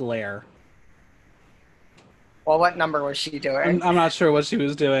death glare. Well, what number was she doing? I'm not sure what she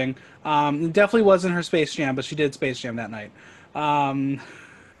was doing. It definitely wasn't her Space Jam, but she did Space Jam that night.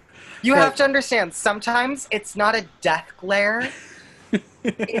 You have to understand, sometimes it's not a death glare.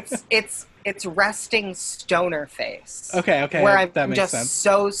 it's resting stoner face. Okay, where that makes sense.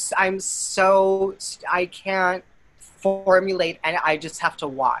 I can't formulate, and I just have to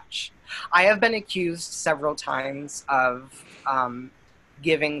watch. I have been accused several times of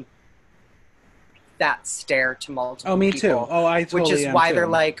giving that stare to multiple people. Oh, me too. Oh, I totally Which is am why too. they're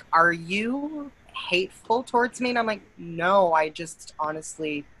like, are you hateful towards me, and I'm like, no, I just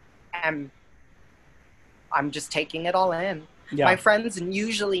honestly am. I'm just taking it all in. Yeah. My friends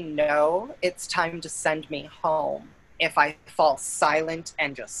usually know it's time to send me home if I fall silent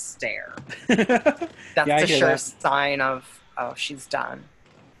and just stare. That's Yeah, I a hear sure that. sign of, oh, she's done.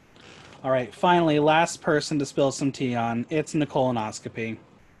 All right, finally, last person to spill some tea on. It's Nicolonoscopy.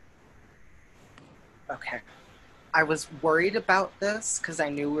 Okay. I was worried about this because I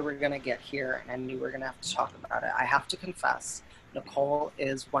knew we were going to get here and I knew we were going to have to talk about it. I have to confess, Nicole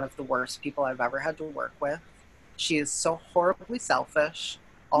is one of the worst people I've ever had to work with. She is so horribly selfish.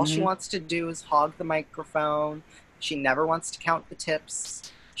 All she Mhm. wants to do is hog the microphone. She never wants to count the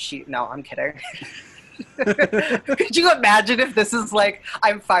tips. No, I'm kidding. Could you imagine if this is like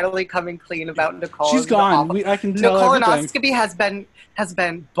I'm finally coming clean about Nicole? She's gone. I can tell everything. Nicolonoscopy has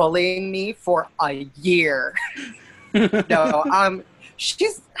been bullying me for a year. No,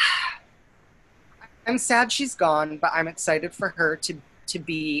 she's. I'm sad she's gone, but I'm excited for her to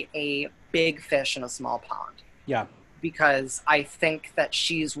be a big fish in a small pond. Yeah. Because I think that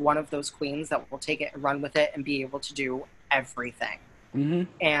she's one of those queens that will take it and run with it and be able to do everything Mm-hmm.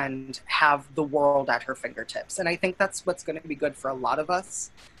 and have the world at her fingertips. And I think that's what's going to be good for a lot of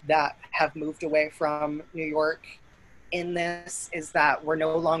us that have moved away from New York in this, is that we're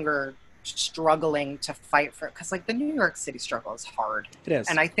no longer struggling to fight for, because like the New York City struggle is hard. It is.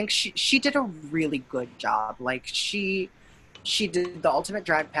 And I think she did a really good job. Like she did the Ultimate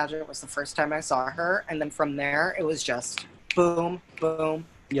Drag Pageant was the first time I saw her, and then from there it was just boom, boom,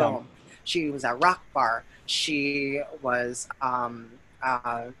 Yeah. boom. She was at Rock Bar. She was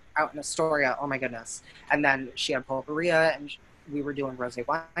out in Astoria. Oh my goodness! And then she had Pulperia, and we were doing Rose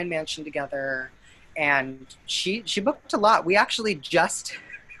Wine Mansion together. And she booked a lot. We actually just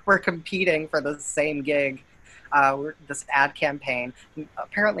were competing for the same gig. This ad campaign.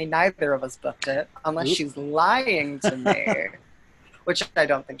 Apparently, neither of us booked it, unless Oop. she's lying to me, which I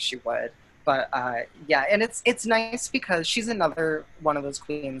don't think she would. But yeah, and it's nice because she's another one of those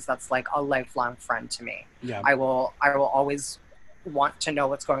queens that's like a lifelong friend to me. Yeah. I will always want to know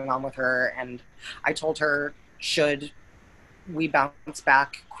what's going on with her, and I told her, should we bounce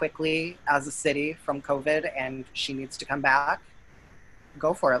back quickly as a city from COVID and she needs to come back,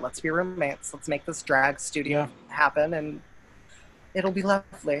 go for it. Let's be roommates. Let's make this drag studio happen, and it'll be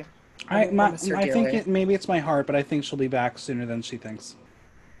lovely. I miss her think dearly. maybe it's my heart, but I think she'll be back sooner than she thinks.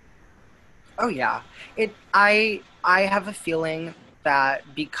 Oh yeah, I have a feeling that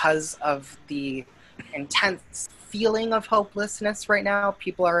because of the intense feeling of hopelessness right now,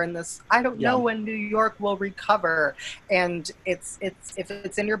 people are in this, I don't know when New York will recover, and it's if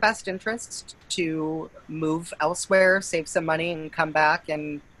it's in your best interest to move elsewhere, save some money, and come back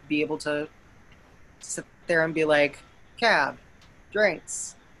and be able to sit there and be like, cab,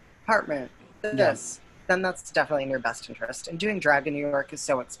 drinks, apartment, this. Then that's definitely in your best interest. And doing drag in New York is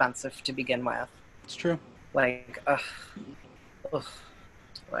so expensive to begin with. It's true. Like, ugh. Well,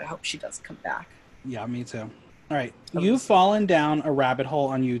 I hope she does come back. Yeah, me too. All right. You've fallen down a rabbit hole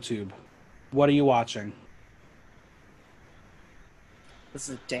on YouTube. What are you watching? This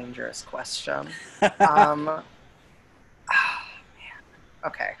is a dangerous question. Man.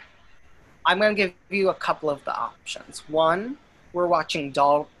 Okay. I'm going to give you a couple of the options. One, we're watching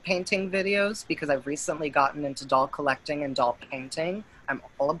doll painting videos because I've recently gotten into doll collecting and doll painting. I'm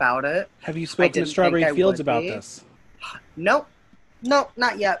all about it. Have you spoken to Strawberry Fields about this? Nope,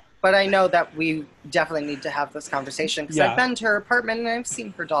 not yet. But I know that we definitely need to have this conversation because I've been to her apartment and I've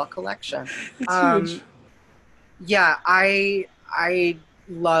seen her doll collection. It's huge. Yeah, I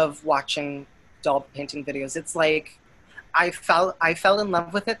love watching doll painting videos. It's like I fell in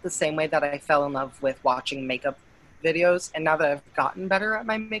love with it the same way that I fell in love with watching makeup videos, and now that I've gotten better at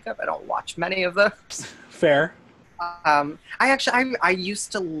my makeup, I don't watch many of those. Fair. I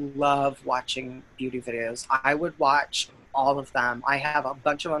used to love watching beauty videos. I would watch all of them. I have a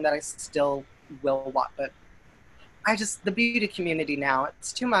bunch of them that I still will watch, but the beauty community now,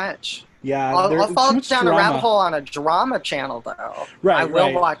 it's too much. Yeah, I'll fall down a rabbit hole on a drama channel though. Right, I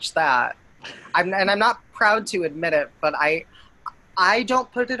will watch that. I'm not proud to admit it, but I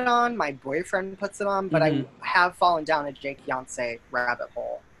don't put it on. My boyfriend puts it on, but I have fallen down a Jake Yonsei rabbit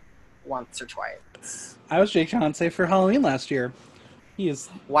hole once or twice. I was Jake Yonsei for Halloween last year. He is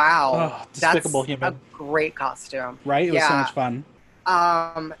despicable human. A great costume, right? It was so much fun.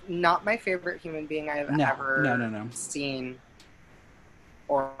 Not my favorite human being I've ever seen,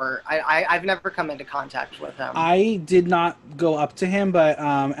 or I've never come into contact with him. I did not go up to him, but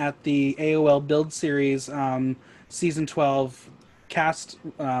at the AOL Build Series season 12 cast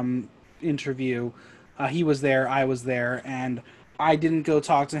interview, he was there, I was there, and I didn't go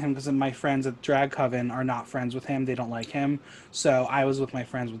talk to him because my friends at Drag Coven are not friends with him. They don't like him. So I was with my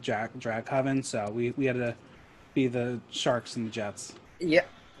friends with Drag Coven. So we had to be the Sharks and the Jets. Yeah.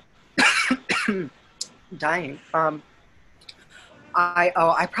 Dying.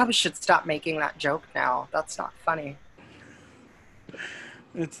 I probably should stop making that joke now. That's not funny.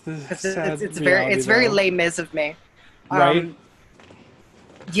 It's the It's sad it's reality, very though. Les Mis of me. Right?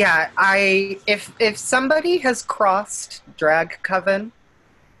 Yeah, if somebody has crossed Drag Coven,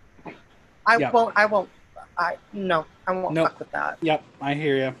 I Yeah. won't I won't Nope. fuck with that. Yep, I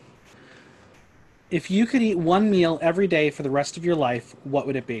hear you. If you could eat one meal every day for the rest of your life, what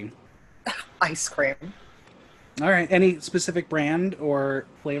would it be? Ice cream. All right. Any specific brand or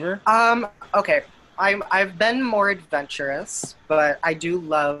flavor? Okay. I've been more adventurous, but I do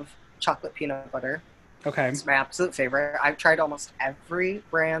love chocolate peanut butter. Okay. It's my absolute favorite. I've tried almost every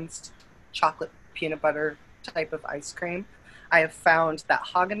brand's chocolate peanut butter type of ice cream. I have found that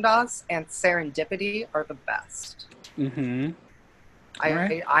Haagen-Dazs and Serendipity are the best. Mm-hmm.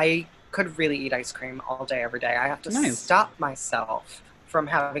 Right. I could really eat ice cream all day, every day. I have to Nice. stop myself from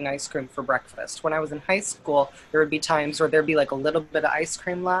having ice cream for breakfast. When I was in high school, there would be times where there'd be like a little bit of ice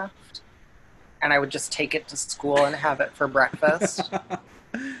cream left, and I would just take it to school and have it for breakfast.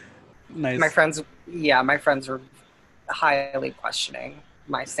 Nice. My friends were highly questioning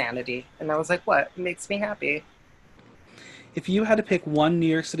my sanity, and I was like, "What makes me happy?" If you had to pick one New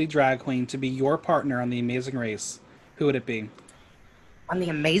York City drag queen to be your partner on The Amazing Race, who would it be? On The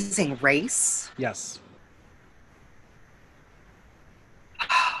Amazing Race, Yes.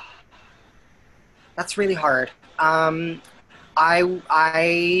 that's really hard. I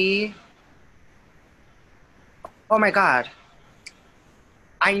oh my god,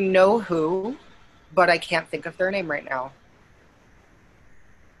 I know who, but I can't think of their name right now.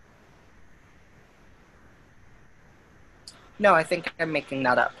 No, I think I'm making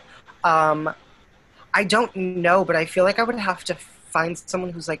that up. I don't know, but I feel like I would have to find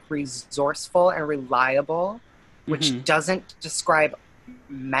someone who's like resourceful and reliable, which Mhm. doesn't describe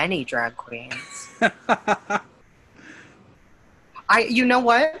many drag queens. You know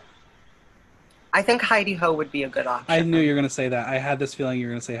what? I think Heidi Ho would be a good option. I knew you were going to say that. I had this feeling you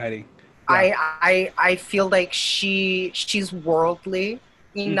were going to say Heidi. Yeah. I feel like she's worldly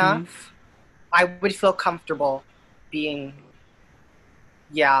enough. I would feel comfortable being,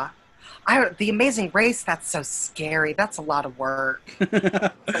 yeah. The Amazing Race, that's so scary. That's a lot of work.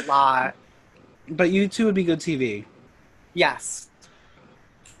 It's a lot. But you two would be good TV. Yes.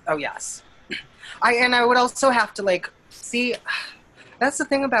 Oh yes. I would also have to like see. That's the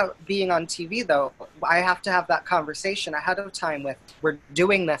thing about being on TV, though. I have to have that conversation ahead of time with, we're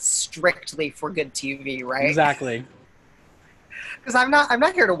doing this strictly for good TV, right? Exactly. Because I'm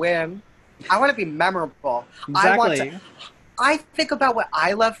not here to win. I want to be memorable. Exactly. I think about what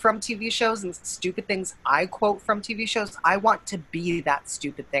I love from TV shows and stupid things I quote from TV shows. I want to be that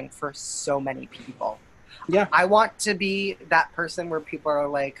stupid thing for so many people. Yeah. I want to be that person where people are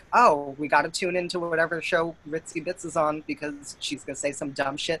like, oh, we got to tune into whatever show Ritzy Bits is on because she's going to say some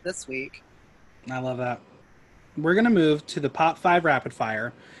dumb shit this week. I love that. We're going to move to the Pop 5 Rapid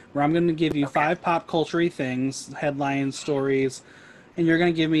Fire, where I'm going to give you 5 pop culture-y things, headlines, stories, and you're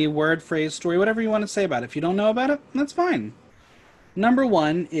going to give me word, phrase, story, whatever you want to say about it. If you don't know about it, that's fine. Number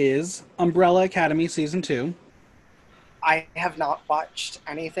 1 is Umbrella Academy Season 2. I have not watched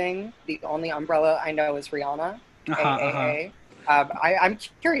anything. The only Umbrella I know is Rihanna. AAA. I'm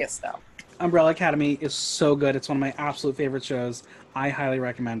curious, though. Umbrella Academy is so good. It's one of my absolute favorite shows. I highly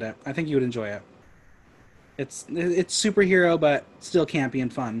recommend it. I think you would enjoy it. It's superhero, but still campy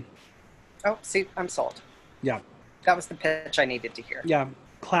and fun. Oh, see, I'm sold. Yeah. That was the pitch I needed to hear. Yeah.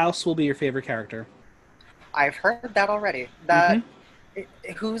 Klaus will be your favorite character. I've heard that already. That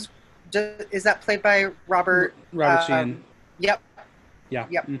is that played by Robert Sheehan. Yep. Yeah.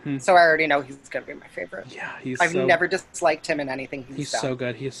 Yep. Mm-hmm. So I already know he's gonna be my favorite. Yeah, I've never disliked him in anything he's done. so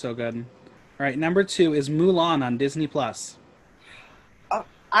good. He's so good. All right, number 2 is Mulan on Disney Plus. Oh,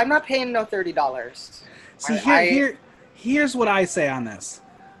 I'm not paying no $30. See, here's what I say on this.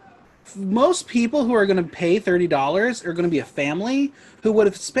 Most people who are going to pay $30 are going to be a family who would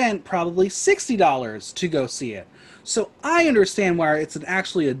have spent probably $60 to go see it. So I understand why it's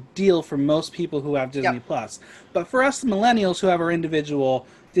actually a deal for most people who have Disney Plus. But for us millennials who have our individual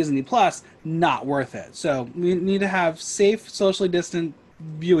Disney Plus, not worth it. So we need to have safe, socially distant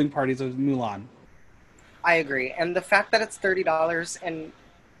viewing parties of Mulan. I agree. And the fact that it's $30, and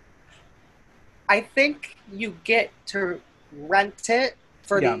I think you get to rent it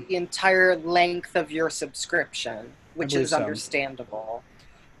for the entire length of your subscription, which is understandable.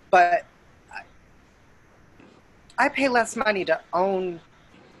 But I pay less money to own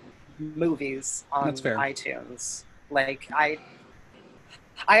movies on That's fair. iTunes. Like I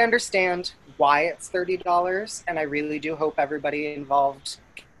understand why it's $30, and I really do hope everybody involved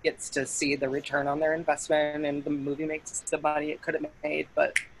gets to see the return on their investment and the movie makes the money it could have made,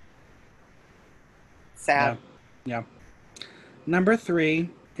 but sad. Yeah. Number 3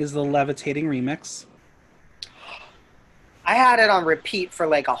 is the Levitating remix. I had it on repeat for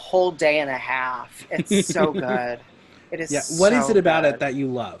like a whole day and a half. It's so good. It is. Yeah. What is so it about good. it that you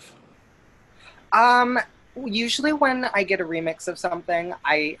love? Usually when I get a remix of something,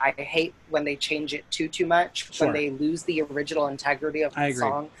 I hate when they change it too much, Sure. when they lose the original integrity of I the agree.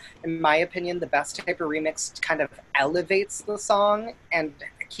 song. In my opinion, the best type of remix kind of elevates the song and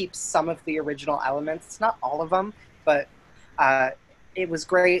keeps some of the original elements, not all of them, but it was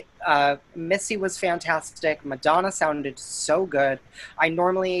great. Missy was fantastic. Madonna sounded so good. I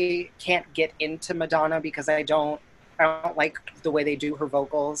normally can't get into Madonna because I don't like the way they do her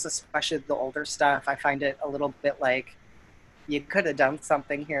vocals, especially the older stuff. I find it a little bit like you could have done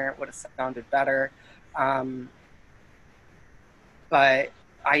something here; it would have sounded better. But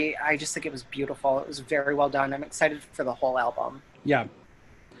I just think it was beautiful. It was very well done. I'm excited for the whole album. Yeah.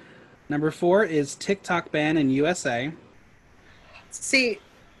 Number 4 is TikTok ban in USA. See,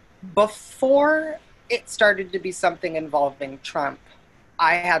 before it started to be something involving Trump,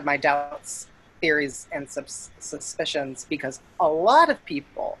 I had my doubts, theories, and suspicions because a lot of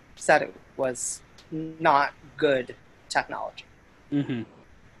people said it was not good technology. Mm-hmm.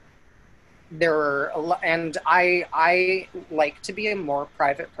 There were and I like to be a more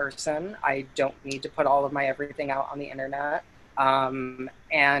private person. I don't need to put all of my everything out on the internet, and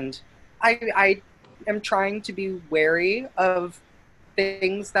I am trying to be wary of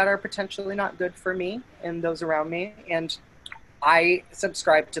things that are potentially not good for me and those around me, and I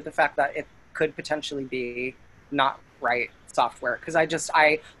subscribe to the fact that it could potentially be not right software because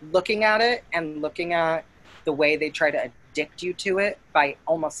I looking at it and looking at the way they try to addict you to it by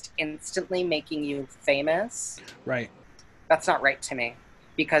almost instantly making you famous. Right. That's not right to me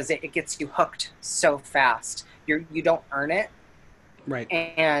because it gets you hooked so fast. You don't earn it. Right.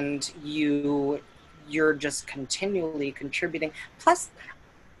 And you're just continually contributing. Plus,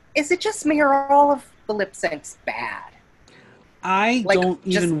 is it just me or are all of the lip syncs bad? I don't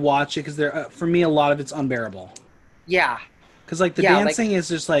even watch it because for me, a lot of it's unbearable. Yeah. Because like the dancing is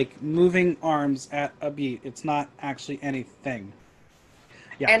just like moving arms at a beat. It's not actually anything.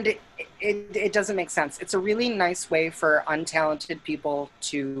 Yeah. And it doesn't make sense. It's a really nice way for untalented people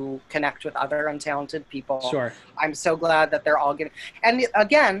to connect with other untalented people. Sure. I'm so glad that they're all getting. And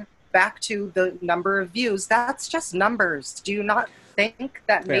again, back to the number of views. That's just numbers. Do you not think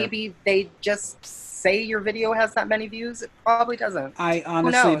that maybe they just say your video has that many views? It probably doesn't. I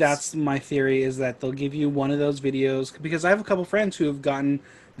honestly, that's my theory, is that they'll give you one of those videos, because I have a couple friends who have gotten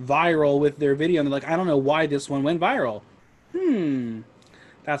viral with their video and they're like, I don't know why this one went viral.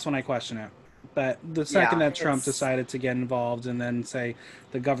 That's when I question it. But the second that Trump decided to get involved and then say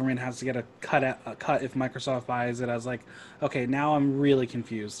the government has to get a cut if Microsoft buys it, I was like, okay, now I'm really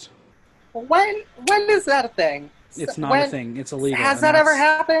confused. When is that a thing? It's not a thing. It's illegal. Has that ever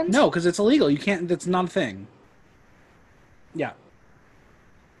happened? No, because it's illegal. You can't. That's not a thing. Yeah.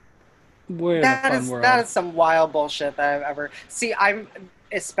 That is some wild bullshit that I've ever... See, I'm...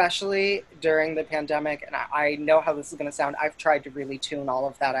 Especially during the pandemic, and I know how this is going to sound, I've tried to really tune all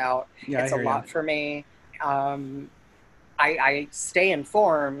of that out. Yeah, it's a lot for me. I stay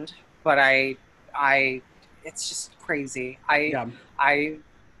informed, but it's just crazy. I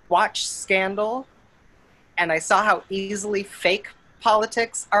watched Scandal, and I saw how easily fake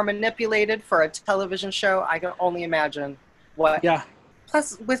politics are manipulated for a television show. I can only imagine what... Yeah.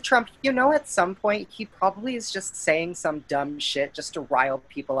 Plus, with Trump, at some point, he probably is just saying some dumb shit just to rile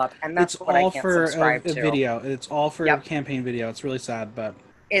people up, and that's what I can't subscribe to. It's all for a video. It's all for a campaign video. It's really sad, but...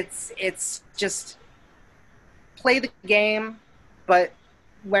 It's just play the game, but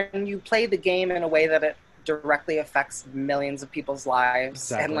when you play the game in a way that it directly affects millions of people's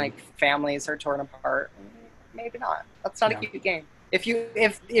lives, and, like, families are torn apart, maybe not. That's not a cute game. If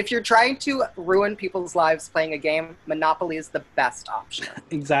you're trying to ruin people's lives playing a game, Monopoly is the best option.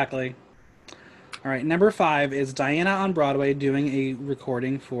 Exactly. All right, number 5 is Diana on Broadway doing a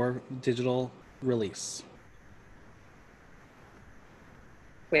recording for digital release.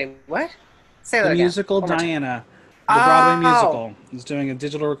 Wait, what? Say that again. The musical Diana, the Broadway musical, is doing a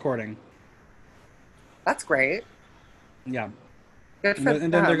digital recording. That's great. Yeah. Good for them.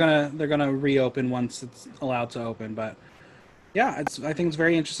 And then they're gonna reopen once it's allowed to open, but. Yeah, I think it's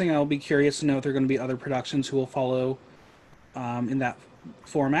very interesting. I'll be curious to know if there are going to be other productions who will follow in that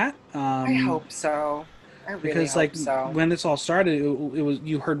format. I hope so. I really Because hope so. when this all started, it was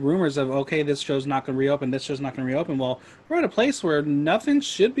you heard rumors of, okay, this show's not going to reopen, this show's not going to reopen. Well, we're at a place where nothing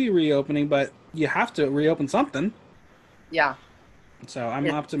should be reopening, but you have to reopen something. Yeah, So I'm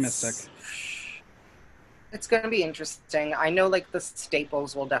optimistic. it's it's gonna be interesting. I know like the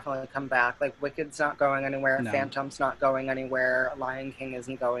staples will definitely come back. Like Wicked's not going anywhere, No, Phantom's not going anywhere, Lion King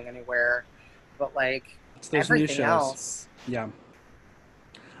isn't going anywhere, but like it's those new everything shows. else, Yeah,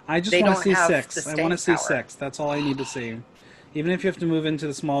 I just they want to don't see have the six. I want to staying see power. six. That's all I need to see. Even if you have to move into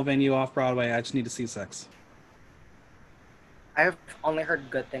the small venue off Broadway, I just need to see six. I've only heard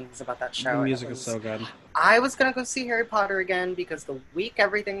good things about that The show. And music is so good. I was gonna go see Harry Potter again because the week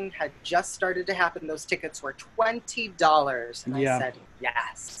everything had just started to happen, those tickets were $20, and Yeah. I said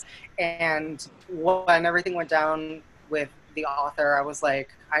yes. And when everything went down with the author, I was like,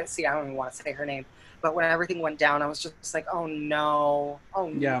 I don't even want to say her name, but when everything went down, I was just like, oh no,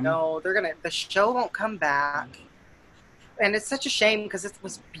 Yeah. the show won't come back, and it's such a shame because it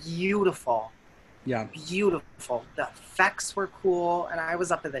was beautiful. Yeah. Beautiful. The effects were cool, and I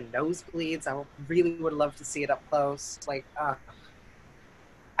was up in the nosebleeds. I really would love to see it up close. Like,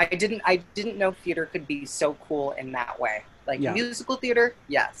 I didn't know theater could be so cool in that way. Like Yeah. musical theater,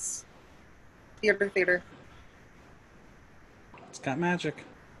 yes. Theater. It's got magic.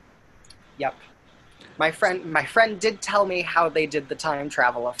 Yep. My friend did tell me how they did the time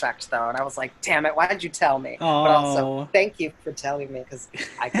travel effect, though, and I was like, "Damn it! Why did you tell me?" Oh. But also, thank you for telling me because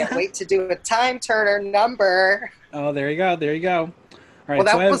I can't wait to do a time turner number. Oh, there you go. There you go. All right. Well,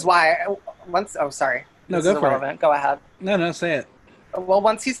 that so was why. Once, oh, sorry. No, This go is for it. irrelevant. Go ahead. No, say it. Well,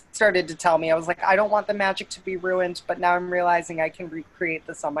 once he started to tell me, I was like, I don't want the magic to be ruined, but now I'm realizing I can recreate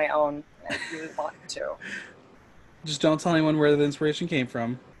this on my own. And I really want to. Just don't tell anyone where the inspiration came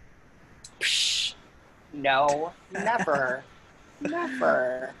from. Psh, no, never,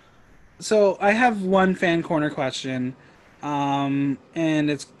 never. So I have one fan corner question, and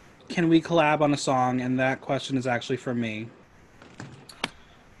it's, can we collab on a song? And that question is actually from me.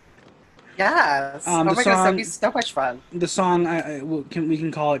 Yes. Oh The my gosh, song- that'd be so much fun. The song we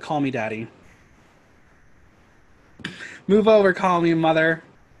can call it "Call Me Daddy." Move over, call me mother.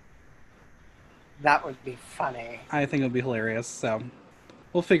 That would be funny. I think it would be hilarious. So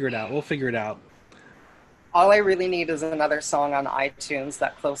we'll figure it out. All I really need is another song on iTunes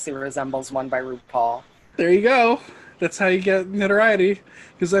that closely resembles one by RuPaul. There you go. That's how you get notoriety.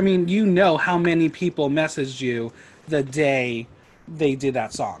 Because, I mean, you know how many people messaged you the day they did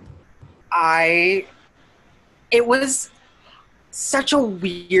that song. It was such a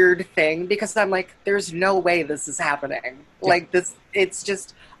weird thing because I'm like, there's no way this is happening. Yeah. Like this, it's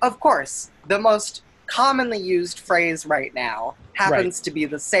just, of course, the most commonly used phrase right now happens to be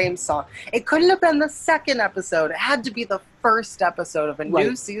the same song. It couldn't have been the second episode. It had to be the first episode of a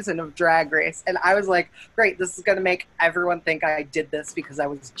new season of Drag Race. And I was like, great, this is going to make everyone think I did this because I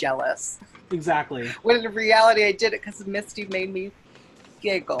was jealous. Exactly. When in reality, I did it because Misty made me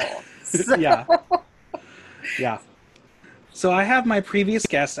giggle. So- Yeah. So I have my previous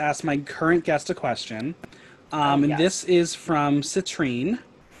guest ask my current guest a question. And yes. this is from Citrine.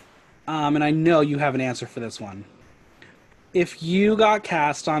 And I know you have an answer for this one. If you got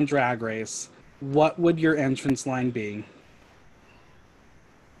cast on Drag Race, what would your entrance line be?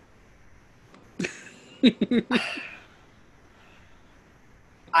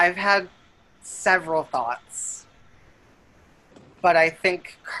 I've had several thoughts, but I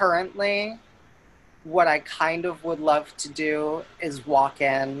think currently what I kind of would love to do is walk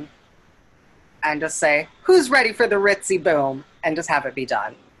in and just say, who's ready for the Ritzy Boom? And just have it be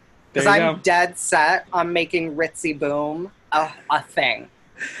done. Because I'm dead set on making Ritzy Boom a thing.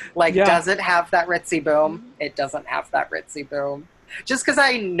 Like, does it have that Ritzy Boom? It doesn't have that Ritzy Boom. Just because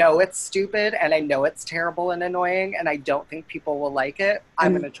I know it's stupid and I know it's terrible and annoying and I don't think people will like it,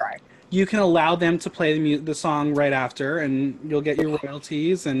 I'm going to try. You can allow them to play the song right after, and you'll get your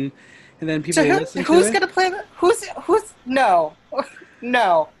royalties, and then people will listen to it. Who's going to play that? Who's no.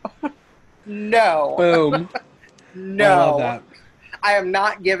 No. No. Boom. No. I love that. I am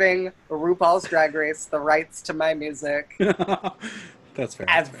not giving RuPaul's Drag Race the rights to my music. That's fair.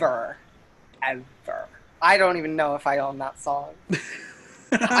 Ever. I don't even know if I own that song.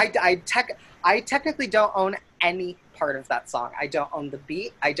 I technically don't own any part of that song. I don't own the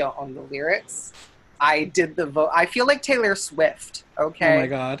beat. I don't own the lyrics. I did the vote. I feel like Taylor Swift, okay? Oh my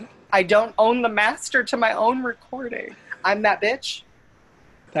god. I don't own the master to my own recording. I'm that bitch.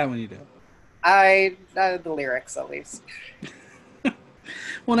 That one you do. The lyrics, at least.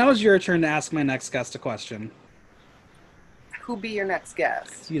 Well, now it's your turn to ask my next guest a question. Who be your next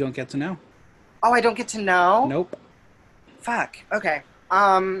guest? You don't get to know. Oh, I don't get to know? Nope. Fuck. Okay.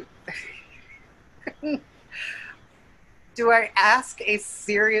 Do I ask a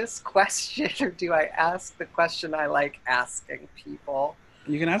serious question or do I ask the question I like asking people?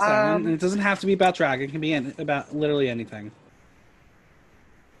 You can ask that one, and it doesn't have to be about drag. It can be about literally anything.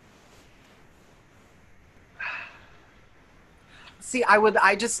 See,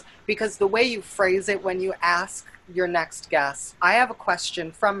 because the way you phrase it when you ask your next guest, I have a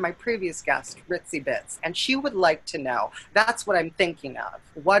question from my previous guest, Ritzy Bits, and she would like to know. That's what I'm thinking of.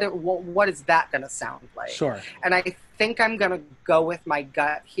 What is that going to sound like? Sure. And I think I'm going to go with my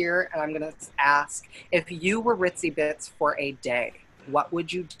gut here, and I'm going to ask, if you were Ritzy Bits for a day, what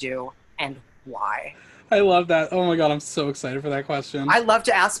would you do and why? I love that. Oh my god, I'm so excited for that question. I love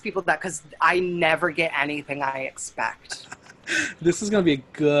to ask people that because I never get anything I expect. This is going to be a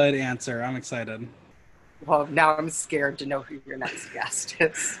good answer. I'm excited. Well, now I'm scared to know who your next guest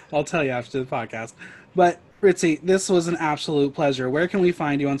is. I'll tell you after the podcast. But, Ritzy, this was an absolute pleasure. Where can we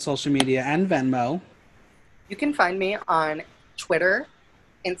find you on social media and Venmo? You can find me on Twitter,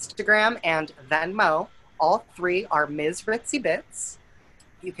 Instagram, and Venmo. All three are Ms. Ritzy Bits.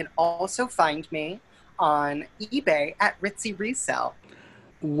 You can also find me on eBay at Ritzy Resell.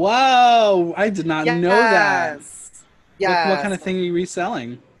 Whoa! I did not know that. Yes. What kind of thing are you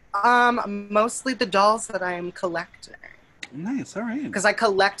reselling? Mostly the dolls that I'm collecting. Nice, all right. Because I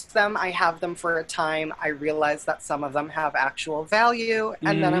collect them, I have them for a time. I realize that some of them have actual value,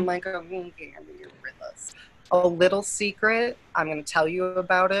 and then I'm like, oh, Candy, you're with us. A little secret, I'm going to tell you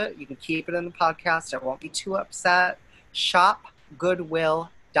about it. You can keep it in the podcast. I won't be too upset.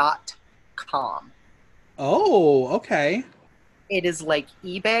 Shopgoodwill.com. Oh, okay. It is like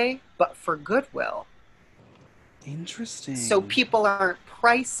eBay, but for Goodwill. Interesting. So people aren't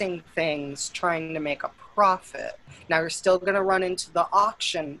pricing things trying to make a profit. Now you're still going to run into the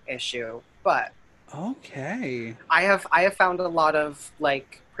auction issue, but okay. I have found a lot of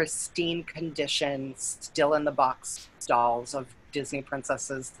like pristine condition, still in the box dolls of Disney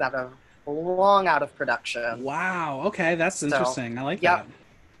princesses that are long out of production. Wow. Okay, that's interesting. I like that.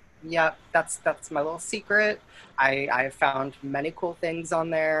 Yep, that's my little secret. I have found many cool things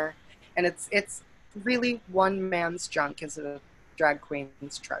on there, and it's really one man's junk is a drag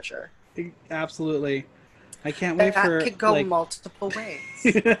queen's treasure. Absolutely. I can't wait for that could go multiple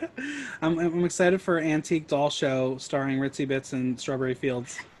ways. I'm excited for Antique Doll Show starring Ritzy Bits and Strawberry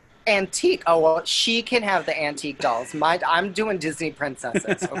Fields. Antique. Oh well, she can have the antique dolls. I'm doing Disney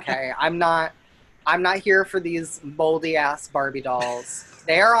princesses. Okay, I'm not here for these moldy ass Barbie dolls.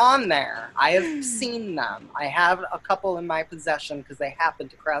 They're on there. I have seen them. I have a couple in my possession because they happen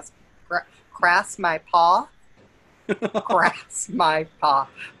to cross my paw.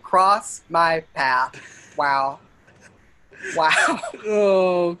 Cross my path. Wow.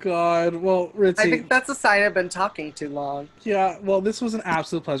 Oh, God. Well, Ritzy, I think that's a sign I've been talking too long. Yeah, well, this was an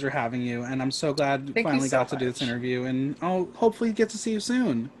absolute pleasure having you, and I'm so glad we finally got to do this interview, and I'll hopefully get to see you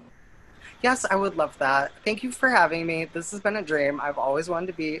soon. Yes, I would love that. Thank you for having me. This has been a dream. I've always wanted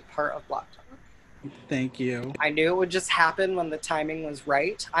to be part of Block Talk. Thank you. I knew it would just happen when the timing was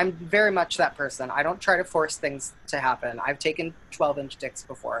right. I'm very much that person. I don't try to force things to happen. I've taken 12-inch dicks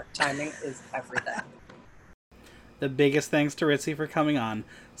before. Timing is everything. The biggest thanks to Ritzy for coming on.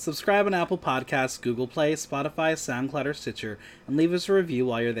 Subscribe on Apple Podcasts, Google Play, Spotify, SoundCloud, or Stitcher, and leave us a review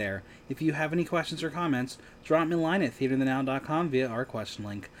while you're there. If you have any questions or comments, drop me a line at theaterthenow.com via our question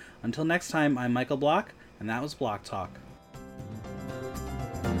link. Until next time, I'm Michael Block, and that was Block Talk.